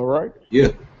people, though, right? Yeah,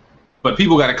 but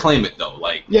people got to claim it though.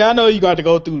 Like Yeah, I know you got to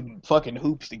go through fucking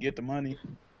hoops to get the money.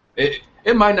 it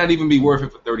might not even be worth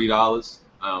it for $30.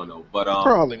 I don't know, but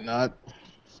Probably not.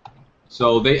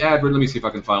 so they let me see if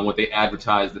I can find what they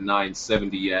advertised the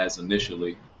 970 as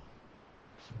initially.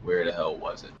 Where the hell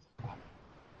was it?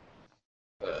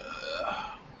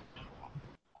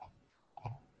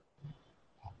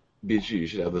 BG, you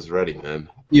should have this ready, man.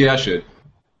 Yeah, I should.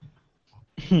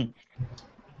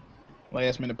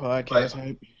 Last minute podcast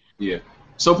hype. Yeah.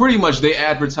 So pretty much they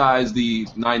advertised the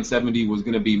 970 was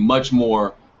going to be much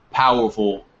more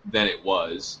powerful than it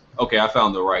was. Okay, I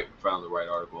found the right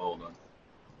article. Hold on.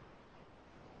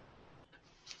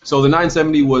 So the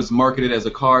 970 was marketed as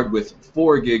a card with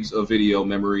 4 gigs of video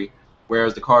memory,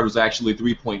 whereas the card was actually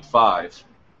 3.5.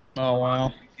 Oh,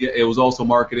 wow. Yeah, it was also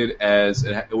marketed as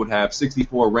it would have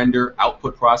 64 render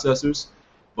output processors,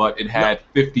 but it had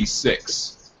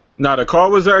 56. Now the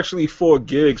card was actually 4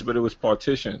 gigs, but it was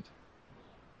partitioned.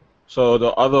 So the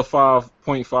other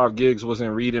 5.5 gigs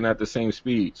wasn't reading at the same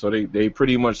speed. So they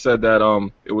pretty much said that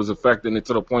it was affecting it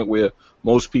to the point where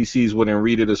most PCs wouldn't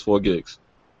read it as 4 gigs.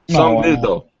 Some did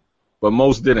though, but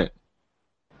most didn't.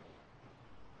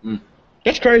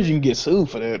 That's crazy. You can get sued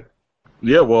for that.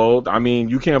 Yeah, well, I mean,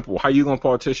 you can't. How you gonna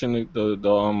partition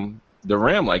the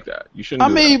RAM like that? You shouldn't.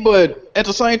 I mean, but at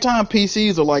the same time,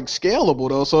 PCs are like scalable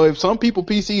though. So if some people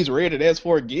PCs read it as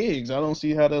 4 gigs, I don't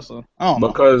see how that's a. I don't know.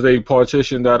 Because they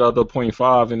partitioned that other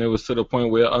 0.5, and it was to the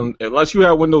point where unless you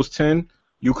had Windows 10,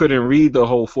 you couldn't read the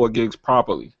whole 4 gigs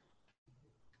properly.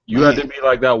 You had to be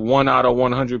like that 1 out of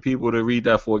 100 people to read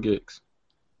that 4 gigs.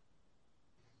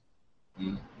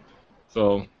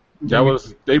 So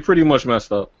they pretty much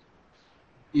messed up.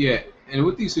 Yeah, and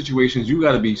with these situations, you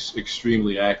got to be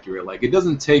extremely accurate. Like, it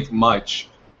doesn't take much.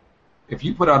 If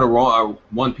you put out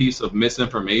one piece of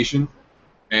misinformation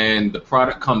and the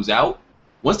product comes out,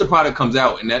 once the product comes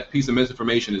out and that piece of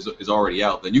misinformation is already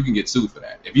out, then you can get sued for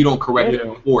that. If you don't correct it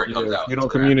before it comes out. You don't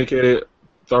communicate it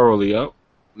thoroughly,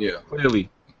 Yeah. clearly.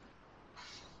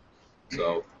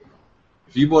 So,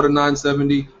 if you bought a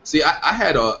 970, see,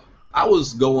 I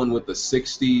was going with the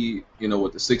 60,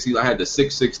 with the 60. I had the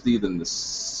 660, then the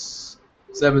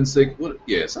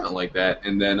 760, something like that,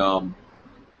 and then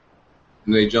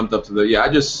they jumped up to the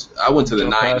I went to the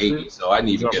 980, so I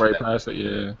need to get right that. past it,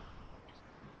 yeah.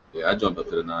 Yeah, I jumped up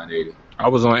to the 980. I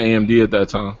was on AMD at that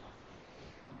time.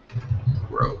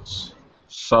 Gross.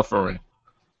 Suffering.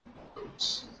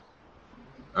 Gross.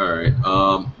 All right.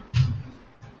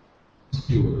 Let's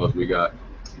see what else we got.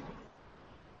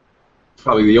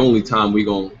 Probably the only time we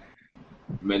gonna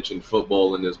mention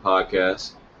football in this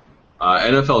podcast.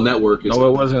 NFL Network is. No,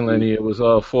 it wasn't, Lenny. It was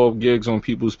 4 gigs on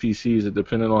people's PCs. It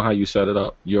depended on how you set it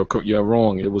up. You're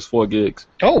wrong. It was 4 gigs.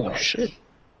 Oh shit!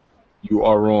 You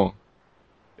are wrong.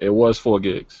 It was 4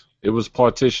 gigs. It was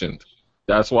partitioned.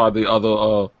 That's why the other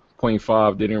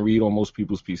 0.5 didn't read on most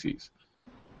people's PCs.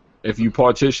 If you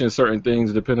partition certain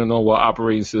things, depending on what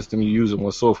operating system you use and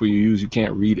what software you use, you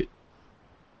can't read it.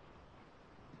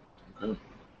 Okay.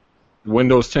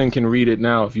 Windows 10 can read it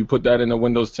now. If you put that in a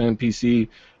Windows 10 PC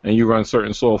and you run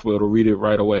certain software, it'll read it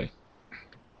right away.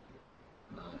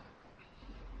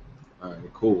 All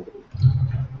right, cool.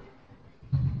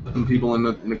 Let them people in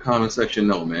the comment section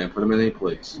know, man. Put them in their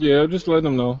place. Yeah, just let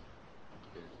them know.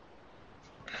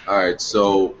 All right,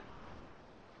 so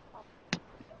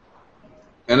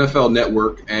NFL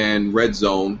Network and Red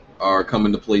Zone are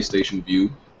coming to PlayStation View.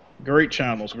 Great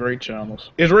channels.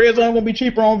 Is Red Zone gonna be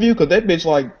cheaper on View? Cause that bitch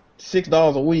like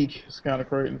 $6 a week. It's kind of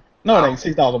crazy. No, it ain't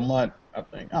 $6 a month. I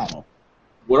think. I don't know.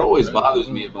 What always bothers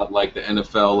me about like the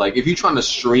NFL, like if you're trying to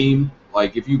stream,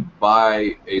 like if you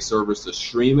buy a service to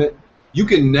stream it, you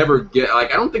can never get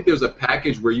like I don't think there's a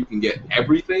package where you can get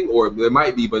everything, or there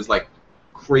might be, but it's like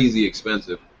crazy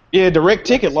expensive. Yeah, direct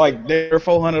ticket like they're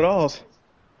 $400.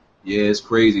 Yeah, it's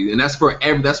crazy, and that's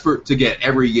for to get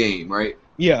every game, right?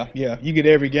 Yeah, you get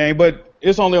every game, but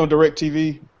it's only on Direct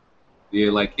TV.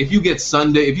 Yeah, like if you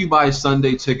buy a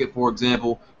Sunday ticket, for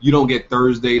example, you don't get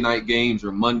Thursday night games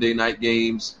or Monday night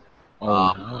games.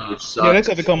 Which sucks. Yeah, that's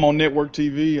have to come on network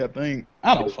TV, I think.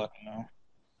 I don't fucking know.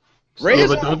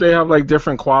 But don't they have like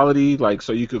different quality, like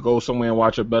so you could go somewhere and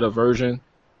watch a better version?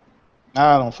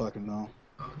 I don't fucking know.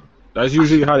 That's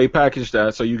usually how they package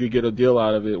that, so you could get a deal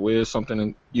out of it, where it's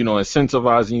something,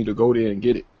 incentivizing you to go there and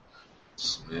get it.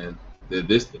 Man,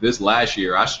 this last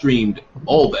year, I streamed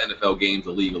all the NFL games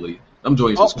illegally. I'm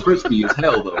joining was crispy as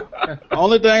hell, though.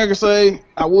 Only thing I can say,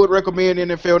 I would recommend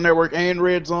NFL Network and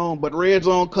Red Zone, but Red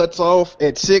Zone cuts off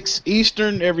at 6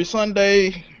 Eastern every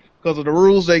Sunday because of the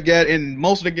rules they got. And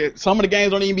some of the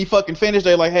games don't even be fucking finished.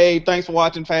 They're like, hey, thanks for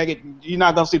watching, faggot. You're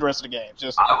not going to see the rest of the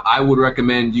games. I would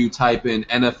recommend you type in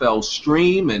NFL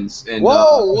Stream and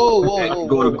whoa.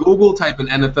 Go to Google, type in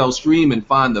NFL Stream, and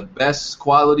find the best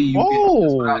quality you get.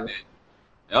 That's what I did.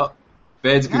 Yep.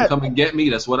 Feds can come and get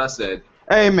me. That's what I said.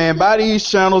 Hey, man, buy these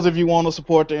channels if you want to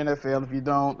support the NFL. If you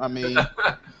don't, I mean,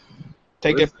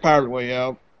 take that pirate way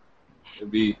out. It'd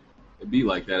be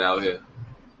like that out here.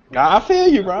 I feel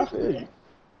you, bro. I feel you.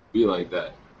 Be like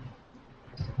that.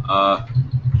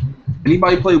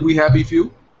 Anybody play We Happy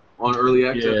Few on early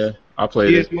access? Yeah, I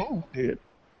played it. Smooth.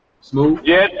 Smooth?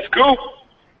 Yeah, it's cool.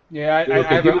 Yeah, I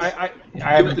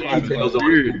haven't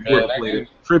played it.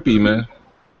 Trippy, man.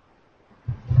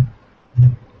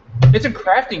 It's a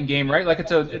crafting game, right? Like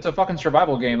it's a fucking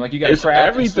survival game. Like you got it's craft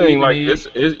everything. Like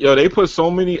they put so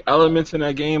many elements in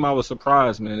that game. I was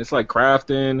surprised, man. It's like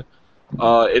crafting.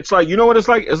 It's like, you know what it's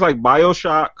like? It's like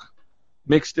BioShock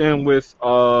mixed in with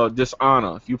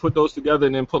Dishonor. If you put those together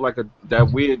and then put like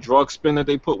that weird drug spin that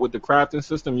they put with the crafting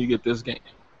system, you get this game.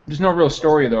 There's no real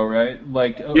story though, right?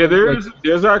 Like yeah,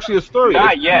 there's actually a story.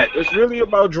 Not yet. It's really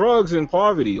about drugs and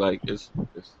poverty. Like it's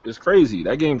crazy.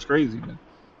 That game's crazy, man.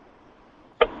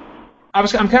 I'm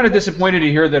kind of disappointed to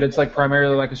hear that it's like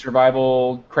primarily like a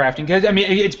survival crafting. Cause I mean,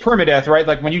 it's permadeath, right?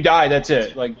 Like when you die, that's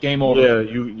it. Like game over. Yeah,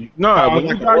 when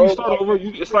you die, you start over.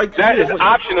 It's like that is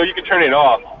optional. You can turn it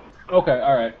off. Okay,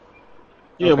 all right.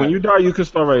 Yeah, when you die, you can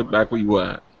start right back where you were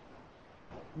at.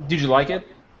 Did you like it?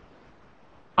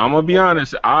 I'm gonna be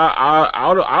honest.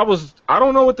 I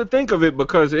don't know what to think of it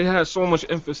because it has so much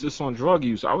emphasis on drug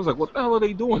use. I was like, what the hell are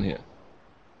they doing here?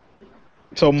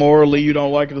 So morally, you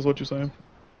don't like it, is what you're saying?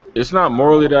 It's not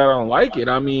morally that I don't like it.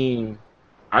 I mean,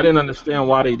 I didn't understand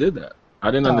why they did that. I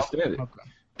didn't understand it.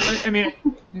 Okay. I mean,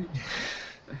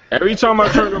 every time I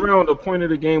turned around, the point of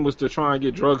the game was to try and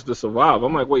get drugs to survive.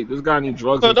 I'm like, wait, this guy needs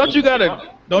drugs. So don't you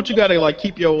gotta like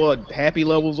keep your happy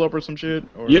levels up or some shit?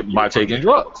 Or yeah, by taking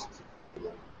drugs.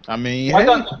 I mean,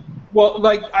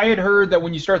 like I had heard that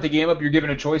when you start the game up, you're given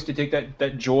a choice to take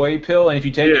that joy pill, and if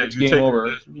you take it, it's game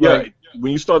over. Yeah, like,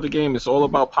 when you start the game, it's all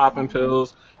about popping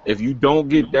pills. If you don't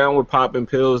get down with popping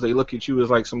pills, they look at you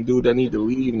as like some dude that need to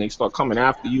leave, and they start coming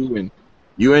after you, and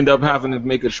you end up having to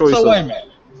make a choice. So wait a minute.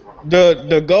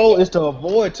 The goal is to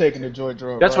avoid taking the joy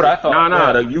drug. That's right? what I thought.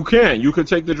 Nah, you can. You could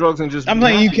take the drugs and just. I'm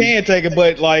saying you can take it,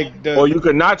 but like. Or you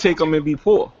could not take them and be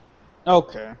poor.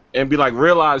 Okay. And be like,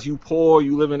 realize you poor,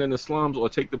 you living in the slums, or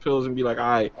take the pills and be like,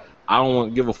 I don't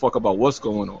want to give a fuck about what's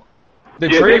going on. They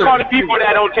call the people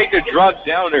that don't take the drugs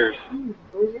downers.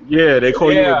 Yeah, they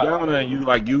call you a downer, and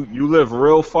you live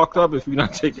real fucked up if you're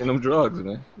not taking them drugs,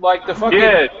 man. Like the fucking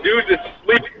dudes that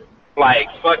sleep like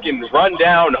fucking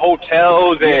rundown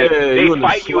hotels, and they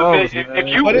fight you.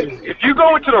 If you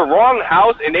go into the wrong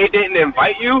house and they didn't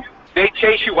invite you, they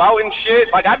chase you out and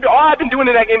shit. Like all I've been doing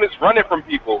in that game is running from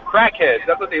people, crackheads.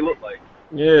 That's what they look like.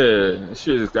 Yeah,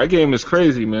 shit. That game is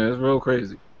crazy, man. It's real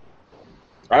crazy.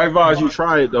 I advise you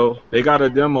try it though. They got a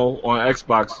demo on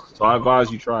Xbox, so I advise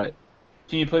you try it.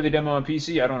 Can you play the demo on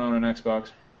PC? I don't own an Xbox.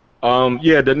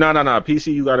 Yeah, no.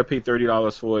 PC, you got to pay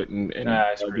 $30 for it, and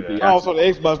so the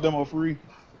Xbox demo free.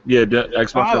 Yeah, the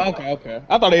Xbox. Okay.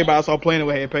 I thought everybody I saw playing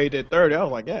it had paid that $30. I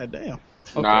was like, God damn.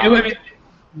 Okay. Nah. I mean,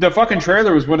 the fucking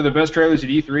trailer was one of the best trailers at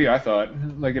E3. I thought.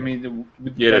 Like, I mean,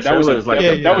 that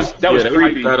was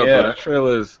creepy. That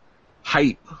trailer is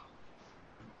hype.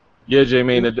 Yeah,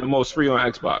 J-Man, the demo's free on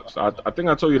Xbox. I think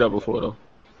I told you that before, though.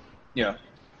 Yeah.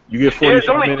 You get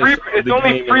 45 minutes it's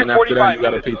only of the game, and after that, you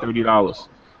got to 45 pay $30.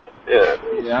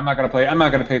 Yeah, I'm not gonna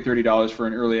pay $30 for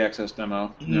an early access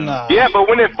demo. No. Nah. Yeah, but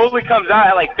when it fully comes out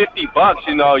at like $50,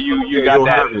 you know, you got you'll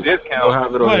that have it. You'll discount. have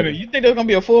it Wait a already. minute, you think there's gonna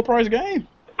be a full price game?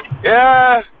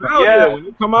 Yeah, Hell yeah. When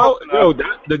you come out,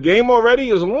 the game already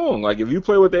is long. Like if you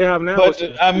play what they have now, But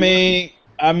it's-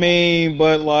 I mean,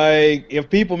 but like, if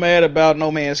people mad about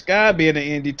No Man's Sky being an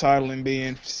indie title and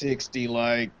being 60,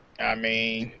 like, I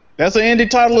mean, that's an indie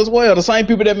title as well. The same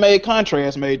people that made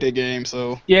Contrast made that game,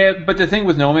 so Yeah, but the thing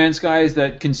with No Man's Sky is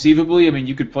that conceivably, I mean,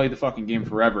 you could play the fucking game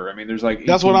forever. I mean, there's like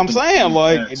that's what I'm 18 saying.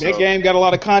 Like, minutes, that so- game got a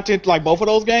lot of content. Like, both of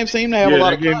those games seem to have yeah, a lot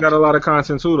that of game content. got a lot of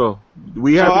content too, though.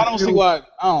 We So have. I don't see why.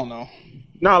 I don't know.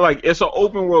 No, like it's an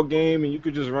open world game, and you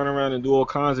could just run around and do all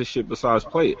kinds of shit besides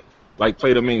play it. Like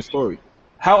play the main story.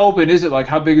 How open is it? Like,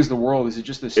 how big is the world? Is it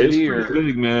just the It's city, pretty or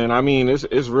big, man. I mean, it's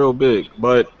real big,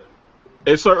 but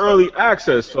it's an early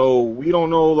access, so we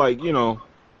don't know. Like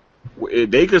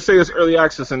they could say it's early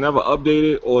access and never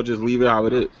update it, or just leave it how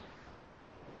it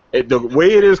is. The way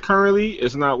it is currently,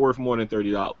 it's not worth more than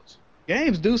 $30.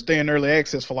 Games do stay in early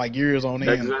access for like years on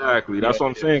end. Exactly. That's what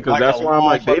I'm saying. Because Like that's a why I'm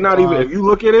like, long they not fucking even. time. If you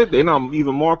look at it, they're not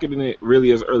even marketing it really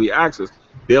as early access.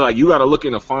 They're like, you got to look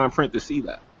in the fine print to see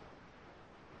that.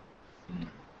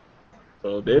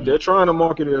 So they're trying to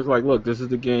market it as like, look, this is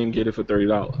the game, get it for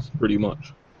 $30, pretty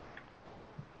much.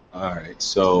 All right,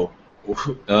 so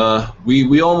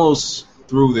we almost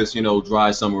through this, dry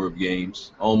summer of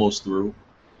games, almost through,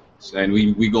 and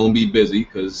we gonna be busy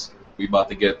because we about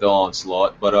to get the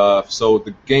onslaught. But so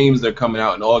the games that are coming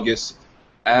out in August: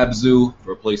 Abzu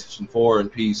for PlayStation 4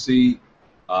 and PC,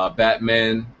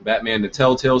 Batman the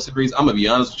Telltale series. I'm gonna be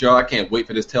honest with y'all, I can't wait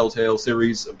for this Telltale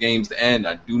series of games to end.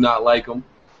 I do not like them.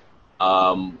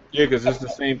 Yeah, because it's the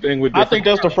same thing with. I think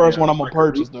that's the first one I'm gonna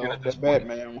purchase though. This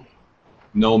Batman one.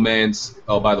 No Man's.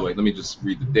 Oh, by the way, let me just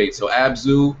read the date. So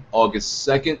Abzu, August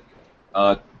 2nd.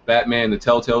 Batman the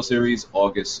Telltale series,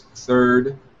 August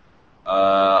 3rd.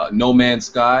 No Man's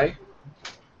Sky,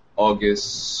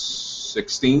 August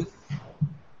 16th.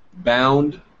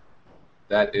 Bound,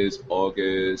 that is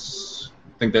August.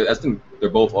 I think they're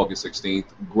both August 16th.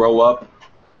 Grow Up,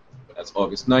 that's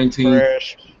August 19th.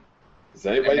 Crash. Does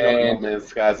anybody know what No Man's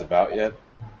Sky's about yet?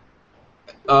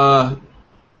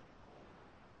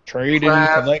 Trading,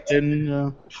 Craft.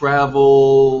 collecting.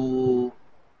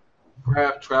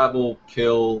 Travel,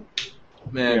 kill,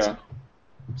 man, Yeah.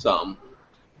 something.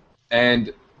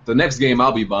 And the next game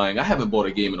I'll be buying, I haven't bought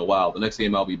a game in a while. The next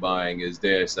game I'll be buying is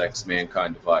Deus Ex: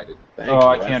 Mankind Divided. Thank Oh,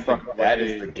 I you. can't That's fucking That wait.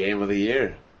 is the game of the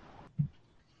year.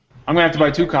 I'm gonna have to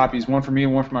buy 2 copies, one for me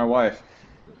and one for my wife.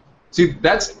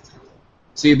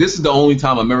 See, this is the only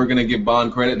time I'm ever gonna give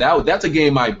Bond credit. That's a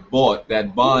game I bought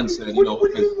that Bond said, What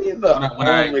do you mean the when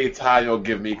I- only time you'll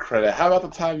give me credit? How about the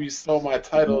time you stole my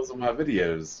titles and my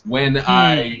videos? when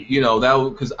I,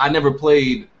 because I never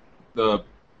played the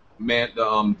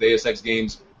Deus Ex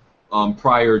games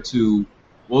prior to,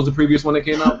 what was the previous one that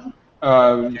came out?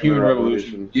 Human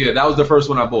Revolution. Yeah, that was the first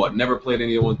one I bought. Never played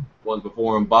any of the ones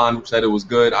before him. Bond said it was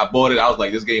good. I bought it. I was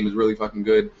like, this game is really fucking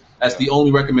good. That's the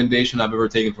only recommendation I've ever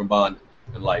taken from Bond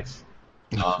in life.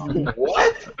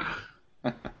 What?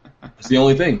 It's the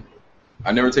only thing.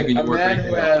 I never taken A your word for man who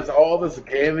anything. has all this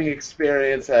gaming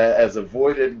experience, has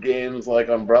avoided games like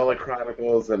Umbrella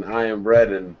Chronicles and I Am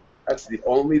Bread, and that's the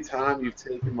only time you've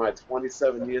taken my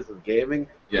 27 years of gaming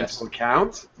Yes. into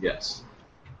account? Yes,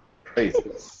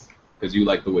 Praises. because you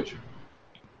like The Witcher.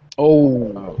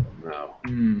 Oh. Oh, no.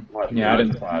 Mm. What Yeah, I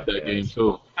didn't podcast. that game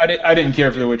too. I didn't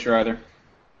care for The Witcher either.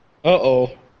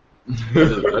 Uh-oh.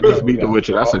 I just beat The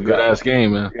Witcher. That's a good ass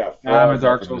game, man. We got I'm a frogs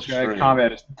Dark up in the Souls guy. stream.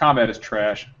 Combat is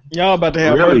trash. Y'all about to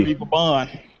have Really? other people bond.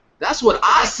 That's what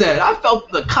I said. I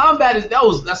felt the combat is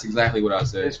that's exactly what I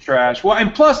said. It's trash. Well,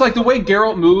 and plus, like the way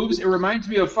Geralt moves, it reminds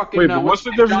me of fucking. Wait, but what's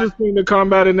the difference between the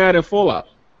combat in that and Fallout?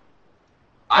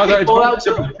 I hate Fallout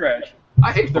too. Trash.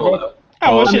 I hate Fallout.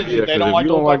 Oh, well, shit, yeah, they 'cause don't if like you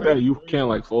don't those like fucking- that, you can't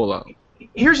like Fallout.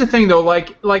 Here's the thing, though.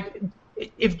 Like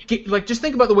just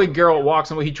think about the way Geralt walks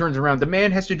and the way he turns around. The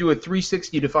man has to do a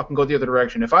 360 to fucking go the other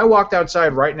direction. If I walked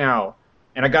outside right now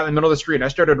and I got in the middle of the street and I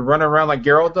started running around like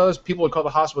Geralt does, people would call the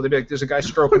hospital. They'd be like, "There's a guy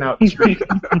stroking out in the street."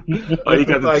 Oh, you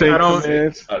got the Like, tank I don't-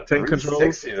 commands, A tank controls.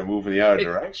 360 to move in the other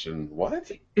direction.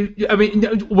 What? I mean,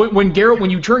 when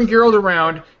you turn Geralt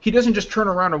around, he doesn't just turn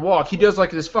around and walk. He does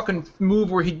like this fucking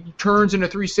move where he turns into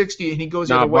 360 and he goes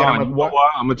the Nah, other way. Bond, I'm you like, know what?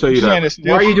 what? I'm gonna tell you Man, that. it's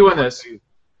still- Why are you doing this?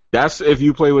 That's if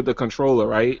you play with the controller,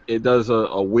 right? It does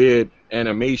a weird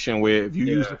animation where if you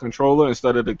use the controller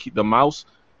instead of the mouse,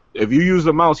 if you use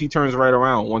the mouse, he turns right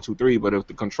around 1, 2, 3. But if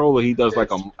the controller, he does like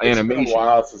a It's been a animation.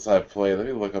 while since I've played. Let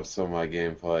me look up some of my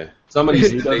gameplay. Somebody He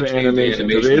said does they an changed the animation.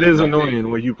 'cause animation. It is annoying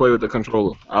when you play with the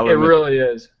controller. I'll It admit. really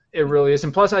is. It really is,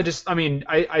 and plus, I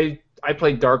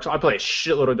played Dark Souls. I play a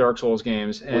shitload of Dark Souls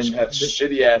games, and Which had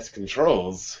shitty ass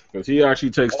controls. Because he actually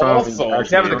takes time. Also,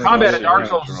 yeah, but the combat in Dark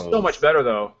Souls is so much better,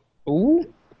 though.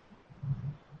 Ooh.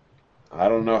 I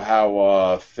don't know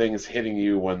how things hitting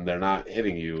you when they're not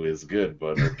hitting you is good,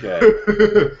 but okay.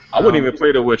 I wouldn't even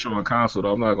play The Witcher on console,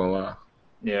 though. I'm not gonna lie.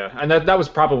 Yeah, and that was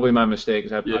probably my mistake,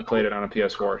 because I played it on a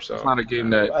PS4. So It's not a game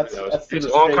that That's the it's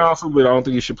on mistake. console, but I don't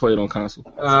think you should play it on console.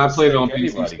 I played it on Mistake PC,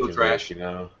 anybody still can trash. make, you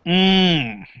know.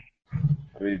 Mm.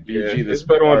 I mean, BG, this It's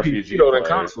better on RPG PC though than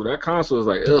player. console. That console is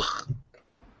like ugh.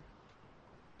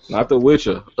 Not The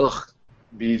Witcher. Ugh.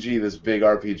 BG, this big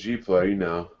RPG player, you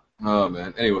know. Oh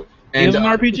man. Anyway, He's and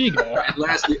an RPG guy. and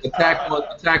lastly,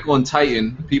 Attack on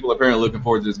Titan. People are apparently looking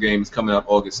forward to this game. It's coming up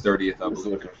August 30th, I I was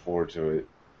believe. looking forward to it.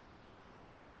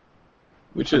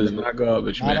 Which is not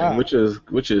garbage, Not man. out.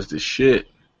 Which is the shit.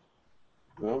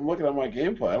 Well, I'm looking at my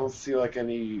gameplay. I don't see like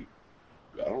any.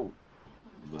 I don't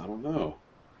know.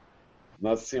 I'm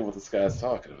not seeing what this guy's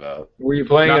talking about. were you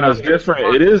playing it No, on it's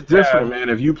different. It is different, man.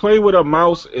 If you play with a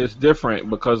mouse, it's different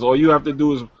because all you have to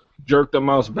do is jerk the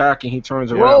mouse back and he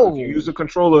turns around. Whoa. If you use a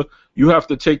controller, you have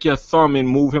to take your thumb and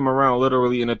move him around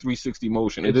literally in a 360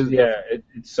 motion. It is it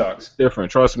sucks. different.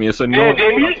 Trust me, it's And annoying.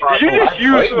 you just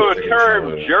use played with the it, term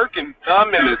so- jerk and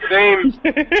thumb in the same.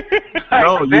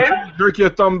 No, you can't jerk your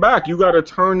thumb back. You got to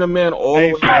turn the man all the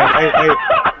Hey, way.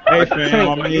 hey,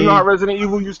 fam, I You know how mean, Resident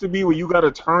Evil used to be, where you got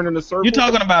to turn in a circle. you're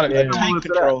talking about it, Yeah. tank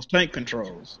controls. Tank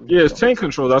controls. Yeah, it's tank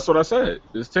control. That's what I said.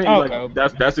 It's tank. Okay.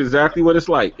 Like, that's exactly what it's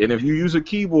like. And if you use a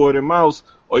keyboard and mouse,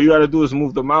 all you got to do is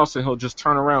move the mouse, and he'll just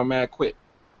turn around mad quick.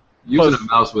 Using a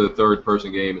mouse with a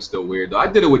third-person game is still weird. Though I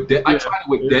did it with I tried it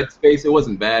with Dead Space. It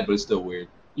wasn't bad, but it's still weird.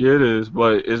 Yeah, it is,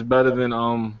 but it's better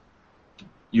than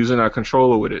using a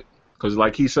controller with it. Because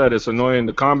like he said, it's annoying.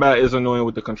 The combat is annoying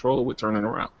with the controller with turning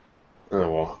around. Oh,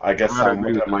 well, I guess I I'm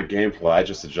agree looking with at my gameplay. I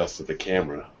just adjusted the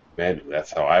camera manually.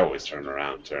 That's how I always turn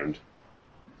around. Turned.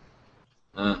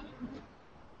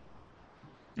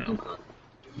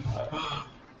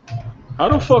 How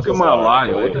the fuck am I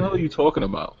lying? What the hell are you talking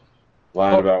about?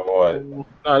 Lying about what?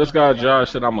 Nah, this guy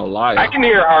Josh said I'm a liar. I can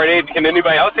hear Heartache. Can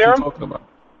anybody else hear What are you him? talking about?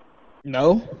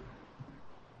 No.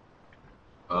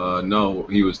 No,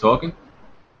 he was talking.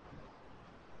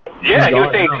 Yeah, he was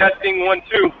gone saying now. testing 1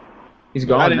 2. He's I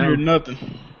gone didn't now. hear nothing.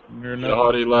 Didn't hear Yeah, nothing.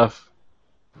 already left.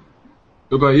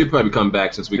 He'll probably come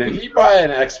back since we Did can. he buy an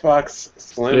Xbox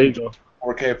There you Slim go.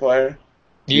 4K player?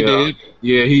 He Yeah. did.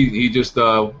 Yeah, he just went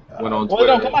on Well, Twitter. it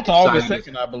don't come out to August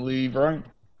Decided- 2nd, I believe, right?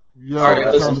 Yo, All right,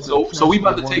 that listen. sounds So we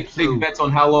about to like take bets on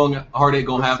how long Heartache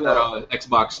gonna have that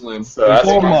Xbox Slim. So that's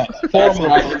 4 months. 4 That's why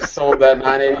months. he sold that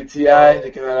 980 Ti to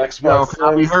get that Yo, Xbox can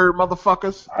I be Slim. heard,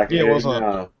 motherfuckers? I can Yeah, hear what's you up?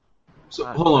 now. So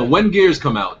hold on. When Gears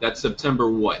come out? That's September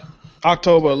what?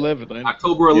 October 11th. Ain't it?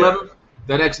 October 11th.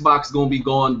 That Xbox gonna be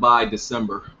gone by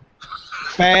December.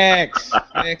 Facts.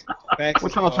 Facts.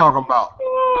 What y'all talking about?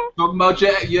 Talking about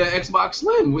your Xbox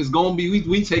Slim is gonna be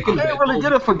we taking. I didn't really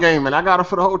get it for gaming. I got it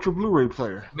for the Ultra Blu-ray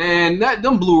player. Man,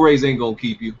 them Blu-rays ain't gonna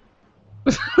keep you.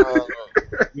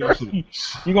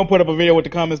 You gonna put up a video with the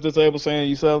comments disabled saying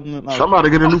you selling it? No. Somebody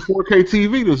get a new 4K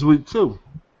TV this week too.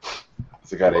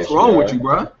 So got What's HDR. wrong with you,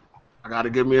 bro? I got to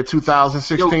get me a Yo,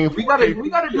 2016. we gotta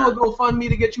 4K. do a GoFundMe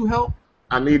to get you help.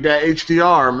 I need that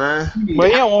HDR, man. You need But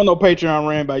he help. don't want no Patreon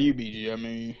ran by you, BG. I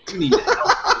mean, You need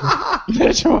help.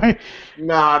 that's right.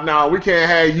 Nah, we can't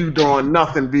have you doing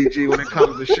nothing, BG, when it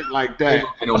comes to shit like that.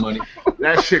 Ain't no money.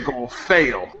 That shit gonna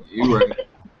fail. You right.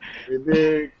 You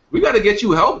dig? We gotta get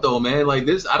you help though, man. Like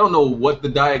this, I don't know what the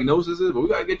diagnosis is, but we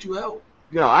gotta get you help.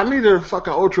 Yo, I need a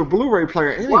fucking Ultra Blu-ray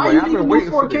player anyway. Why you I've need a been new waiting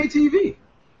for 4K this. TV?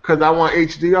 Because I want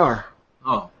HDR.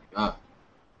 Oh God,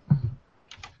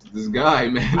 this guy,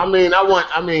 man. I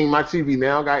mean, my TV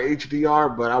now got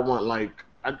HDR, but I want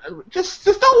just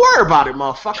don't worry about it,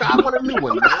 motherfucker. I want a new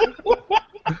one, man.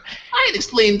 I ain't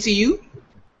explaining to you.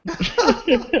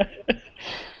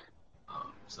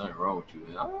 Something wrong with you,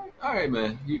 man. All right,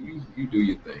 man. You do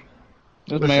your thing.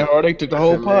 This man already took the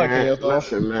whole Listen, man, podcast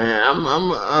off. Listen,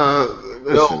 man,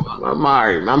 listen, I'm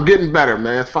alright. I'm getting better,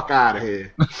 man. Fuck out of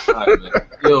here. All right, man.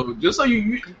 Yo, just so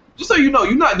you know,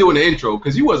 you're not doing the intro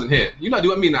because you wasn't here. You're not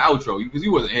doing the outro because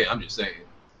you wasn't here. I'm just saying.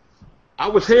 I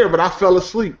was here, but I fell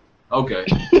asleep. Okay.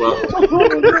 Well,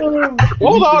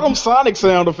 What was all them Sonic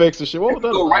sound effects and shit? What was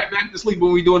that? go right back to sleep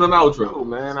when we doing an outro. Oh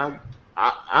man,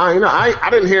 I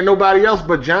didn't hear nobody else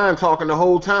but John talking the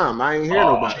whole time. I ain't hear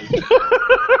nobody.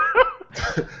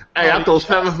 Hey, I thought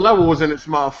 7th level was in this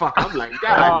motherfucker. I'm like,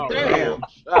 God damn.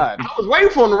 God. I was waiting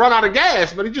for him to run out of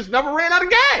gas, but he just never ran out of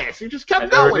gas. He just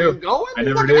kept never going do. and going. I He's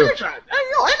never like an do. Energizer. Hey,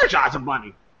 yo, Energizer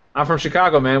bunny. I'm from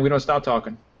Chicago, man. We don't stop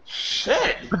talking.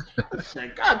 Shit. I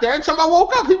said, God damn, time I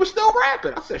woke up, he was still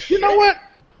rapping. I said, shit. You know what?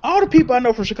 All the people I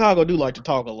know from Chicago do like to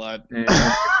talk a lot. Yeah.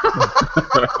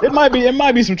 It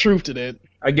might be some truth to that.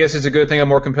 I guess it's a good thing I'm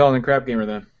more compelling than Crap Gamer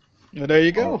then. Well, there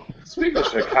you go. Speaking of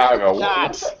Chicago,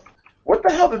 what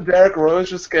the hell did Derrick Rose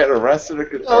just get arrested?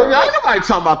 Oh, yeah, ain't nobody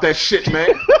talking about that shit, man.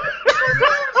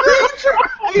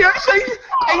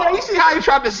 You see how he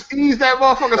tried to squeeze that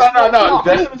motherfucker?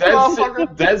 No.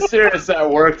 Dead serious at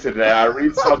work today. I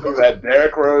read something that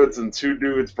Derrick Rose and two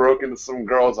dudes broke into some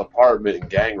girl's apartment and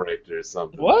gang raped her or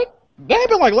something. What? That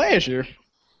happened like last year.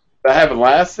 That happened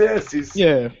last year?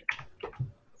 Yeah.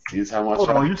 Sees how much. Hold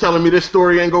on, you telling me this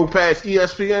story ain't go past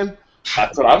ESPN?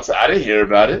 That's what I'm saying. I didn't hear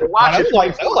about it. Watch That it.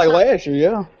 was like last year,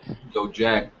 yeah. Yo,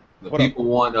 Jack, the What people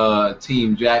want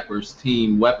Team Jack versus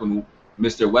Team Weapon,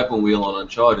 Mr. Weapon Wheel on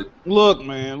Uncharted. Look,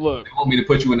 man, look. They want me to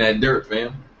put you in that dirt,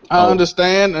 fam. I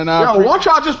understand, and I. Yo, why don't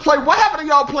y'all just play? What happened to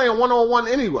y'all playing one-on-one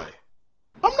anyway?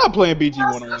 I'm not playing BG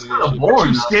one That's on kind of one. What,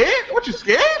 boring. you scared? What, you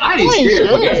scared? I ain't scared,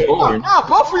 but that's boring. Nah,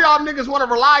 both of y'all niggas want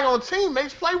to rely on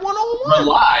teammates. Play one-on-one.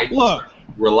 Rely. Look,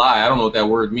 Rely. I don't know what that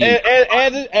word means.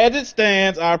 as it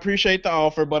stands, I appreciate the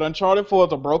offer, but Uncharted 4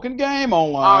 is a broken game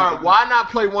online. All right, why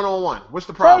not play one-on-one? What's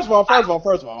the problem?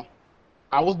 First of all,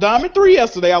 I was Diamond 3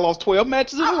 yesterday. I lost 12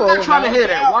 matches in a row. I'm not trying to hear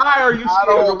that. Why are you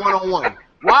scared of the one-on-one?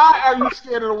 Why are you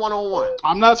scared of the one-on-one?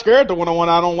 I'm not scared of the one-on-one.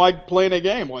 I don't like playing a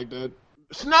game like that.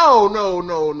 No.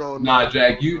 Nah,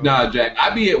 Jack. I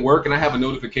be at work and I have a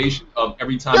notification of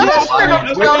every time. Yo, you this log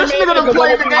nigga, in. yo, this nigga done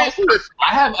played the game.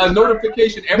 I have a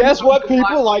notification every That's time what you log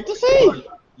people in. like to see.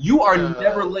 You are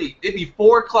never late. It'd be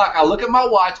 4 o'clock. I look at my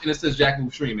watch and it says Jack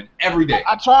Move streaming every day.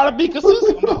 I try to be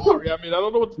consistent. I'm sorry. I mean, I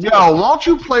don't know what to Yo, tell you. won't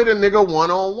you play the nigga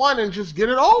one-on-one and just get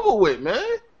it over with, man?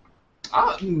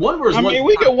 One versus I one. mean,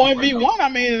 we get 1v1. I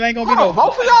mean, it ain't gonna be Bro, no.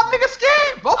 both of y'all niggas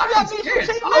scared. Both of y'all I'm niggas scared.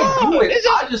 scared. I do it.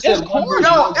 I just said one versus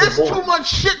Yo, one. it's too much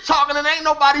shit talking and ain't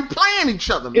nobody playing each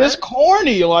other, man. It's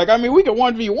corny. Like, I mean, we can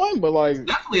 1v1, but like,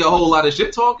 Definitely a whole lot of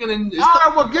shit talking and. All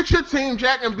right, well, get your team,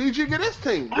 Jack, and BG get his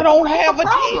team. I don't have What's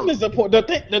a the team. problem? Is the point? The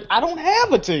thing that I don't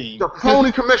have a team. The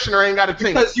pony commissioner ain't got a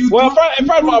team. Because you Well, threw-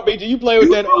 first of all, BG, you play with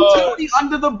you that. threw Tony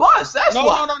under the bus. That's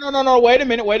why. No. Wait a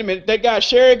minute. That guy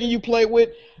Sherrigan you played with,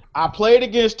 I played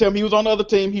against him. He was on the other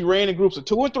team. He ran in groups of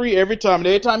 2 or 3 every time. And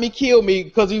every time he killed me,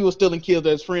 because he was stealing kills that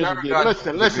his friends would get.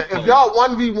 Listen. If y'all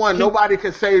 1v1, nobody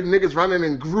can say niggas running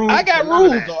in groups. I got and none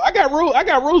of rules that. though. I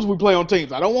got rules. We play on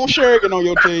teams. I don't want Sherrigan on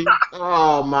your team.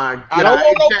 Oh my god. I don't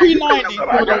want no Jack, you coming P90s. up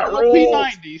I with- don't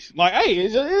want P90s. Like, hey,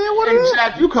 it's just, what it Hey, is.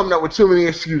 Jack, you coming up with too many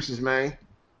excuses, man.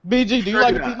 BG, do you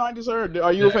like the Yeah. P90, sir?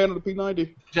 Are you a fan of the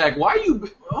P90? Jack, why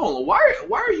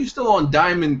are you still on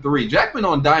Diamond 3? Jack been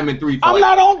on Diamond 3 for I'm like,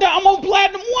 not on. I'm on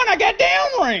Platinum 1. I got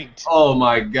downranked. oh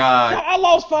my god. I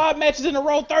lost 5 matches in a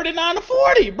row,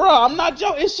 39-40, bro. I'm not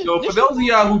joking. It's Yo, for those of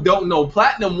y'all who don't know,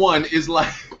 Platinum 1 is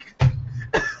like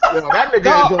Yo, that nigga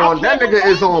Dog,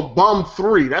 is on bum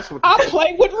 3. That's what. I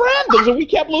played with randoms and we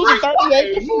kept losing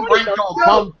 38 to He 40. ranked on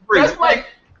bum 3.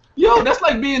 that's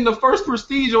like being the first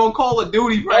prestige on Call of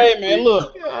Duty. Hey man,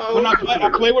 look. When I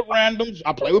play with randoms,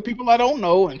 I play with people I don't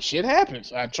know, and shit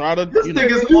happens. I try to.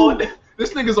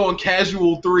 This nigga's on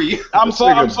Casual 3. I'm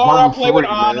sorry. I bum play with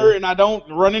free, honor, man. and I don't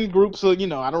run in groups. So I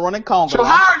don't run in conga. So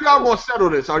how are y'all gonna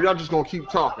settle this? Are y'all just gonna keep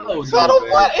talking? Settle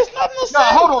what? It's nothing to say.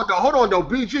 No, hold on though.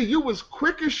 BG, you was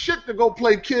quick as shit to go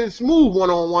play Kid Smooth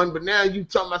one-on-one, but now you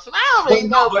talking about some. I don't even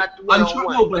know about the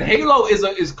one-on-one. But Halo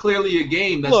is clearly a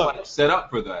game that's Look, like set up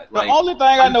for that. The Like, only thing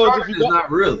I know is if Uncharted you is not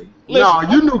really. No,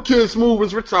 you knew Kid Smooth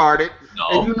was retarded,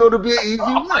 and you know to be an easy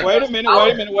I'm win. like, Wait a minute.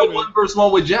 One versus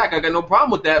one with Jack, I got no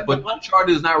problem with that. But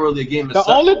Uncharted is not really a game. The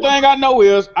only thing I know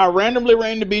is I randomly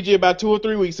ran the BG about 2 or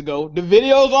 3 weeks ago. The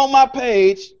video's on my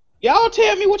page. Y'all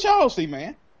tell me what y'all see,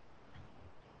 man.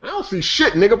 I don't see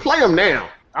shit, nigga. Play them now.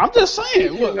 I'm just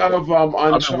saying. Look, Speaking of I've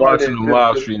been Uncharted, watching them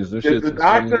live streams. This did shit's the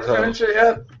insane doctor as hell. finish it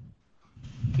yet?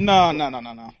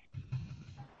 no.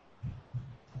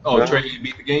 Oh, Trey, you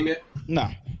beat the game yet? No.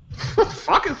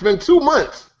 Fuck, it's been 2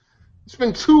 months. It's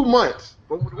been 2 months.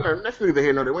 But whatever, that's neither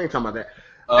here nor there. We ain't talking about that.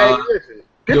 Hey, listen.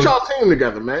 Get y'all team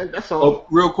together, man. That's all. Oh,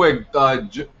 real quick,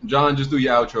 John, just do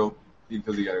your outro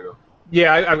because you gotta go.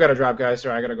 Yeah, I've got to drop, guys.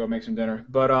 Sorry, I got to go make some dinner.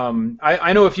 But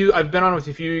I know a few. I've been on with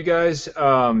a few of you guys,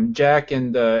 Jack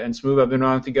and Smooth. I've been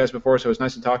on with you guys before, so it's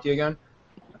nice to talk to you again.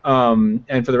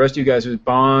 And for the rest of you guys, it was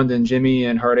Bond and Jimmy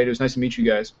and Heart 8. It was nice to meet you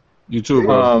guys. You too,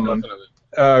 bro. Definitely.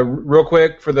 Real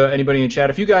quick for anybody in chat,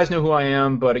 if you guys know who I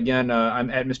am, but again, I'm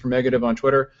at Mr. Megative on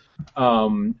Twitter.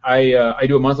 I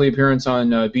do a monthly appearance on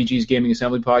BG's Gaming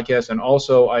Assembly podcast, and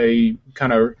also I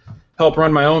kind of help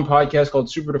run my own podcast called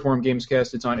Super Deformed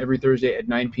Gamescast. It's on every Thursday at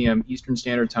 9 p.m. Eastern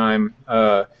Standard Time.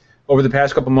 over the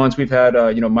past couple months, we've had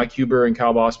Mike Huber and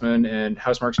Kyle Bossman and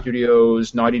Housemarque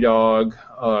Studios, Naughty Dog,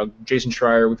 Jason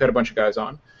Schreier. We've had a bunch of guys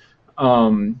on,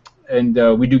 and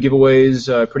we do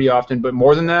giveaways pretty often. But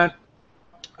more than that,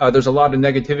 there's a lot of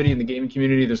negativity in the gaming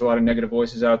community. There's a lot of negative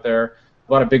voices out there,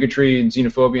 a lot of bigotry and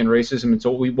xenophobia and racism. And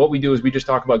so what we do is we just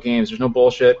talk about games. There's no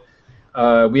bullshit.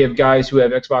 We have guys who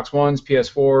have Xbox Ones,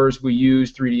 PS4s, Wii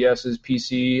U's, 3DSs,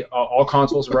 PC. All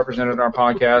consoles are represented in our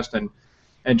podcast,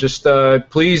 and just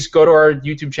please go to our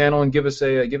YouTube channel and give us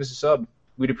a sub.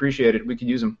 We'd appreciate it. We could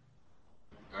use them.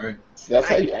 All right. So that's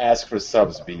how you ask for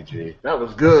subs, BG. That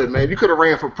was good, man. You could have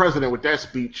ran for president with that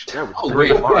speech. That was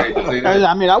great. All right.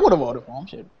 I mean, I would have voted for him.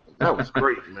 Shit. That was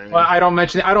great, man. Well, I don't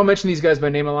mention these guys by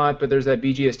name a lot, but there's that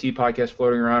BGST podcast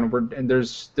floating around, and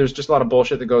there's just a lot of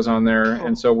bullshit that goes on there,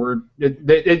 and so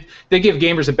they give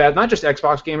gamers a bad, not just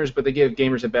Xbox gamers, but they give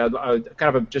gamers a bad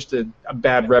kind of just a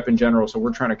bad rep in general. So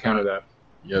we're trying to counter that.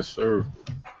 Yes, sir.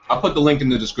 I'll put the link in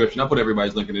the description. I'll put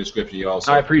everybody's link in the description. You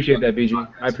also. I appreciate that, BG.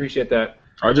 I appreciate that.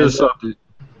 I just subbed it.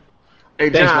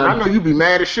 Hey, Thanks, John, man. I know you be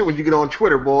mad as shit when you get on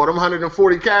Twitter, boy. Them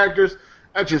 140 characters,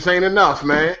 that just ain't enough,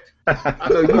 man. I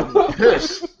know you be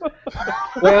pissed.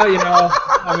 Well,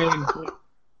 I mean,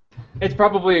 it's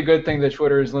probably a good thing that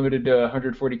Twitter is limited to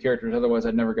 140 characters. Otherwise,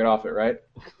 I'd never get off it, right?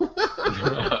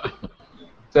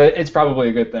 So it's probably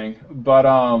a good thing. But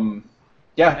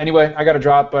yeah. Anyway, I got to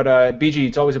drop. But BG,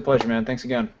 it's always a pleasure, man. Thanks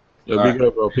again. Yo, All be right.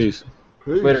 good, bro. Peace.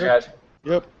 Later, guys.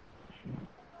 Yep.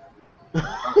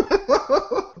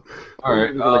 All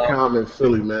right. In the comments,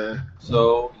 silly, man.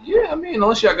 So yeah, I mean,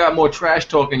 unless y'all got more trash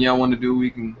talking y'all want to do, we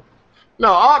can.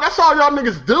 No, that's all y'all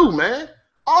niggas do, man.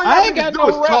 All y'all I ain't niggas got do no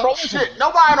is talk rap. shit.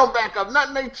 Nobody don't back up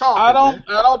nothing they talking. I don't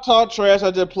Man. talk trash.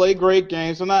 I just play great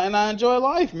games and I enjoy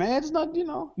life, man. It's not, BG,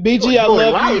 You I enjoy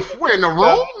love life. you. We're in the room,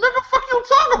 nigga. Fuck you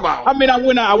talking about? I mean, I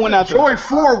went out to. Enjoy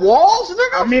four walls,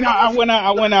 nigga. I mean, I went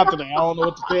out today. I don't know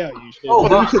what to tell you. Shit.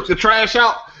 Oh, you took the trash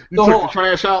out. You No, took hold the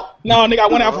trash out. No, nigga, I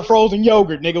went out for frozen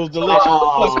yogurt. Nigga, it was delicious.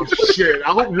 Oh shit!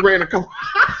 I hope you ran a couple.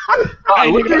 Hey,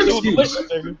 What nigga, that shit was excuse?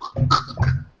 delicious,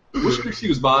 nigga. What's your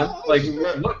excuse, Bond? Like,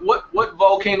 what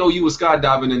volcano you was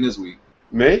skydiving in this week?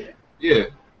 Me? Yeah.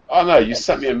 Oh, no, you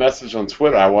sent me a message on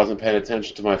Twitter. I wasn't paying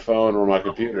attention to my phone or my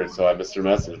computer, so I missed your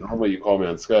message. Normally you call me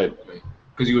on Skype.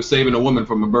 Because you were saving a woman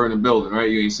from a burning building, right?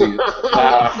 You ain't see it.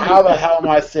 How the hell am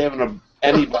I saving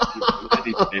anybody from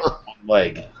anything on one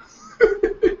leg?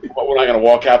 What, we're not going to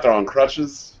walk out there on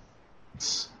crutches?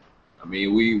 I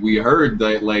mean, we heard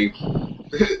that, like,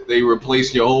 they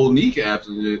replaced your whole kneecaps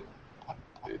and shit.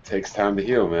 It takes time to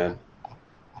heal, man.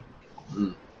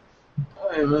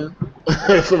 Hey, man.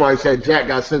 Somebody said Jack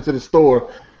got sent to the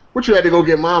store. What, you had to go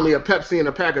get mommy a Pepsi and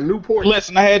a pack of Newport?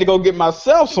 Listen, I had to go get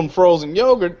myself some frozen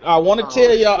yogurt. I want to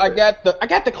tell y'all, I got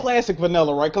the classic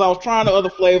vanilla, right? Because I was trying the other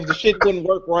flavors, the shit wouldn't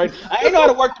work right. I ain't know how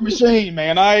to work the machine,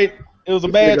 man. It was a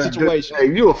bad situation. Hey,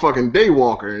 you a fucking day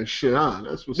walker and shit, huh?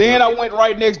 That's what's Then up. I went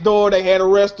right next door. They had a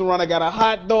restaurant. I got a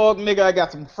hot dog, nigga. I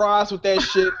got some fries with that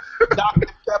shit. Dr.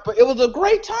 Pepper. It was a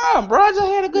great time, bro. I just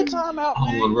had a good time out,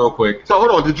 Hold man. on, real quick. So hold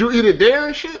on, did you eat it there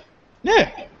and shit? Yeah.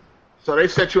 So they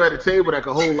set you at a table that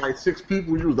could hold like 6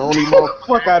 people. You was the only motherfucker.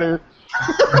 Fuck out of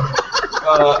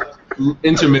here.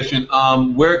 Intermission.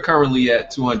 We're currently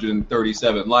at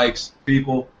 237 likes.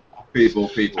 People. I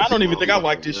don't even think I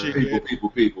like this shit, man.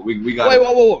 People. We got.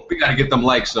 Wait. We gotta get them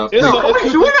likes up. It's No, a- wait,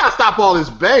 we gotta stop all this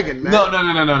begging, man.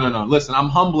 No. Listen, I'm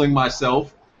humbling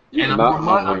myself, and not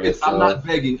humbling I'm yourself. not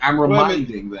begging. I'm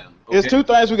reminding them. It's okay? two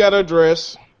things we got to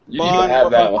address. You need to have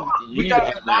that one. You We need got to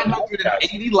have that one.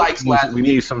 980 likes last We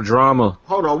week. need some drama.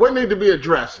 Hold on, what need to be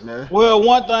addressed, man? Well,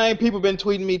 one thing people been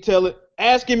tweeting me,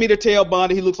 asking me to tell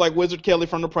Bondi he looks like Wizard Kelly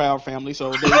from the Proud Family.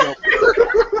 So there you go.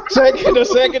 The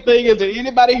second thing is, did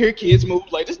anybody hear Kids Move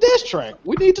like this diss track?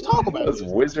 We need to talk about That's it.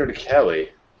 Wizard Kelly.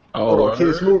 Hold on,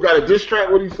 Kid Smooth got a diss track.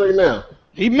 What do you say now?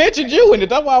 He mentioned you in it.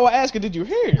 That's why I was asking, did you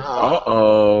hear it?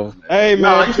 Uh-oh. Hey,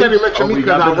 No, man. he said he mentioned me we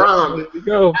because got I the rhymed. There we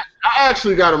go. I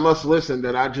actually got a must listen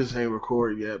that I just ain't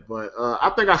recorded yet, but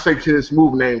I think I say Kid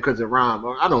Smooth name because it rhymed.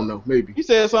 I don't know, maybe. He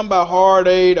said something about hard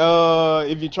aid.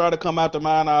 If you try to come out to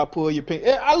mine, I'll pull your pin.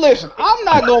 Listen, I'm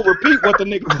not going to repeat what the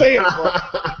nigga said, bro.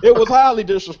 It was highly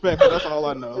disrespectful. That's all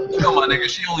I know. Come on, nigga.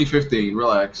 She only 15.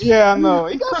 Relax. Yeah, I know.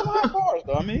 He got some hot bars,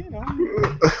 though. I mean,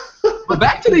 But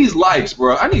back to these likes,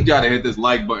 bro. I need y'all to hit this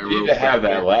like button You real need to quick. have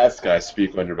that last guy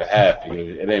speak on your behalf because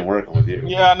it ain't working with you.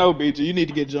 Yeah, I know, BG. You need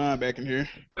to get John back in here.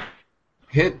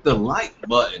 Hit the like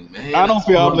button, man. I don't That's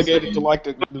feel all I'm obligated saying. to like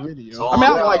the video. That's all I mean,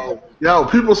 I I'm like saying. it. Yo,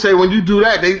 people say when you do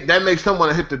that, that makes someone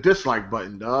to hit the dislike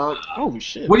button, dog. Oh,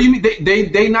 shit. What do you mean?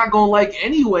 They not gonna like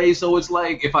anyway. So it's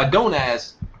like if I don't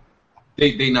ask,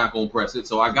 they not gonna press it.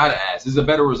 So I gotta ask. This is a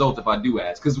better result if I do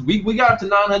ask, because we got up to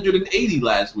 980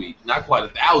 last week. Not quite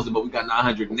 1,000, but we got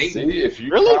 980. See, if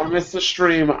you Really? promise to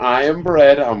stream I Am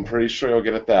Bread, I'm pretty sure you'll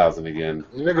get 1,000 again.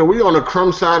 Nigga, we on the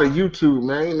crumb side of YouTube,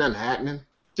 man. Ain't nothing happening.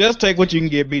 Just take what you can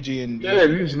get, BG, and Yeah,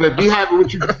 you just be happy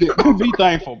with you get. be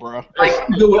thankful, bro. Like,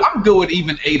 I'm good with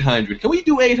even 800. Can we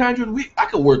do 800? I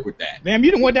could work with that. Damn,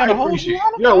 you done went down the whole appreciate it.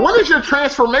 Yo, when is your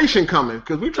transformation coming?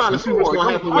 Because we trying to see what's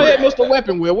gonna happen Oh with yeah, that. Mr.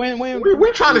 Weapon Wheel. When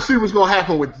We trying to see what's gonna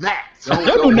happen with that.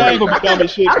 your new name gonna be dumb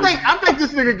as shit. I think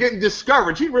this nigga getting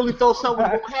discouraged. He really thought something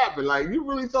was gonna happen. Like you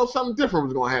really thought something different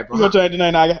was gonna happen. You gonna change the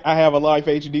name? I have a Life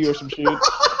HD or some shit. You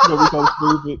gonna be so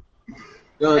stupid.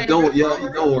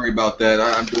 Don't worry about that.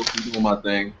 I'm doing my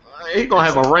thing. He gonna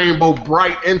have a Rainbow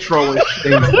Bright intro and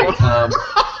shit.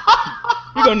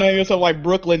 You gonna name yourself like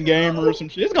Brooklyn Gamer or some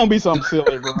shit. It's gonna be something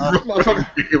silly,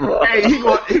 bro. Hey, he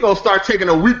gonna start taking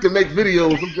a week to make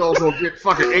videos. Them girls gonna get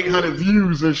fucking 800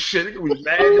 views and shit. He gonna be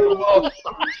mad at them all.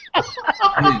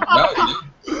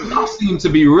 Y'all seem to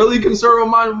be really concerned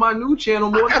with my new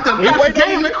channel more than We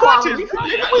waiting on quality. We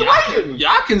waiting.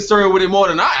 y'all concerned with it more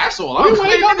than I. That's all We I'm saying.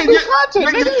 waiting on the new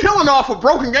content, Nigga, nigga. killing off of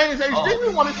Broken Games HD. Oh,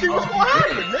 We want to see what's gonna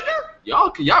happen,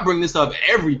 nigga. Y'all bring this up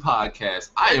every podcast.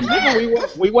 I am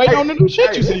Nigga, we waiting on the new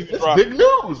shit you see This drop. big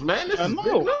news, man. This I is big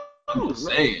know. news,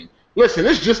 man. saying. Listen,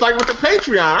 it's just like with the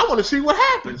Patreon. I want to see what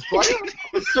happens. Player.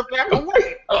 Let's sit back and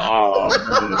wait. Oh,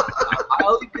 man.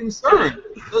 Highly concerned.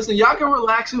 Listen, y'all can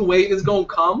relax and wait. It's gonna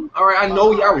come. All right, I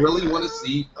know y'all really want to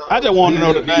see. I just want to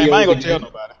know the name. I ain't gonna tell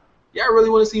nobody. Y'all really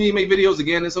want to see me make videos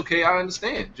again? It's okay. I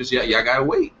understand. Just y'all gotta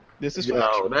wait. This is Yo,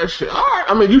 that shit. All right.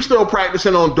 I mean, you still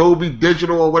practicing on Adobe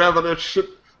Digital or whatever that shit.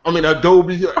 I mean,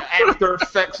 Adobe After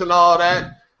Effects and all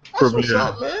that. That's what's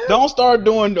up, man. Don't start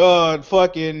doing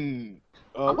fucking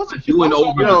what's it? Doing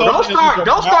over- Yo, don't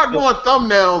start doing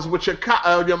thumbnails with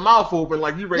your mouth open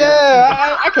like you ready.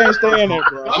 Yeah, I can't stand that,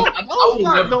 bro. I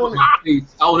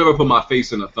will never put my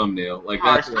face in a thumbnail. Like All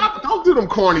right, that's stop, don't do them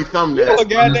corny thumbnails. Look at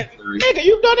that. unnecessary. Nigga,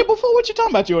 you've done it before. What you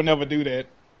talking about? You'll never do that.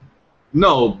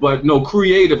 No, but no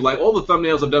creative. Like all the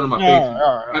thumbnails I've done on my face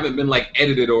All right. haven't been like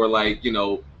edited or like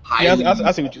Yeah, highly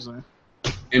I see what you're saying.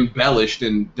 embellished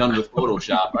and done with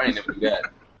Photoshop. I ain't never do that.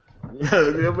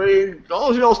 I mean, as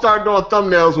long as you don't start doing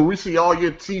thumbnails when we see all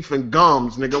your teeth and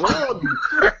gums, nigga. What else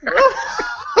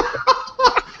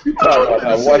You talking about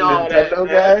that See one all that, Nintendo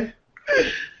man. guy?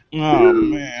 Oh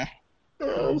man.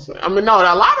 I mean, no,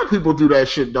 a lot of people do that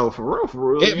shit though, for real.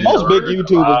 Most big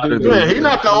YouTubers do Yeah, that. he's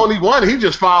not the only one. He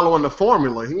just following the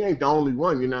formula. He ain't the only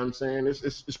one. You know what I'm saying?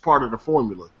 It's part of the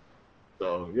formula.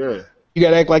 So yeah. You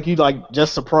gotta act like you like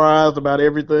just surprised about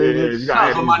everything. Yeah, you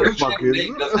gotta But my new act like channel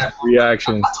name does have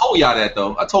Reactions. I told y'all that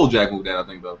though. I told Jack Mook that I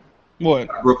think though. What?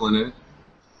 Brooklyn in it.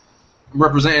 I'm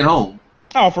representing home.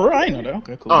 Oh, for real? I ain't know that.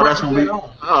 Okay, cool. Oh, that's gonna be. Oh,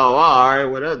 all right.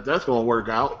 Well, that's gonna work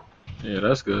out. Yeah,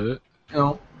 that's good. You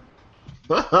know.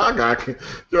 I got you.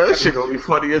 Yo, this shit gonna be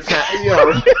funny as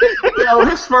hell. Yo,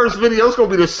 his first video is gonna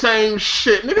be the same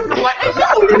shit. Niggas gonna be like, hey,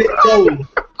 yo,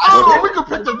 we can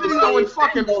put the video in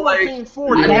fucking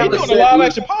 1440. Man, you doing a live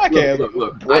action podcast.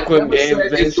 Look. Brooklyn I never Games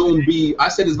said it's gonna be. I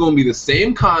said it's gonna be the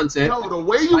same content. Yo, the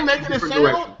way you making it different sound,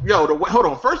 direction. hold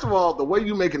on. First of all, the way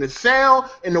you making it sound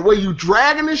and the way you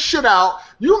dragging this shit out,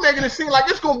 you making it seem like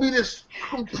it's gonna be this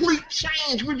complete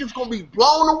change. We're just gonna be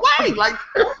blown away. Like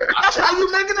that's how you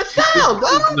making it sound,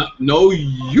 dog. No,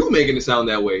 you making it sound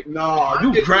that way. No,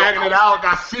 you dragging it out,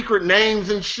 got secret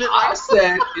names and shit. I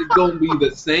said it's gonna be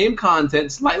the same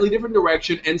content, slightly different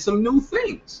direction, and some new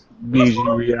things.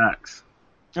 BG reacts.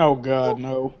 Oh God,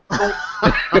 no.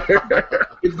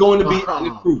 It's going to be an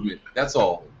improvement. That's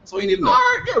all. That's all you need to All know.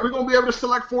 right, yeah, we're gonna be able to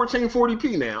select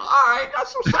 1440p now. All right,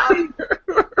 that's what's up.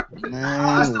 I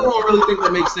Man. still don't really think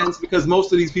that makes sense because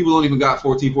most of these people don't even got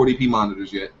 1440p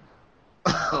monitors yet.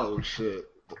 Oh shit.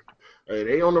 Hey,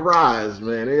 they on the rise,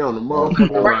 man. They on the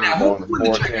motherfucking Right now, rise. who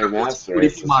in the chat got a 4K master 1440p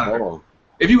race is monitor? slow.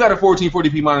 If you got a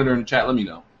 1440p monitor in the chat, let me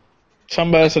know.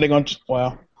 Somebody said they're gonna.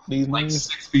 Wow. These Like names.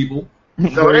 6 people.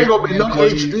 So it ain't gonna be no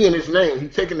HD in his name.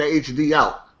 He's taking the HD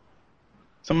out.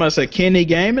 Somebody said Kenny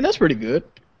Gaming. That's pretty good.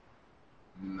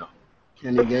 No.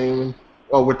 Kenny Gaming.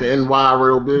 Oh, with the NY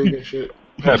real big and shit.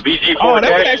 BG4K. Oh,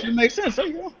 that would actually make sense. There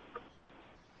you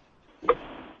go.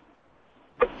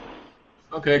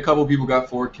 Okay, a couple people got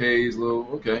 4Ks, little.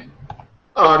 Okay.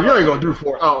 Oh, you ain't gonna do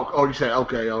four. Oh, you said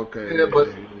okay. Yeah, but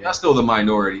that's still the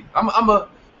minority. I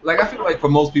feel like for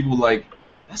most people, like,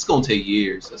 that's gonna take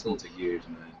years. That's gonna take years,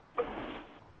 man.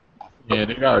 Yeah,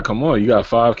 they gotta come on. You got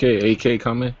 5K, 8K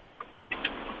coming.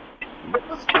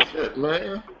 Shit,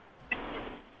 man.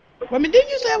 I mean, didn't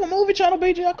you used to have a movie channel,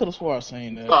 BG? I could have swore I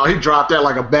seen that. Oh, he dropped that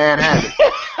like a bad habit.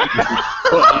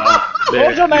 What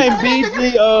was your name?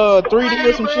 BG 3D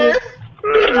or some shit?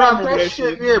 He dropped that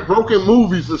shit, yeah, broken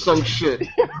movies or some shit.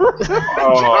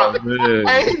 Oh man.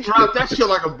 Hey, he dropped that shit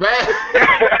like a bad.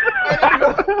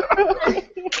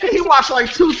 He watched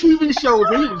like 2 TV shows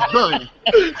and he was done.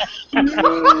 I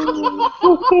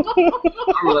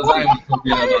realize I ain't gonna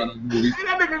be out of those movies.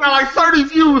 That nigga got like 30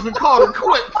 views and called it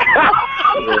quits.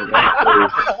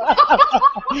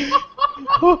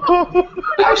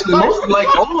 Actually, most like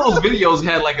all those videos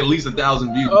had like at least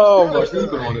 1,000 views. Oh, my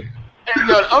Sleeping on it. And,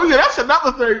 oh yeah, that's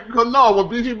another thing. Cause no, when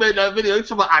BG made that video, he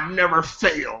told me I never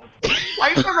failed.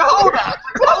 Like, nigga, hold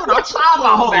up, time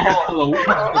out, Hold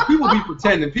nigga. on. People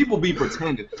be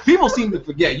pretending. People seem to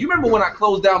forget. You remember when I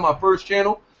closed down my first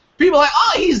channel? People like,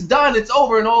 oh, he's done. It's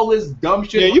over and all this dumb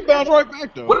shit. Yeah, you bounced right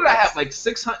back though. What did I have? Like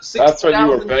 600. That's when you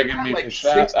were 60,000? begging me like for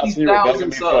shout. That's when you were begging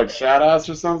me for like shout outs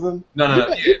or something.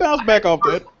 No. You bounced back off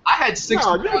that. I had 60.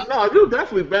 No, you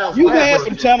definitely bounced. You back, had but-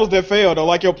 some channels that failed though,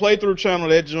 like your playthrough channel,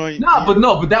 that joint. No,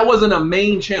 but that wasn't a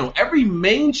main channel. Every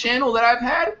main channel that I've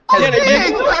had has Yeah, they Yeah,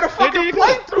 did. you had a fucking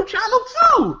playthrough channel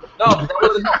too. no, but that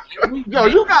wasn't every Yo,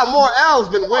 you got more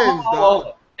L's than wins,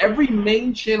 dog. Every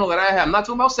main channel that I have, I'm not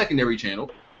talking about secondary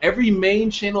channel. Every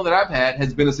main channel that I've had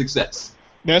has been a success.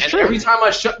 That's And true. every time I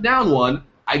shut down one,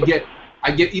 I get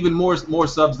even more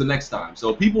subs the next time.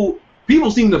 So people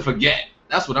seem to forget.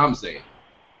 That's what I'm saying.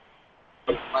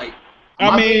 Like,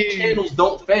 my main channels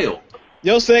don't fail.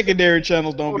 Your secondary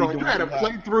channels don't Hold be on, doing you had a that.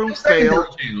 playthrough Secondary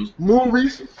fail, channels.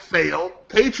 movies failed,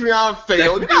 Patreon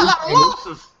failed. You got a lot of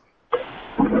losses.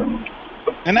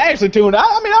 And I actually tuned.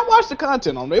 I watched the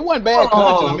content on it. It wasn't bad Oh.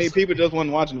 content. I mean, people just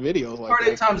wasn't watching the videos like How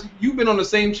many that. times you've been on the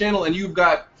same channel and you've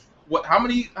got what? How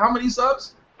many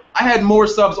subs? I had more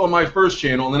subs on my first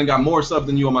channel and then I got more subs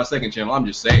than you on my second channel. I'm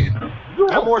just saying. You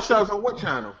got more subs on what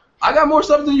channel? I got more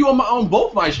subs than you on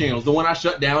both my channels. The one I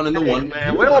shut down and the one.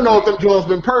 Man, we don't know if them joints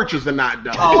been purchased or not,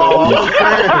 though. Oh.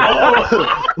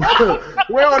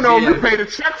 We don't know if you paid a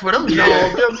check for them joints. You know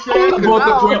what I'm I saying? bought the I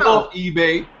don't joint know. off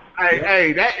eBay.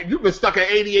 Hey, that you've been stuck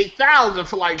at 88,000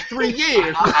 for like 3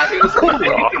 years. I hit a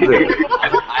ceiling.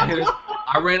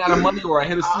 I ran out of money or I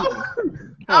hit a ceiling.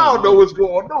 I don't know what's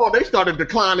going on. They started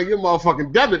declining your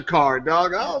motherfucking debit card,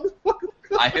 dog. I don't know.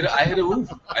 I hit a roof.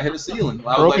 I hit a ceiling.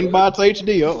 I was Broken like, bots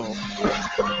HD. Uh-oh.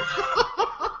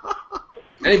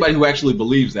 anybody who actually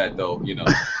believes that, though, is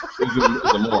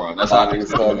a moron. That's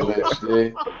obviously.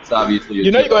 It's obviously.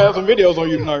 You know you're going to have some videos on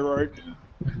you tonight, right?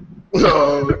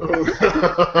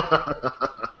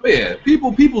 But yeah,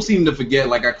 people seem to forget.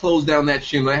 Like, I closed down that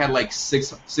channel. I had like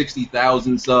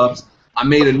 60,000 subs. I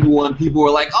made a new one. People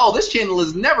were like, "Oh, this channel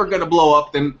is never gonna blow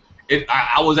up." Then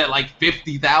I was at like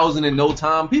 50,000 in no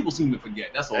time. People seem to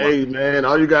forget. That's all. Hey, man,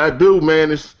 all you gotta do,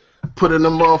 man, is put in the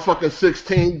motherfucking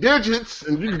 16 digits,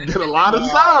 and you can get a lot of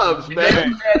subs, And then man.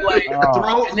 you had like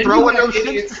Throw in those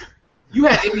You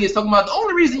had idiots talking about the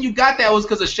only reason you got that was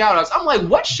because of shout-outs. I'm like,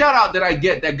 what shout-out did I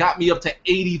get that got me up to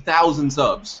 80,000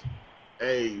 subs?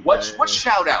 Hey, What man.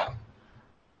 shout-out?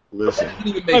 Listen. That didn't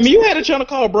even make I mean, you sense. had a channel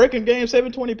called Breaking Game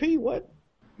 720p. What?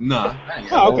 Nah.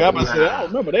 Oh, okay. I'm about to say, I don't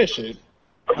remember that shit.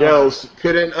 Yo,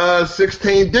 put in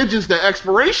 16 digits, the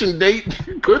expiration date,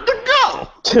 good to go.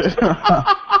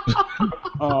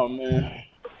 Oh, man.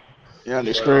 Yeah,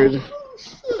 that's crazy.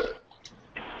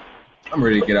 I'm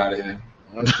ready to get out of here.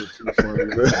 That's just too funny,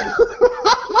 man.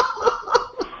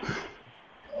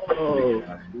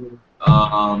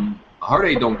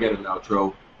 Heartache don't get an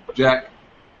outro. Jack.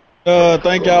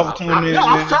 Thank y'all for tuning in, Yo,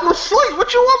 I man. fell asleep.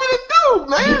 What you want me to do,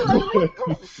 man? Like,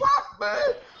 what the fuck,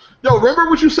 man? Yo, remember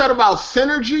what you said about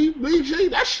synergy, BG?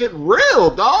 That shit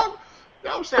real, dog. You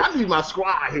know what I'm saying? I need my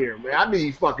squad here, man. I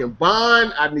need fucking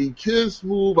Bond. I need Kiss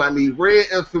Move. I need Red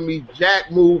Infamy, Jack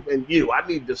Move, and you. I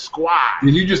need the squad.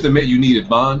 Did you just admit you needed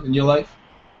Bond in your life?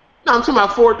 No, I'm talking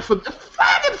about for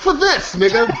this,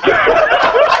 nigga.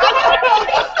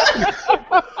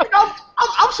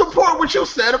 I'm supporting what you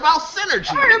said about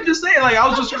synergy. I'm just saying, like, I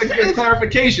was just trying to get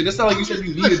clarification. It's not like you said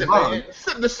you needed Listen, Bond. man,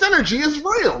 the synergy is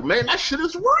real, man. That shit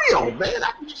is real, man.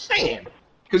 I'm just saying.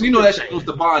 Because you know that shit was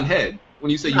the Bond head when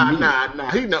you say you needed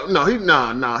it. He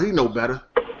know better.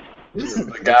 This is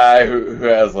the guy who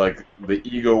has like the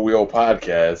Ego Wheel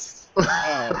podcast.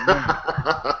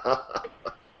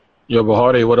 Yo, but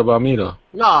Hardy, what about me though?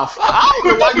 Nah, fuck, I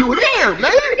don't know why you here,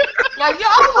 man. Like, yo,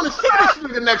 I don't want to see this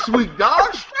nigga next week,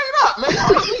 dog. Straight up,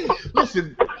 man.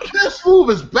 Listen, this move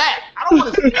is back. I don't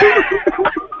want to see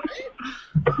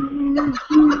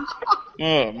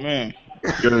Oh, man.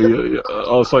 Yeah.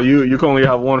 Oh, so you can only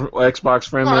have one Xbox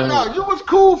friend, man? No, you was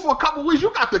cool for a couple weeks.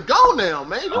 You got to go now,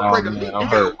 man. You bringing me. I'm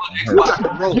hurt. You got to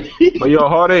roll. But yo,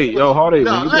 Heartache, No, when you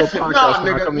go listen, podcast,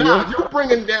 can I come to no, you? you're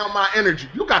bringing down my energy.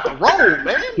 You got to roll,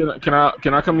 man. Can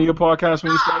I come to your podcast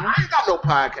when you start one? I ain't got no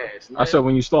podcast, man. I said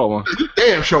when you start one. You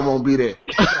damn sure won't be there.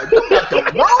 You got to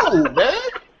roll, man.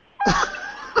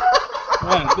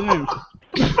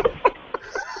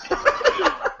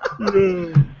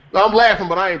 No, I'm laughing,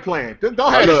 but I ain't playing. Don't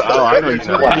have this. I know you're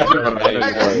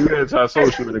not. You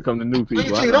anti-social when it comes to new people.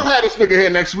 Don't have this nigga here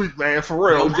next week, man, for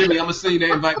real. Yo, Jimmy, I'm gonna send you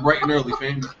that invite bright and early,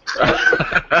 fam.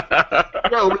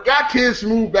 Yo, we got Kid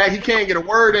Smooth back. He can't get a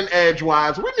word in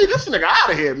edgewise. We need this nigga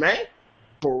out of here, man.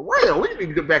 For real, we need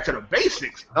to get back to the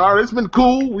basics. All right, it's been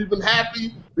cool. We've been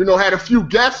happy. Had a few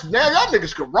guests. Now y'all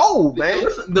niggas can roll, man.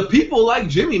 Listen, the people like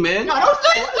Jimmy, man. No,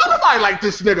 nobody like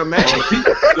this nigga, man.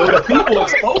 The people have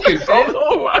spoken, man.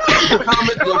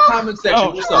 Your comment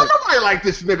section. What's up? Nobody like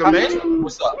this nigga, man.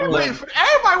 What's up?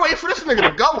 Everybody waiting for this nigga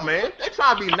to go, man. They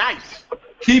trying to be nice.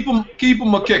 Keep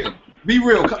him or kick him. Be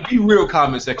real,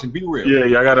 comment section. Be real. Yeah,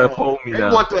 y'all gotta hold me They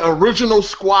down. want the original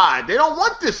squad. They don't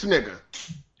want this nigga.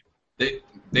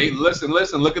 They listen.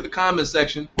 Look at the comment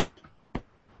section.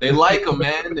 They like him,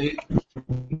 man. They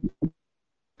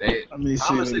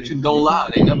comment section don't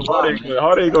lie. They never lie.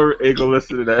 Heartache ain't gonna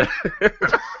listen to that.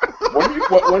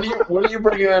 When are you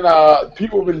bringing in?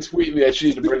 People have been tweeting me that you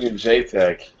need to bring in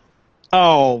J-Tech.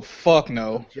 Oh fuck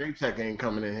no. J-Tech ain't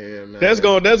coming in here, man. That's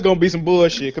gonna be some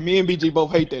bullshit. Cause me and BG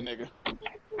both hate that nigga.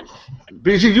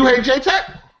 BG, you hate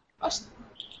J-Tech?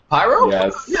 Pyro?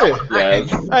 Yes. Yeah. Yes.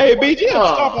 Hey BG,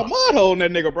 stop a mud hole in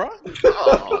that nigga, bro.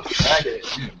 Oh, shit.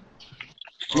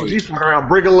 BG fucking around,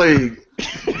 break a leg.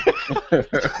 You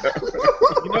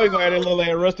know he's gonna have that little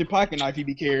ass rusty pocket knife he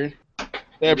be carrying.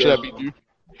 Damn sure that BG.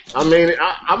 I mean,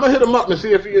 I'm gonna hit him up and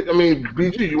see if he. I mean,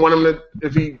 BG, you want him to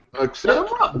if he accepts? Set him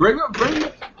up. Bring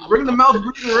the mouth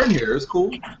breather in here. It's cool.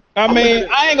 I mean,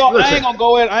 I ain't gonna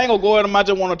go at him. I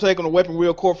just want to take on the weapon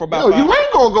real court for about. Yo, you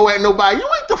ain't gonna go at nobody. You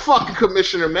ain't the fucking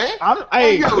commissioner, man.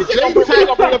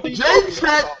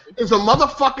 J-Tech is a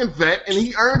motherfucking vet, and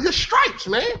he earned his stripes,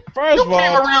 man. First you of all,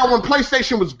 came around when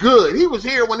PlayStation was good. He was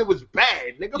here when it was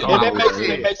bad, nigga. And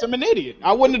that makes him an idiot.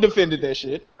 I wouldn't have defended that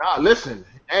shit. Nah, listen,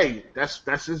 hey,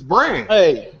 that's his brand.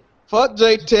 Hey, fuck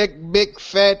J-Tech, big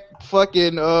fat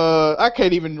fucking. I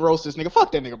can't even roast this nigga.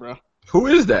 Fuck that nigga, bro. Who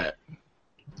is that?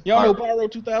 Y'all know Pyro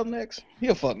 2000X? He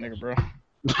a fuck nigga, bro.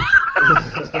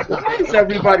 Why is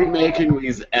everybody making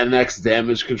these NX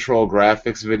damage control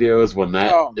graphics videos when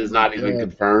that is not even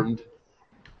confirmed?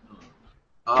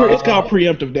 It's called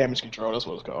preemptive damage control. That's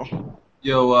what it's called.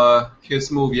 Yo, Kid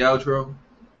Smooth, your outro.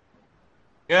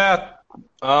 Yeah.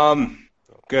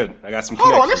 Good. I got some.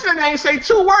 Hold on, this nigga ain't say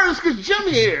 2 words because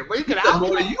Jimmy here, but he can out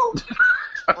more than you.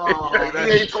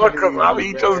 He ain't talking about me.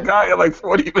 He just got here like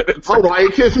 40 minutes. Hold on, hey,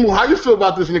 Kid Smooth, how you feel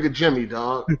about this nigga Jimmy,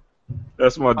 dog?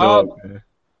 That's my dog, man.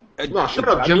 No, shut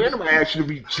up, Jimmy. Nobody asked you to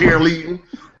be cheerleading.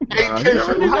 Hey, Kid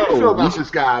Smooth, how you feel about this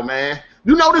guy, man?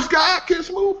 You know this guy, Kid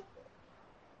Smooth?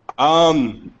 I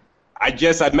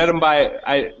met him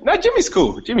no, Jimmy's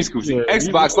cool. Jimmy's cool. Yeah,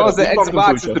 Xbox. As long as the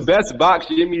Xbox is the best box,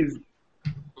 Jimmy's.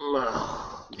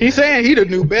 He's saying he the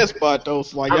new best spot though.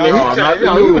 So like, I mean, I'm not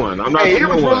the new one. I'm not the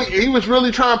new one. He was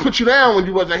really trying to put you down when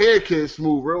you wasn't here, Kid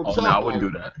Smooth. Real Oh, talk. no, I wouldn't do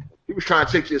that. He was trying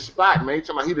to take your spot, man. He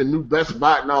talking about he the new best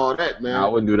spot and all that, man. No, I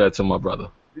wouldn't do that to my brother.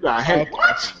 You got him.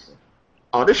 What?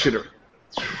 Oh, this shit.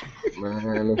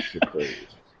 Man, this shit crazy.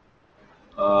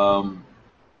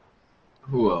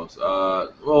 Who else?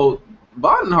 Well,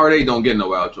 Bond and Heartache don't get no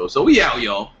outro, so we out,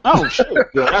 y'all. Oh shit,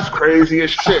 yo, that's crazy as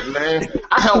shit, man.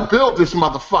 I helped build this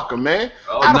motherfucker, man.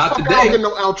 Oh, How the not fuck today. I don't get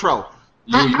no outro?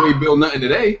 You ain't built nothing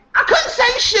today. I couldn't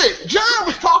say shit. John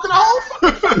was talking the whole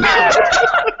fucking time.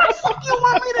 What the fuck you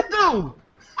want me to do?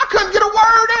 I couldn't get a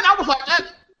word in. I was like,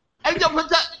 hey, yo,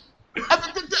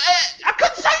 I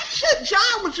couldn't say shit.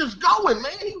 John was just going,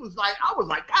 man. He was like, I was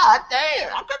like, God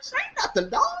damn, I couldn't say nothing,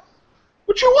 dog.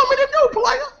 What you want me to do,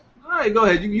 player? All right, go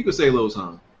ahead. You can say a little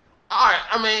something. All right,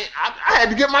 I mean, I had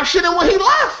to get my shit in when he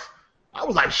left. I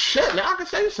was like, shit, now I can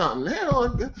say something.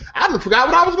 Now I done forgot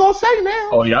what I was going to say now.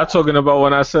 Oh, y'all talking about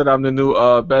when I said I'm the new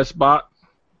best bot?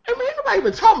 Hey, man, ain't nobody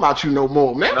even talking about you no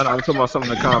more, man. No, I'm talking about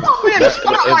something in the comments. Oh, man, the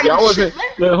spotlight and shit, man.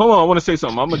 Yeah, hold on, I want to say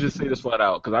something. I'm gonna just say this flat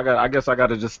out because I guess I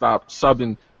gotta just stop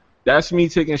subbing. That's me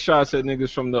taking shots at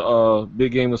niggas from the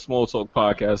Big Game of Small Talk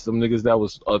podcast. Them niggas that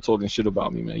was talking shit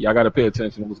about me, man. Y'all gotta pay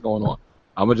attention to what's going on.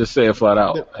 I'm gonna just say it flat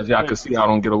out. As y'all can see, I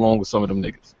don't get along with some of them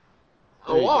niggas.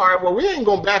 Oh, all right. Well, we ain't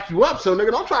gonna back you up, so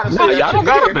nigga, don't try to say Nah, that. y'all don't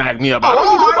gotta back me up. I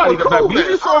don't need nobody to back me. You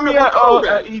just saw me at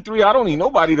E3. I don't need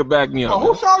nobody to back me up.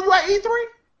 Who saw you at E3?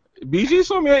 BG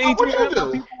saw me at Oh, E3. what I you had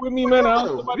do? people with me, man. I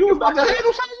don't, You was about to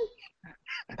handle something?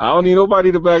 I don't need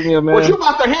nobody to back me up, man. What you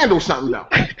about to handle something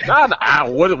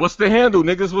though? What's the handle?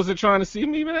 Niggas wasn't trying to see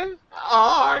me, man.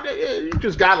 All right, yeah, you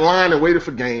just got in line and waited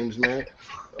for games, man.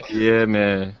 Yeah,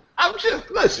 man. I'm just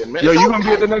listen, man. Yo, it's you gonna be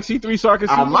okay. at the next E3 so I can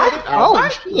see I you? might. Oh, I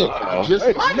might. shit. I just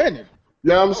Wait a might. minute. You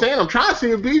know what I'm saying? I'm trying to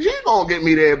see if BG gonna get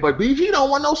me there, but BG don't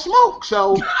want no smoke,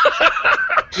 so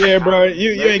Yeah, bro,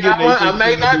 you ain't getting I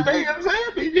may not be. You know what I'm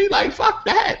saying? BG like fuck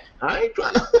that. I ain't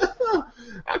trying to.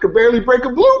 I could barely break a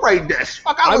Blu-ray disc.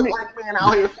 Fuck, I look like man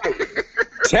out here fighting.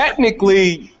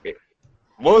 Technically,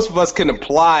 most of us can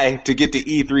apply to get the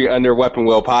E3 under Weapon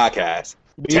Wheel podcast.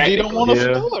 BG don't want us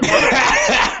to do it, bro.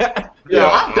 Yeah,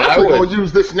 I'm I definitely would- gonna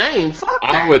use this name. Fuck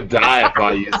I that. would die if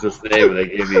I used this name and they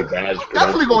gave me a badge.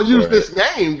 Definitely gonna use credentials for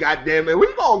this name, goddamn it.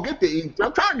 We gonna get the E.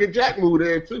 I'm trying to get Jack Moo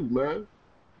there too, man.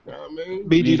 You know what I mean?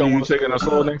 BG don't You want us to taking us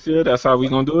all next year? That's how we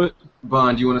gonna do it?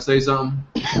 Bond, you want to say something?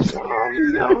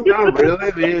 No, not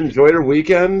really. They enjoy their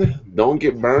weekend. Don't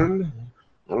get burned.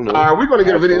 I don't know. We're gonna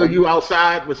get a video of you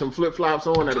outside with some flip flops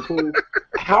on at a pool.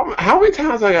 How many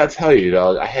times I gotta tell you,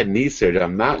 dog? I had knee surgery.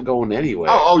 I'm not going anywhere.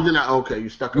 Oh, you're not okay. You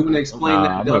stuck You up. want to explain I'm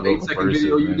that not going 8-second first,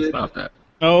 video you man. did? Stop that.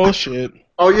 Oh, shit.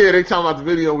 Oh yeah, they talking about the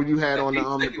video where you had on the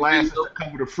 8-second glasses video. that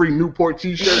come with a free Newport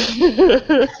T-shirt.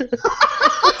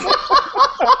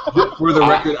 For the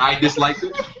record, I disliked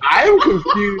it. I am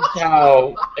confused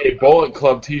how a Bullet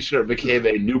Club T-shirt became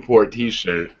a Newport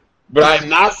T-shirt. But I'm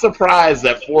not surprised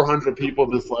that 400 people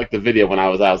disliked the video when I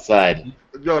was outside.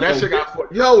 Yo, that shit got.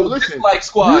 Yo, listen. Dislike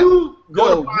squad. You, Go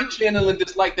yo, to my channel and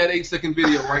dislike that 8-second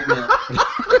video right now.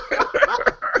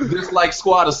 Dislike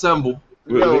squad assemble.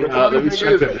 Yo, Let me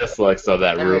check the dislikes on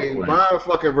that real hey, quick. Brian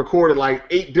fucking recorded like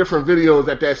 8 different videos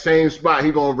at that same spot.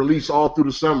 He gonna release all through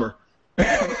the summer.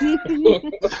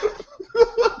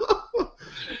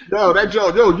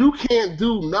 Yo, you can't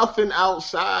do nothing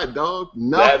outside, dog.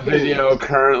 Nothing. That video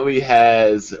currently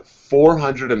has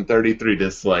 433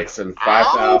 dislikes and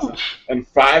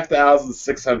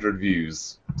 5,600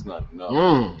 views. It's not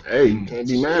enough. Hey, you can't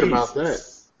be mad about that.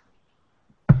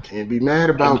 Can't be mad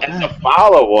about And that. the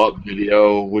follow-up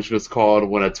video, which was called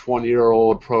 "When a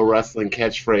 20-Year-Old Pro Wrestling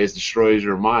Catchphrase Destroys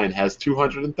Your Mind," has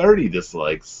 230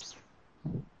 dislikes.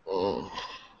 Damn,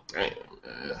 man.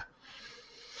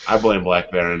 I blame Black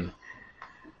Baron.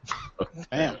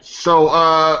 Damn. So,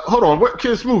 hold on. What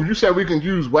Kid Smooth? You said we can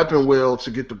use Weapon Wheel to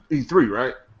get the E3,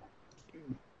 right?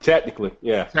 Technically,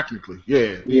 yeah. Technically,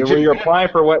 yeah. Yeah, when you're applying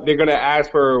for what they're gonna ask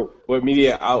for, what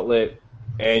media outlet,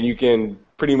 and you can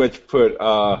pretty much put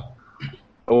a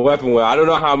Weapon Wheel. I don't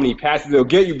know how many passes they'll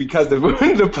get you because the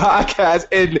the podcast,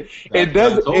 and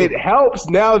it helps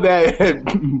now that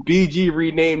BG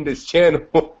renamed his channel.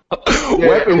 Yeah,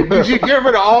 Weapon Wheel. you get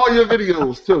rid of all your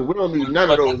videos too. We don't need none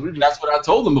of those. We just, That's what I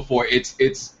told them before. It's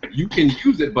you can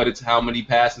use it, but it's how many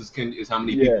passes is how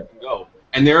many people can go,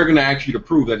 and they're gonna ask you to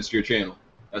prove that it's your channel.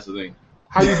 That's the thing.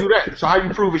 how you do that? So how you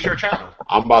prove it's your channel?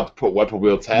 I'm about to put Weapon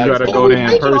Wheel tags. You gotta on go it. there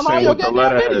in Bitch, on all person your with the goddamn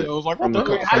letterhead. videos, like, from what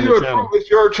the the- How from you the channel. prove it's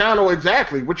your channel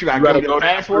exactly? What you got? You gotta Give go your there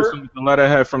in password? person with the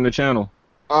letterhead from the channel.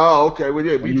 Oh, okay. Well,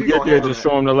 yeah. When BG you get gonna there, handle just that.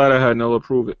 show them the letterhead and they'll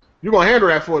approve it. You gonna handle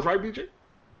that for us, right, BG?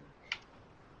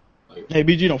 Hey,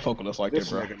 BG, don't fuck with us like This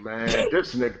that, bro. nigga, man.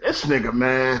 This nigga,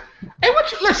 man. Hey,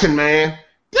 what you listen, man?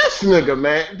 This nigga,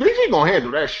 man. BG gonna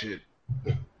handle that shit.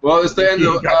 Well, it's the end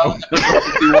of episode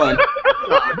 51. You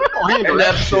gonna handle And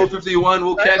that episode shit. 51.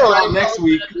 We'll catch No, y'all no, next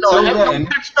week. no, Till ain't then, gonna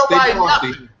catch stay nobody frosty.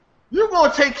 nothing. You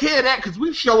gonna take care of that because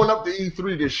we showing up to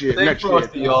E3 this year Stay next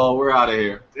frosty, year. y'all. We're out of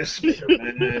here. This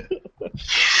nigga, man.